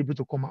for that baby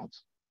to come out.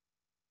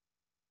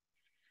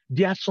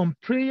 There are some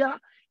prayer,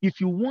 if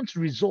you want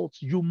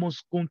results, you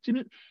must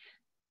continue.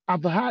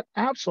 I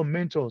have some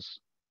mentors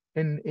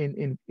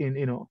in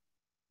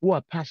who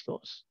are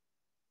pastors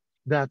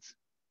that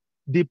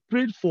they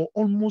prayed for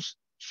almost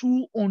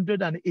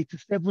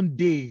 287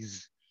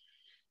 days.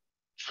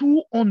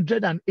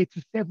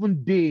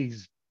 287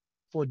 days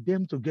for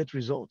them to get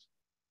results.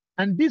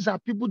 And these are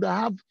people that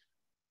have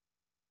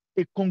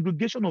a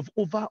congregation of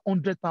over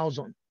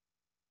 100,000.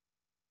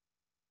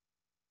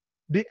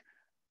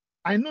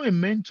 I know a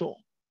mentor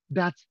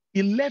that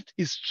he left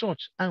his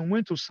church and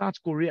went to South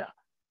Korea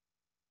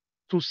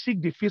to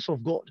seek the face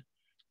of God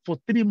for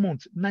 3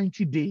 months,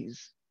 90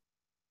 days.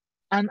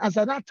 And as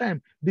at that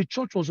time, the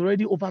church was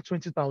already over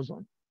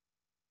 20,000.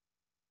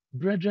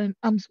 Brethren,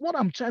 what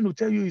I'm trying to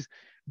tell you is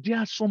there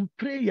are some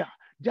prayer,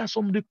 there are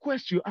some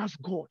requests you ask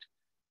God.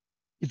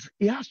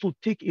 It has to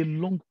take a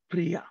long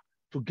prayer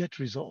to get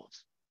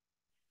results.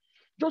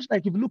 Just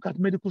like if you look at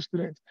medical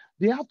students,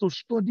 they have to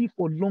study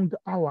for long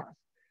hours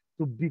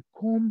to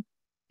become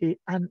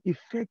an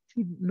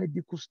effective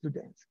medical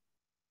student.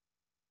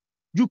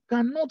 You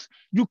cannot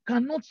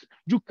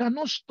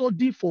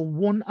study for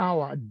 1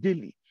 hour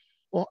daily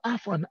or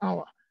half an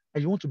hour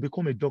and you want to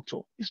become a doctor.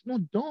 It's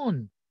not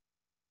done.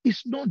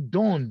 It's not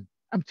done.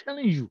 I'm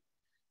telling you.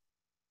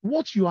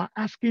 What you are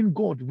asking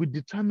God will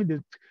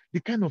determine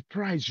the kind of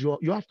price you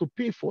have to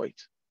pay for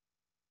it.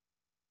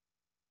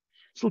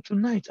 So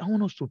tonight, I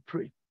want us to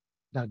pray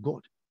that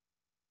God,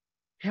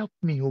 help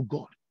me, oh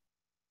God.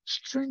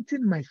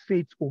 Strengthen my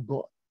faith, oh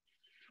God.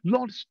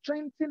 Lord,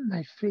 strengthen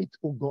my faith,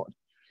 oh God.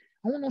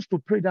 I want us to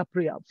pray that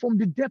prayer from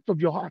the depth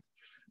of your heart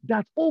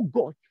that, oh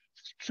God,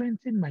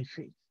 strengthen my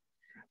faith.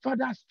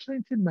 Father,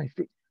 strengthen my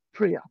faith.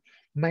 Prayer,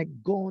 my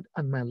God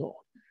and my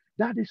Lord.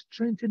 That is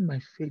strengthen my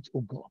faith,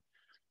 oh God.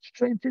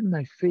 Strengthen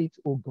my faith,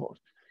 oh God.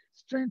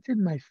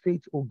 Strengthen my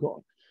faith, oh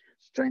God.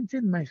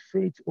 Strengthen my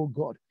faith, oh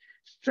God.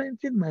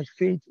 Strengthen my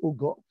faith, oh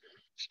God.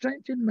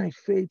 Strengthen my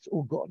faith,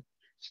 oh God.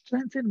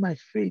 Strengthen my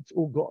faith,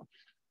 oh God.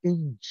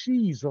 In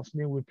Jesus'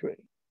 name we pray.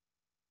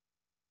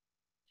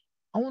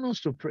 I want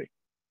us to pray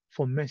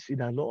for mercy,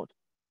 that Lord,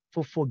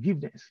 for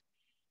forgiveness.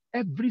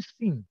 Every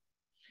sin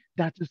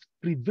that is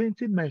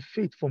preventing my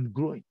faith from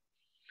growing,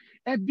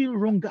 every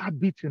wrong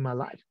habit in my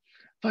life,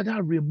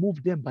 Father,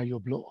 remove them by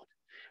your blood.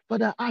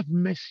 Father, have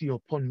mercy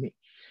upon me.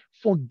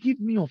 Forgive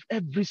me of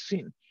every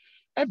sin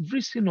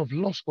of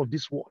lust of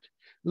this world,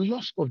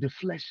 lust of the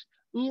flesh,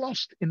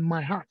 lust in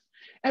my heart,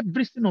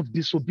 every sin of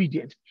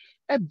disobedience,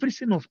 every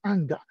sin of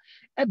anger,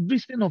 every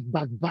sin of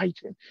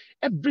backbiting,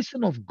 every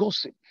sin of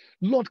gossip.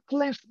 Lord,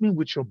 cleanse me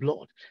with your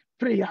blood.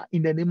 Prayer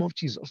in the name of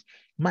Jesus,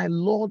 my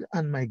Lord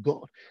and my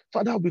God.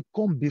 Father, we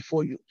come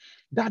before you.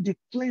 Daddy,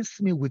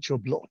 cleanse me with your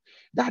blood.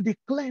 Daddy,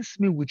 cleanse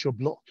me with your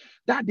blood.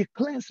 Daddy,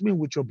 cleanse me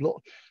with your blood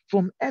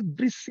from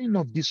every sin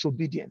of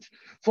disobedience,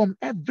 from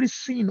every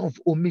sin of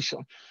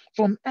omission,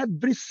 from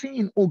every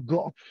sin, oh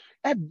God,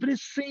 every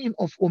sin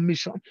of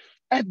omission,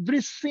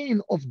 every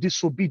sin of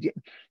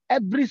disobedience,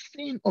 every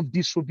sin of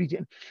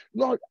disobedience.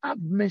 Lord, have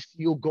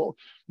mercy, O God.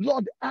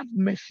 Lord, have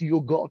mercy,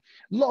 O God.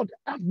 Lord,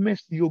 have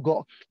mercy, O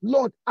God.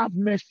 Lord, have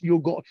mercy, O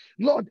God.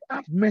 Lord,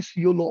 have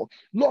mercy, O Lord.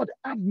 Lord,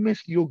 have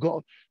mercy, O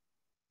God.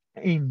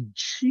 In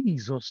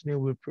Jesus'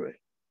 name we pray.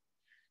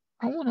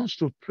 I want us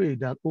to pray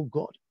that, oh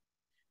God,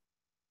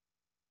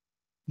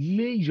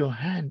 lay your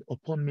hand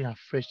upon me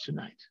afresh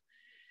tonight.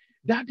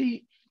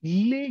 Daddy,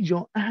 lay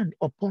your hand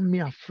upon me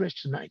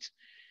afresh tonight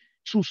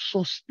to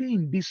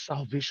sustain this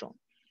salvation,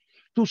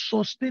 to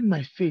sustain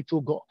my faith,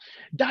 oh God.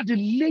 Daddy,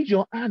 lay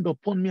your hand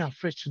upon me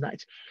afresh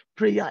tonight.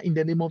 Prayer in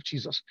the name of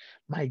Jesus,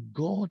 my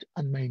God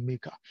and my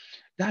Maker.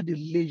 Daddy,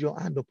 lay your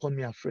hand upon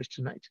me afresh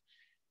tonight.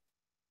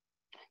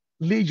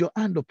 Lay your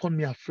hand upon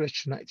me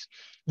afresh tonight.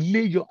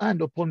 Lay your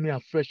hand upon me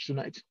afresh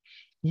tonight.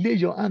 Lay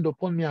your hand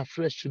upon me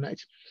afresh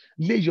tonight.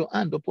 Lay your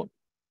hand upon.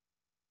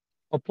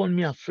 upon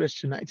me afresh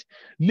tonight.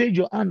 Lay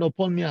your hand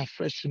upon me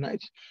afresh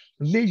tonight.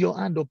 Lay your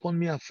hand upon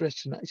me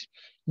afresh tonight.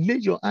 Lay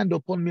your hand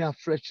upon me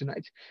afresh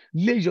tonight.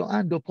 Lay your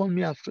hand upon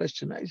me afresh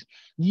tonight.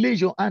 Lay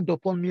your hand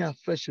upon me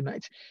afresh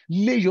tonight.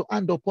 Lay your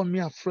hand upon me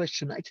afresh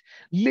tonight.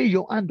 Lay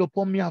your hand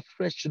upon me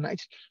afresh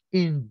tonight.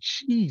 In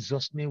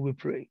Jesus' name we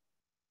pray.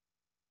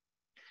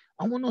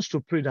 I want us to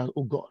pray that,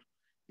 oh God,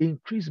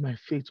 increase my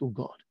faith, oh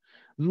God.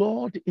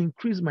 Lord,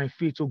 increase my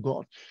faith, oh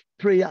God.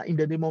 Prayer in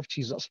the name of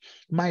Jesus.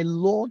 My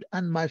Lord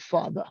and my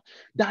Father,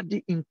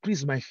 Daddy,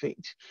 increase my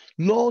faith.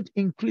 Lord,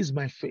 increase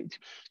my faith.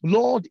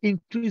 Lord,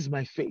 increase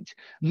my faith.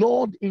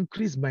 Lord,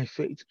 increase my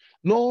faith.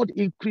 Lord,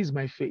 increase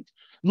my faith.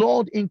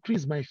 Lord,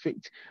 increase my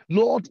faith.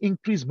 Lord,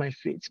 increase my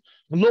faith.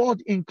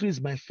 Lord,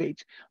 increase my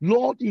faith.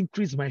 Lord,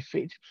 increase my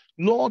faith.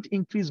 Lord,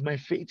 increase my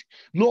faith.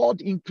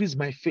 Lord, increase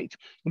my faith.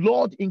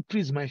 Lord,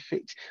 increase my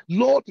faith.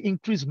 Lord,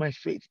 increase my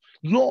faith.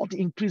 Lord,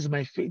 increase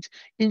my faith.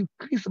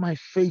 Increase my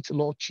faith,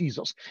 Lord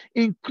Jesus.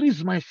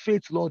 Increase my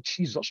faith, Lord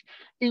Jesus.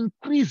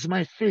 Increase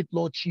my faith,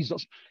 Lord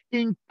Jesus.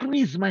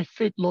 Increase my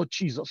faith, Lord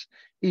Jesus.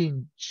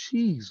 In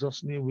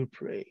Jesus' name we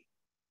pray.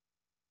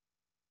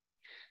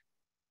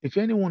 If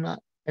anyone has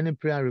any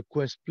prayer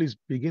request, please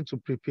begin to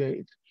prepare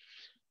it.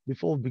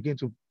 Before we begin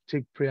to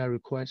take prayer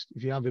requests,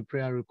 if you have a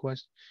prayer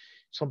request,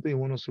 something you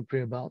want us to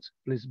pray about,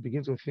 please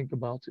begin to think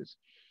about it.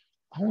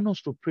 I want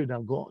us to pray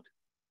that, God,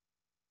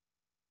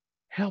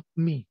 help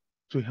me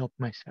to help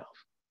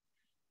myself.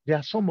 There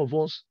are some of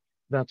us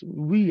that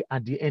we are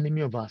the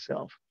enemy of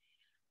ourselves.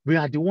 We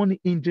are the one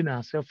hindering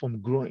ourselves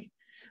from growing.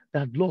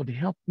 That, Lord,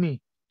 help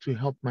me to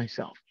help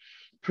myself.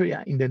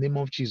 Prayer in the name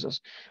of Jesus.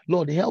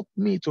 Lord, help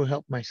me to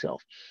help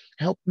myself.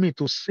 Help me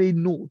to say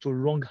no to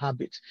wrong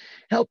habits.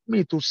 Help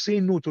me to say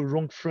no to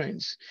wrong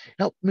friends.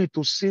 Help me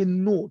to say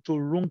no to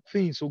wrong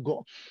things, oh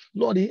God.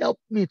 Lord, help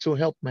me to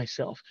help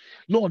myself.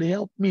 Lord,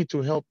 help me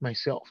to help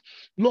myself.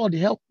 Lord,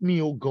 help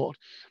me, oh God.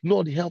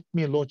 Lord, help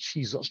me, Lord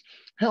Jesus.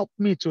 Help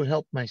me to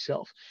help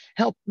myself.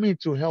 Help me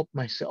to help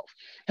myself.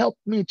 Help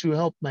me to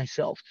help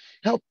myself.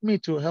 Help me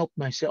to help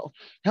myself.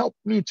 Help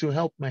me to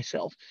help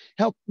myself.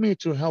 Help me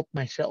to help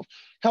myself.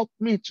 Help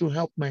me to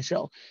help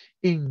myself.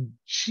 In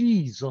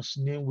Jesus'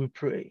 name we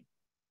pray.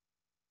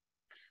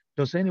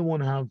 Does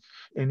anyone have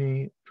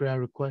any prayer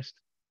request?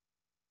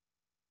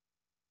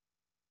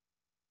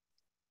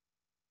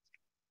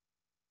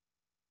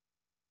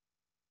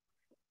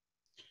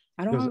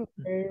 I don't have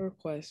a prayer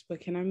request, but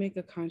can I make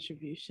a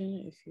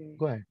contribution if you're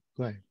Go ahead.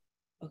 Go ahead.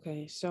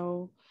 Okay,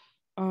 so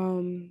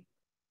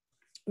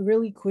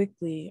really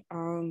quickly,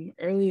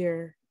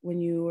 earlier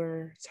when you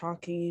were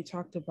talking, you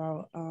talked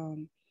about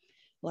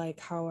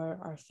like how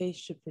our faith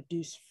should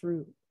produce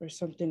fruit or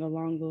something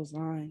along those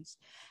lines.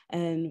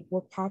 And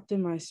what popped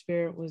in my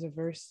spirit was a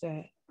verse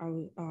that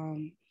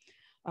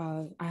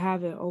I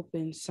have it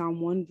open, Psalm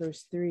 1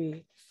 verse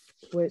 3,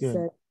 where it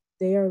said,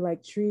 "They are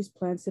like trees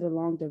planted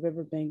along the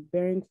riverbank,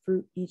 bearing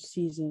fruit each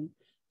season.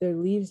 Their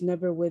leaves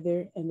never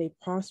wither, and they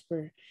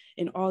prosper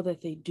in all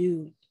that they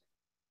do."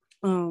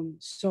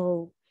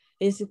 So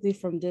basically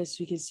from this,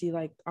 we can see,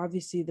 like,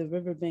 obviously the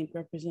riverbank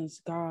represents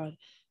God,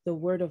 the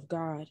word of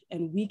God,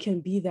 and we can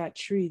be that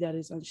tree that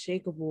is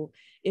unshakable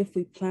if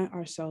we plant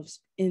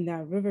ourselves in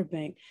that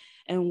riverbank.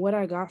 And what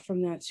I got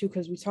from that too,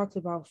 because we talked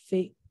about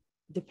faith,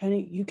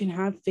 you can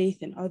have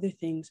faith in other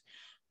things,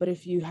 but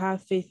if you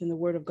have faith in the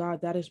word of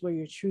God, that is where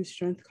your true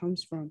strength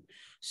comes from.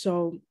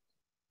 So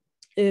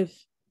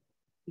if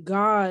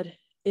God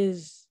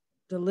is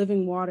the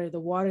living water, the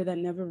water that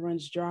never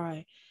runs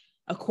dry,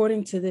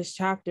 according to this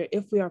chapter,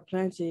 if we are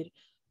planted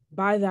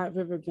by that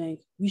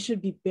riverbank, we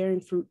should be bearing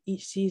fruit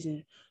each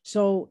season.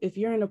 So if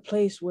you're in a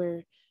place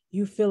where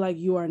you feel like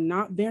you are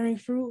not bearing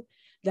fruit,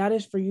 that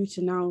is for you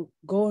to now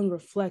go and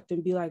reflect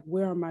and be like,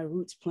 where are my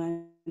roots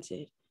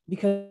planted?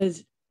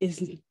 Because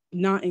it's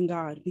not in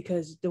God,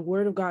 because the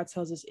word of God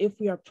tells us if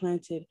we are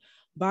planted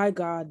by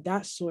God,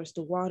 that source,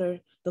 the water,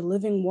 the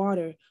living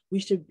water, we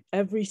should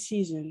every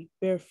season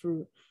bear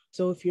fruit.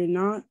 So if you're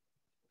not,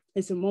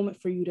 it's a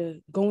moment for you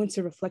to go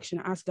into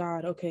reflection, ask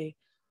God, okay,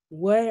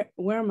 where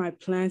am I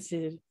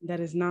planted that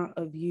is not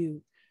of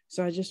you?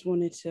 So I just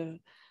wanted to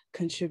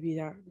contribute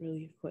that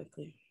really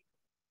quickly.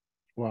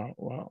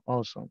 Wow,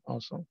 awesome.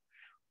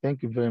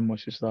 Thank you very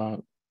much, Sister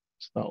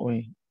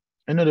Owen.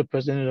 Any other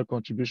person, any other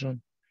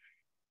contribution?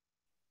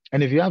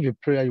 And if you have a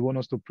prayer you want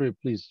us to pray,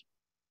 please,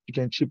 you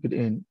can chip it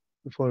in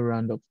before we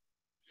round up.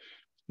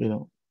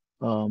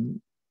 I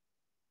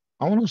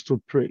want us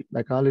to pray,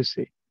 like I always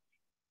say,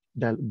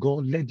 that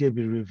God, let there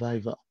be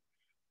revival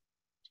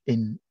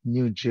in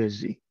New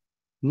Jersey.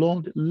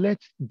 Lord, let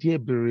there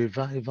be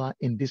revival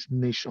in this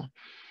nation.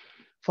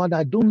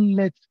 Father, don't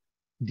let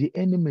the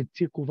enemy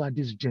take over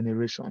this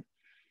generation.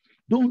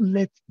 Don't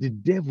let the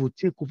devil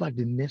take over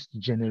the next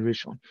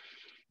generation.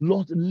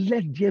 Lord,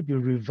 let there be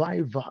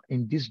revival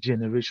in this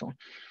generation.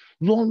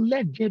 Lord,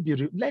 let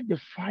the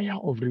fire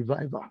of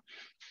revival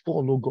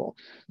fall, oh God.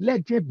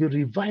 Let there be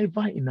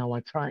revival in our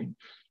time.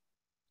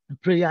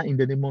 Prayer in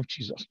the name of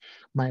Jesus,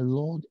 my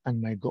Lord and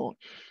my God.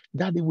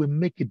 that they will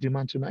make a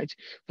demand tonight.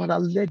 Father,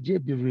 let there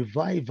be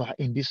revival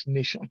in this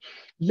nation.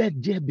 Let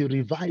there be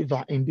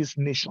revival in this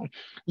nation.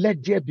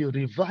 Let there be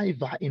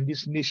revival in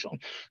this nation.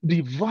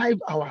 Revive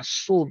our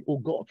soul, oh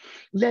God.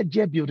 Let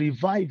there be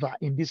revival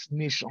in this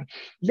nation.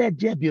 Let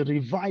there be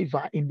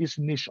revival in this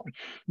nation.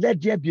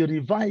 Let there be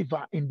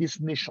revival in this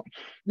nation.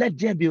 Let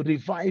there be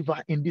revival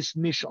in this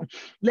nation.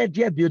 Let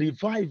there be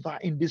revival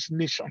in this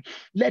nation.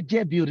 Let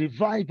there be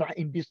revival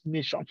in this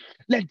nation.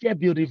 Let there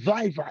be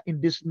revival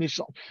in this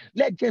nation.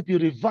 Let there be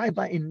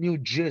revival in New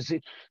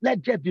Jersey.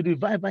 Let there be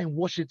revival in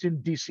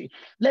Washington, D.C.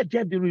 Let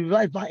there be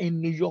revival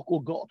in New York, oh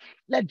God.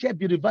 Let there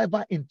be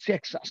revival in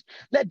Texas.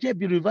 Let there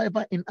be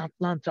revival in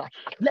Atlanta.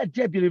 Let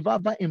there be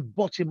revival in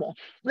Baltimore.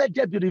 Let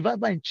there be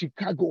revival in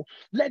Chicago.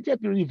 Let there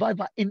be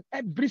revival in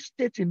every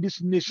state in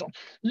this nation.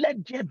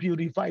 Let there be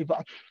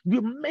revival.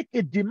 We make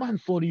a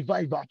demand for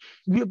revival.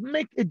 We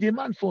make a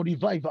demand for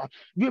revival.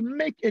 We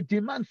make a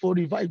demand for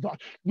revival.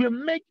 We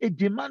make a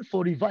demand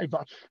for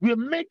revival. We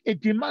make a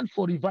demand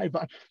for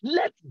revival.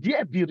 Let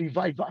there be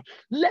revival.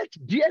 Let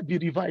there be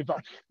revival.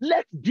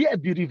 Let there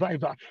be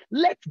revival.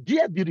 Let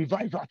there be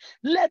revival.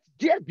 Let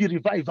there be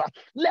revival.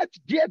 Let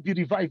there be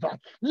revival.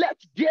 Let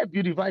there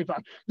be revival.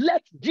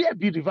 Let there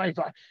be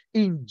revival.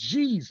 In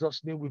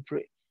Jesus' name we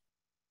pray.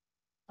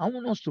 I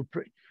want us to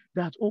pray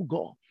that, oh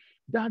God,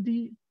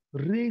 Daddy,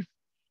 raise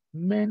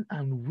men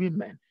and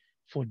women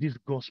for this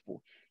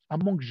gospel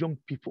among young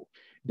people.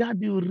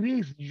 Daddy,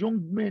 raise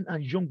young men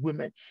and young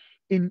women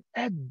in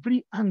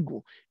every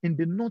angle, in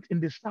the north,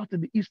 in the south,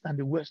 in the east, and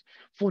the west,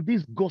 for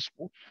this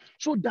gospel,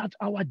 so that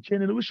our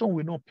generation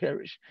will not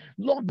perish.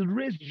 Lord,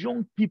 raise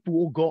young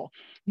people, oh God.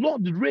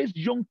 Lord, raise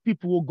young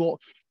people, oh God,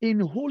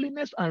 in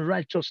holiness and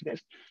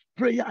righteousness.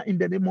 Prayer in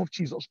the name of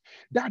Jesus,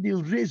 that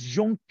will raise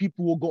young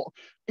people, oh God,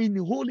 in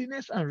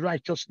holiness and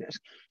righteousness,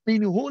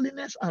 in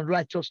holiness and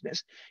righteousness,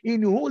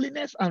 in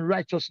holiness and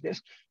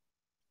righteousness,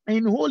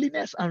 in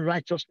holiness and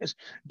righteousness,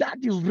 that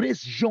will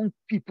raise young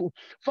people.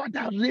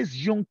 Father,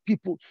 raise young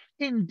people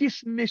in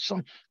this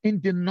nation,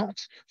 in the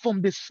north,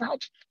 from the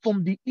south,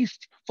 from the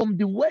east, from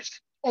the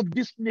west of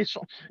this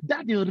nation,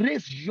 that will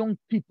raise young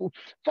people.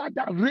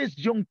 Father, raise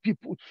young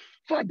people.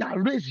 Father,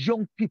 raise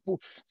young people.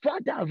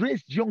 Father,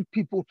 raise young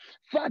people.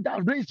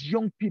 Father, raise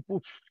young people.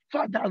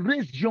 Father,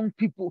 raise young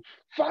people.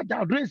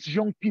 Father, raise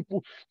young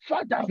people.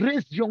 Father,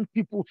 raise young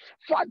people.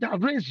 Father,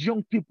 raise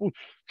young people.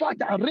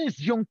 Father, raise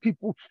young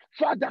people.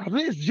 Father,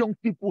 raise young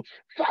people.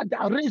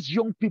 Father, raise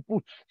young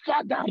people.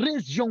 Father,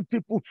 raise young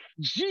people.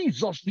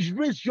 Jesus,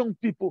 raise young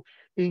people.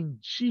 In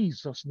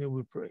Jesus' name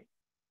we pray.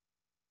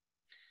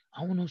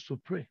 I want us to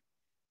pray.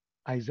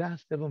 Isaiah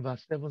 7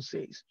 verse 7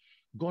 says,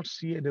 God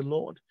saith the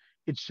Lord,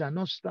 it shall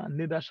not stand,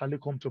 neither shall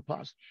it come to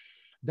pass,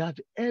 that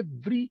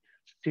every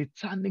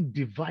satanic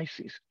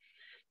devices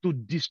to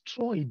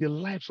destroy the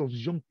lives of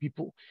young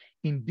people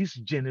in this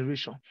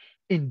generation,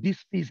 in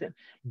this season,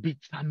 be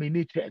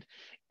terminated.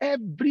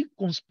 Every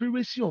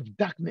conspiracy of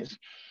darkness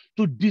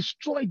to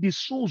destroy the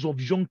souls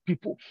of young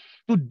people,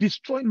 to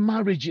destroy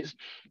marriages,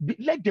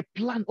 let the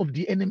plan of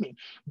the enemy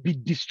be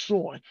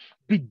destroyed,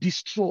 be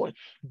destroyed,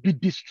 be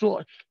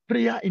destroyed.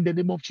 Prayer in the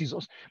name of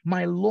Jesus,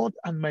 my Lord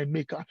and my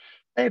Maker.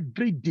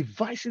 Every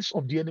devices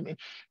of the enemy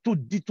to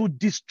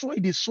destroy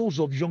the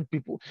souls of young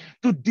people,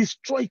 to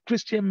destroy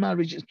Christian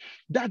marriages,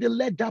 that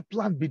let that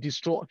plan be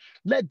destroyed.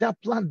 Let that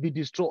plan be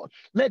destroyed.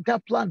 Let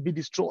that plan be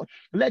destroyed.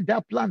 Let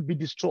that plan be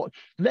destroyed.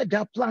 Let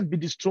that plan be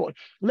destroyed.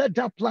 Let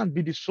that plan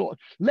be destroyed.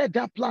 Let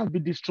that plan be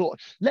destroyed.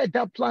 Let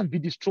that plan be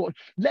destroyed.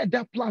 Let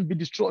that plan be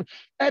destroyed.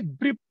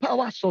 Every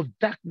powers of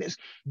darkness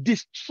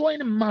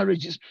destroying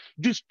marriages,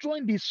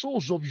 destroying the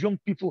souls of young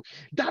people,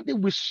 that they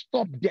will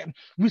stop them.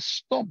 We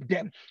stop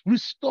them. We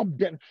stop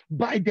them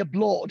by the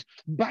blood,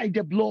 by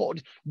the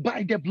blood,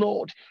 by the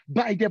blood,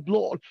 by the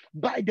blood,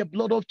 by the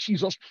blood of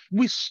Jesus.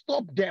 We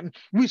stop them.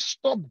 We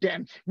stop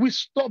them. We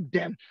stop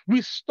them.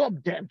 We stop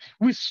them.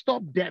 We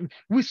stop them.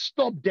 We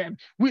stop them.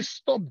 We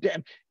stop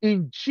them.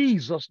 In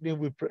Jesus' name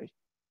we pray.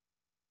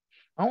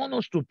 I want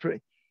us to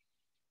pray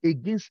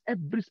against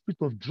every spirit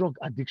of drug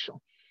addiction,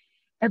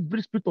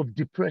 every spirit of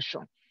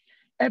depression,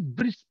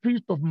 every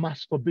spirit of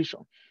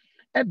masturbation,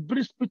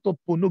 every spirit of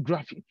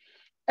pornography,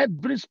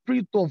 every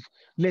spirit of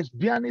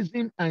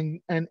lesbianism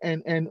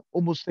and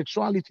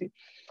homosexuality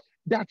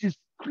that is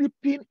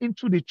creeping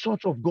into the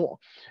church of God,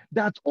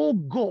 that, oh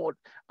God,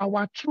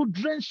 our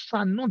children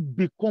shall not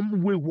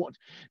become wayward.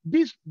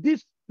 This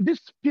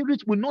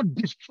spirit will not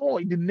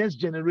destroy the next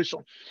generation.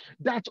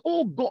 That,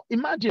 oh God,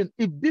 imagine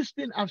if this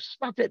thing has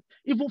started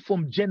even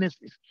from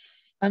Genesis,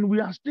 and we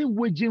are still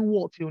waging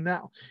war till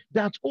now,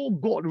 that, oh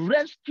God,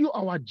 rescue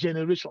our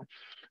generation.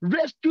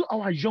 Rescue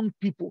our young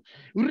people.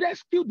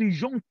 Rescue the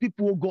young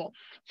people, oh God,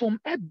 from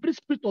every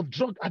spirit of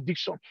drug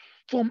addiction,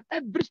 from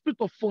every spirit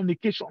of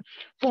fornication,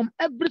 from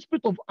every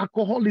spirit of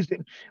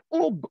alcoholism.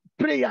 Oh,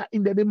 prayer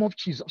in the name of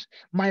Jesus,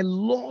 my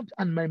Lord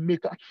and my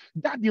Maker,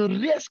 that you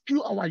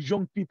rescue our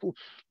young people,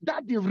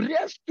 that you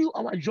rescue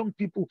our young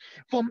people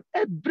from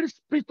every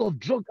spirit of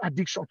drug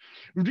addiction.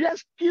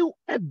 Rescue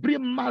every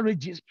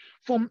marriages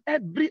from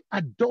every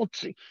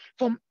adultery,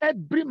 from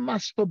every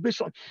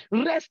masturbation.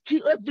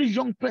 Rescue every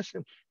young person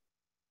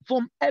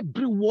from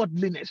every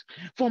worldliness,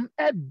 from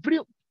every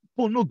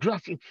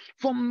pornography,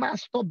 from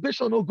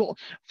masturbation, oh God,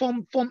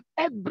 from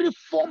every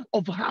form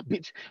of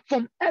habit,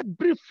 from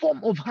every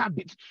form of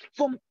habit,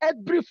 from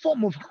every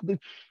form of habit,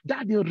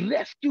 that you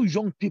rescue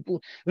young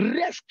people,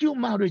 rescue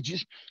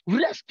marriages,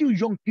 rescue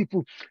young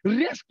people,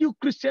 rescue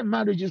Christian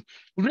marriages,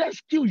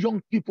 rescue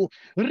young people,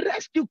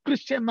 rescue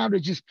Christian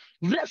marriages,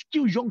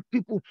 rescue young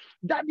people,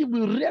 that you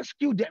will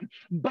rescue them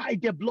by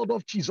the blood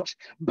of Jesus,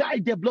 by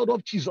the blood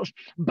of Jesus,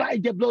 by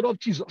the blood of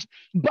Jesus,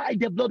 by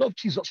the blood of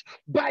Jesus,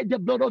 by the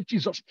blood of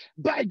Jesus,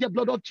 by the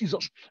blood of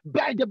Jesus,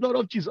 by the blood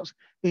of Jesus.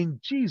 In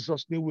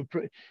Jesus' name we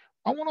pray.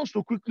 I want us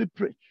to quickly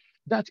pray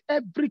that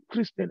every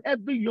Christian,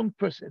 every young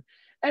person,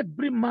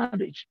 every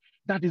marriage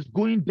that is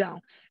going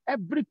down,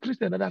 every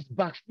Christian that has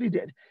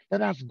backslided,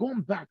 that has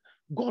gone back,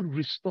 God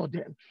restore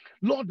them.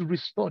 Lord,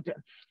 restore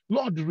them.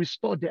 Lord,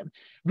 restore them.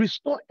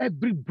 Restore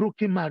every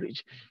broken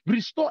marriage.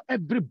 Restore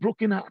every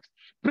broken heart.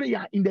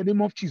 Prayer in the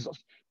name of Jesus.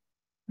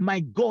 My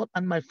God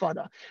and my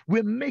Father,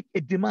 we make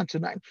a demand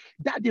tonight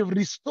that they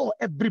restore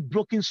every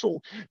broken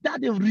soul,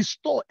 that they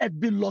restore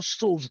every lost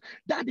souls,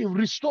 that they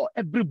restore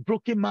every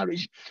broken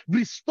marriage,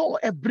 restore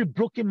every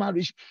broken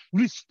marriage,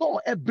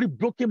 restore every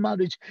broken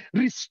marriage,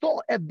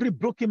 restore every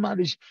broken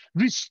marriage,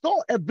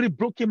 restore every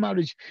broken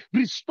marriage,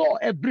 restore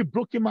every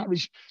broken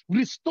marriage,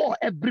 restore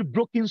every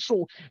broken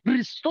soul,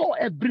 restore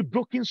every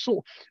broken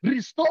soul,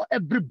 restore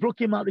every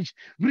broken marriage,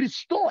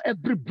 restore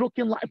every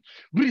broken life,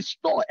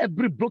 restore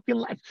every broken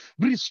life,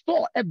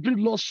 restore every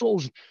lost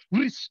souls,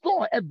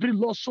 restore every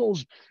lost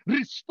souls,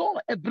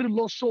 restore every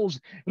lost souls,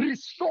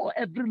 restore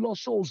every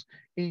lost souls.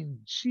 In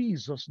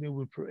Jesus' name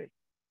we pray.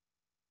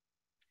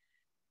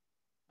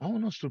 I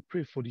want us to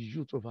pray for the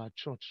youth of our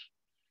church.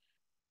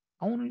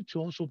 I want you to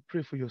also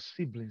pray for your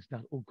siblings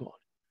that, oh God,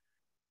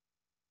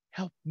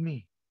 help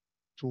me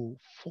to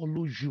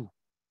follow you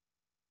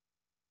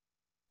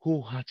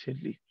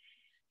wholeheartedly.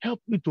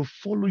 Help me to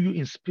follow you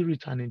in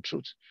spirit and in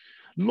truth.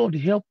 Lord,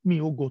 help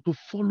me, oh God, to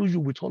follow you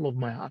with all of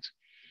my heart.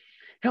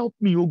 Help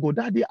me, oh God.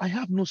 Daddy, I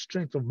have no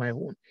strength of my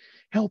own.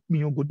 Help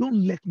me, oh God.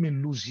 Don't let me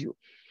lose you.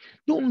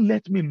 Don't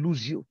let me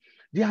lose you.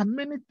 There are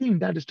many things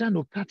that is trying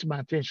to catch my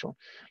attention.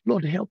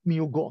 Lord, help me,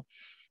 oh God.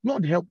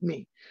 Lord, help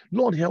me.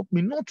 Lord, help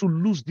me not to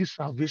lose this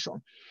salvation.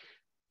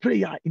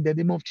 Prayer in the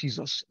name of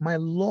Jesus, my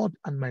Lord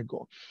and my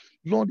God.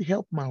 Lord,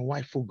 help my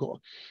wife, oh God.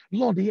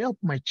 Lord, help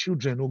my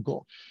children, oh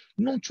God,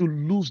 not to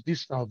lose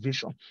this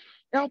salvation.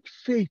 Help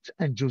Faith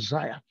and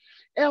Josiah.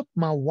 Help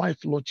my wife,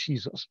 Lord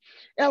Jesus.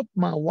 Help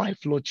my wife,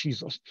 Lord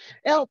Jesus.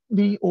 Help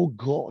me, oh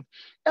God.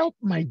 Help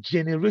my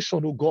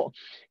generation, oh God.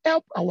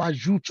 Help our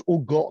youth, oh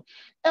God.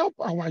 Help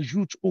our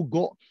youth, oh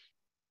God.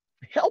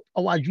 Help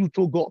our youth,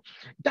 oh God,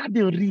 that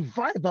they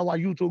revive our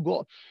youth, oh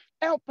God.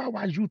 Help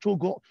our youth, oh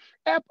God.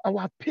 Help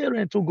our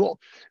parents, oh God,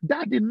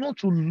 that they not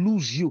to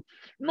lose you,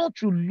 not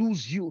to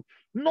lose you,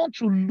 not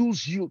to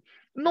lose you,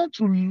 not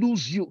to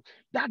lose you.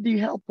 That they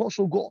help us,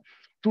 oh God,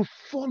 to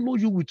follow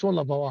you with all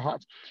of our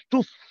heart,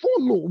 to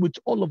follow with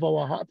all of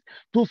our heart,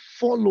 to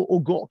follow, oh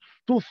God,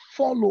 to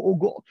follow, oh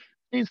God,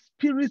 in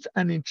spirit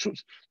and in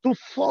truth, to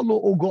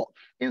follow, oh God,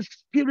 in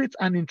spirit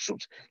and in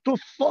truth, to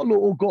follow,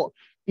 oh God.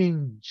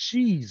 In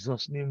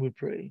Jesus' name we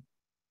pray.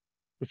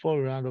 Before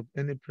we round up,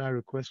 any prayer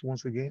requests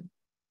once again?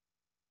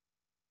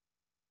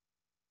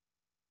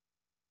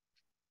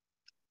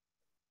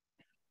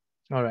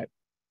 All right.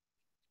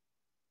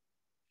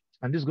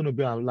 And this is going to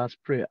be our last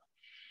prayer.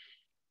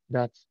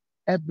 That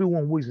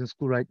everyone who is in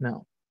school right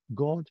now,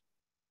 God,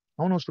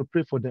 I want us to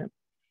pray for them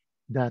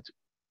that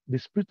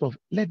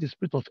let the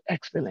spirit of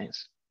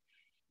excellence,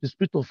 the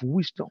spirit of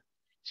wisdom,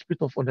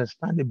 spirit of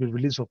understanding be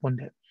released upon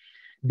them.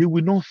 They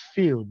will not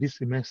fail this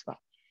semester.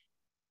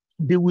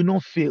 They will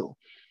not fail.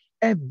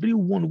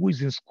 Everyone who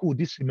is in school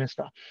this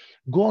semester,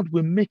 God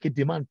will make a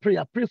demand.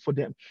 Prayer, pray for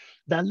them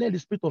that let the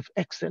spirit of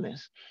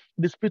excellence,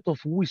 the spirit of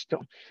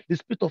wisdom, the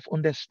spirit of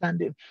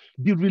understanding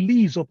be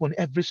released upon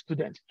every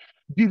student.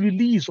 Be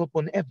released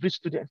upon every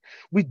student.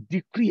 We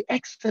decree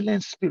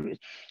excellent spirit.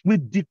 We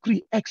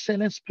decree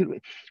excellent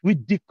spirit. We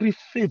decree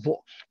favor.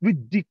 We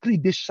decree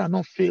they shall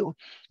not fail.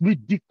 We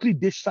decree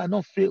they shall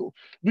not fail.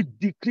 We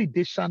decree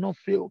they shall not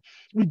fail.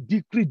 We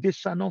decree they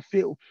shall not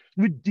fail.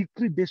 We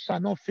decree they shall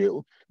not fail.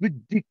 We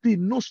decree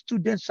no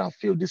student shall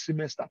fail this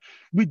semester.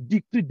 We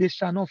decree they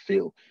shall not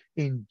fail.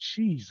 In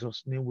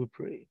Jesus' name we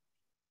pray.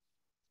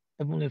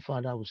 Heavenly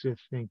Father, I will say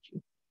thank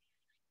you.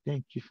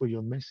 Thank you for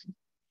your mercy.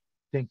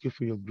 Thank you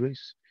for your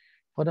grace.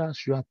 Father,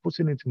 as you are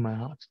putting it in my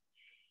heart,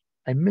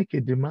 I make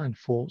a demand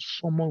for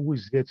someone who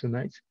is here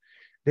tonight.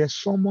 There's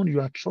someone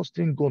you are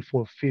trusting God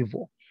for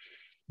favor.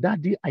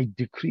 Daddy, I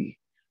decree,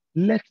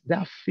 let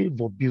that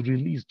favor be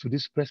released to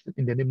this person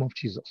in the name of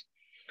Jesus.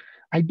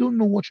 I don't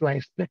know what you are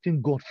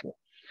expecting God for,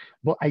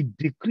 but I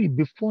decree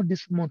before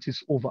this month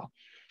is over,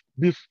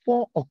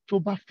 before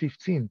October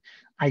 15,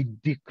 I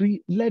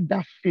decree, let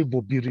that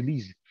favor be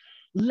released.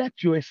 Let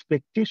your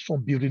expectation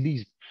be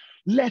released.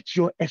 Let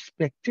your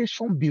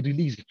expectation be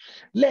released.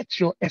 Let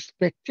your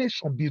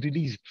expectation be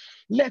released.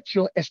 Let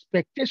your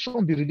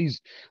expectation be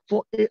released.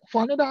 For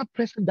another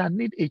person that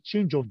need a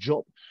change of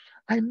job,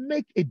 I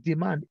make a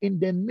demand in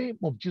the name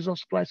of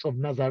Jesus Christ of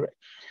Nazareth.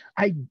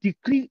 I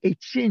decree a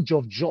change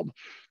of job.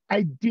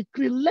 I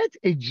decree, let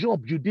a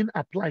job you didn't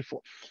apply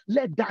for,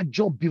 let that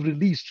job be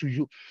released to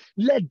you.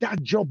 Let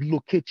that job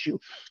locate you.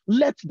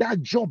 Let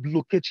that job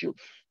locate you.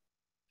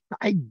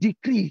 I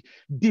decree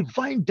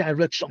divine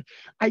direction.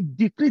 I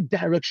decree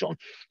direction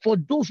for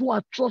those who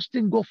are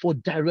trusting God for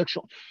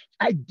direction.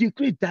 I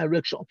decree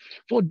direction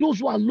for those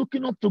who are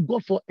looking up to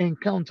God for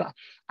encounter.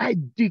 I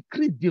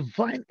decree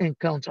divine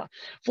encounter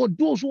for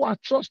those who are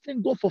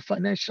trusting God for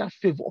financial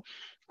favor.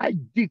 I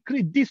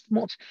decree this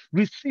month,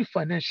 receive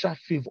financial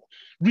favor,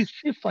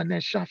 receive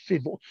financial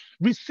favor,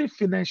 receive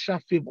financial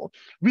favor,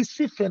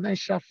 receive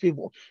financial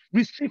favor,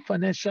 receive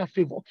financial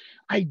favor.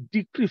 I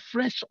decree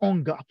fresh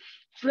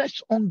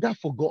hunger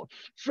for God,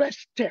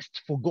 fresh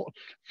thirst for God,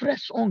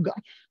 fresh hunger,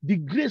 the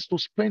grace to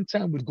spend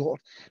time with God,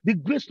 the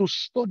grace to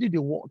study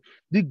the word,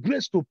 the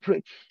grace to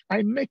pray.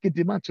 I make a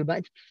demand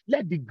tonight.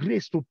 Let the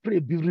grace to pray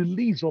be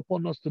released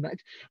upon us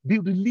tonight. Be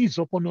released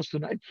upon us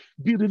tonight.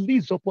 Be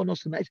released upon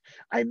us tonight.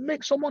 I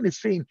make someone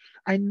is saying,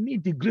 I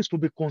need the grace to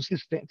be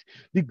consistent,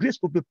 the grace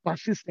to be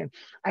persistent.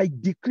 I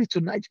decree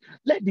tonight,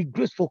 let the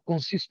grace for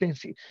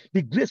consistency,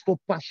 the grace for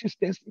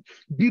persistency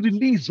be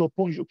released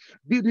upon you,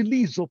 be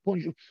released upon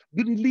you,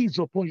 be released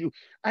upon you.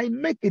 I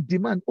make a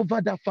demand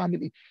over that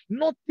family.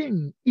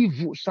 Nothing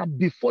evil shall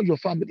befall your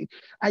family.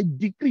 I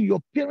decree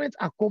your parents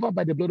are covered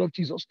by the blood of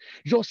Jesus.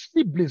 Your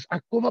siblings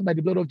are covered by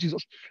the blood of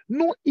Jesus.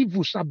 No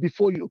evil shall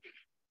befall you.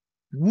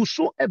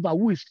 Whosoever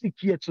who is sick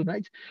here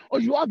tonight, or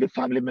you have a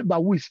family member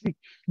who is sick,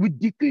 we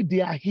decree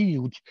they are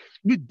healed.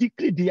 We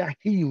decree they are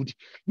healed.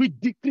 We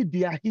decree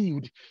they are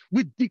healed.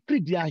 We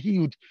decree they are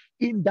healed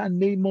in the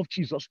name of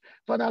Jesus.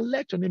 Father,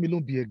 let your name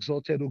alone be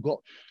exalted, oh God.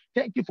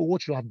 Thank you for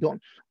what you have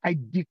done. I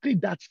decree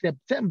that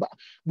September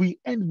we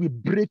end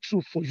with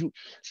breakthrough for you.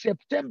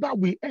 September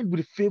we end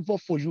with favor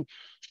for you.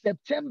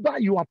 September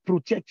you are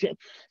protected.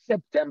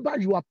 September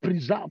you are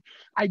preserved.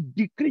 I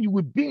decree you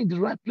will be in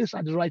the right place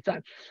at the right time.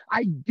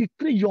 I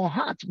decree your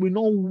heart will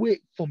not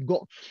wait from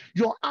God.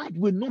 Your heart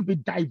will not be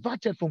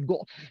diverted from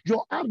God.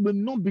 Your heart will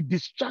not be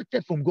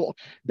distracted from God.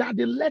 That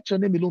they let your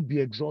name alone be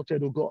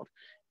exalted, oh God.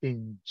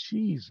 In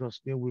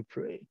Jesus' name we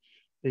pray.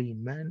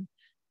 Amen.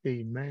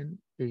 Amen.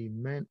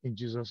 Amen. In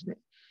Jesus' name.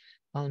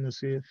 I want to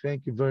say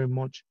thank you very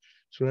much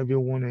to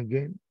everyone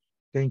again.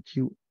 Thank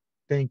you.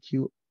 Thank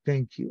you.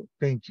 Thank you.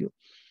 Thank you.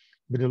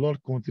 May the Lord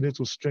continue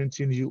to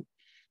strengthen you.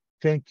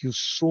 Thank you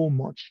so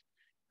much.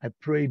 I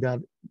pray that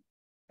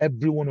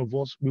every one of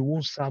us, we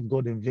won't serve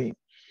God in vain,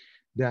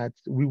 that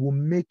we will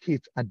make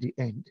it at the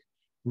end.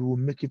 We will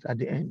make it at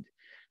the end.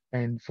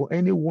 And for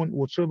anyone,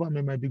 whatsoever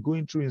might be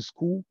going through in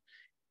school,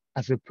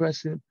 as a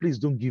person, please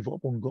don't give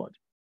up on God.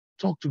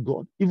 Talk to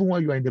God. Even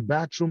while you are in the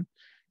bathroom,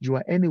 you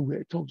are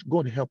anywhere, talk to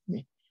God, help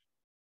me.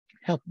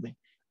 Help me.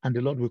 And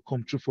the Lord will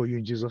come true for you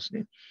in Jesus'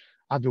 name.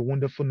 Have a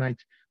wonderful night.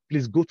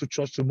 Please go to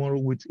church tomorrow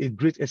with a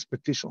great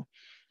expectation.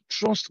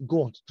 Trust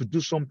God to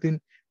do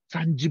something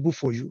tangible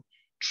for you.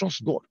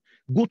 Trust God.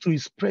 Go to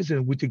his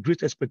presence with a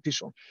great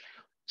expectation.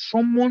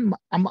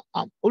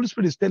 Holy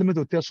Spirit is telling me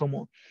to tell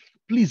someone,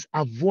 please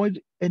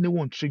avoid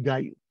anyone trigger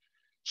you.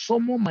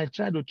 Someone might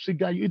try to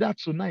trigger you either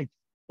tonight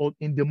or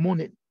in the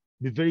morning.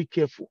 Be very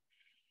careful.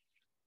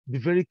 Be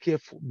very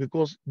careful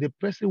because the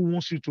person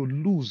wants you to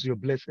lose your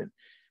blessing.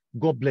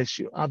 God bless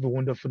you. Have a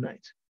wonderful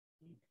night.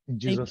 In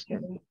Jesus'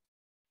 name.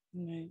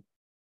 Right.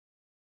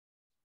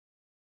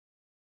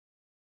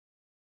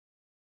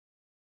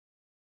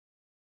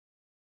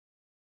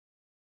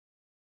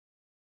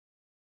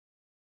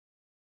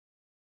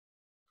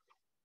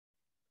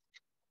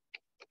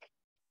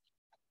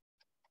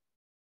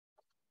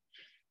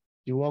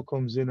 You're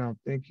welcome, Zena.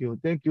 Thank you.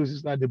 Thank you,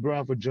 Sister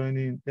Deborah, for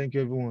joining. Thank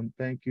you, everyone.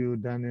 Thank you,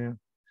 Daniel.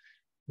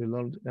 The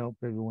Lord help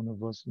every one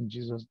of us in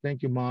Jesus.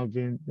 Thank you,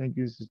 Marvin. Thank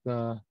you,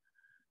 Sister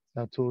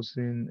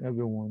Satosin,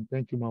 everyone.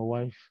 Thank you, my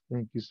wife.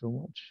 Thank you so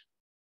much.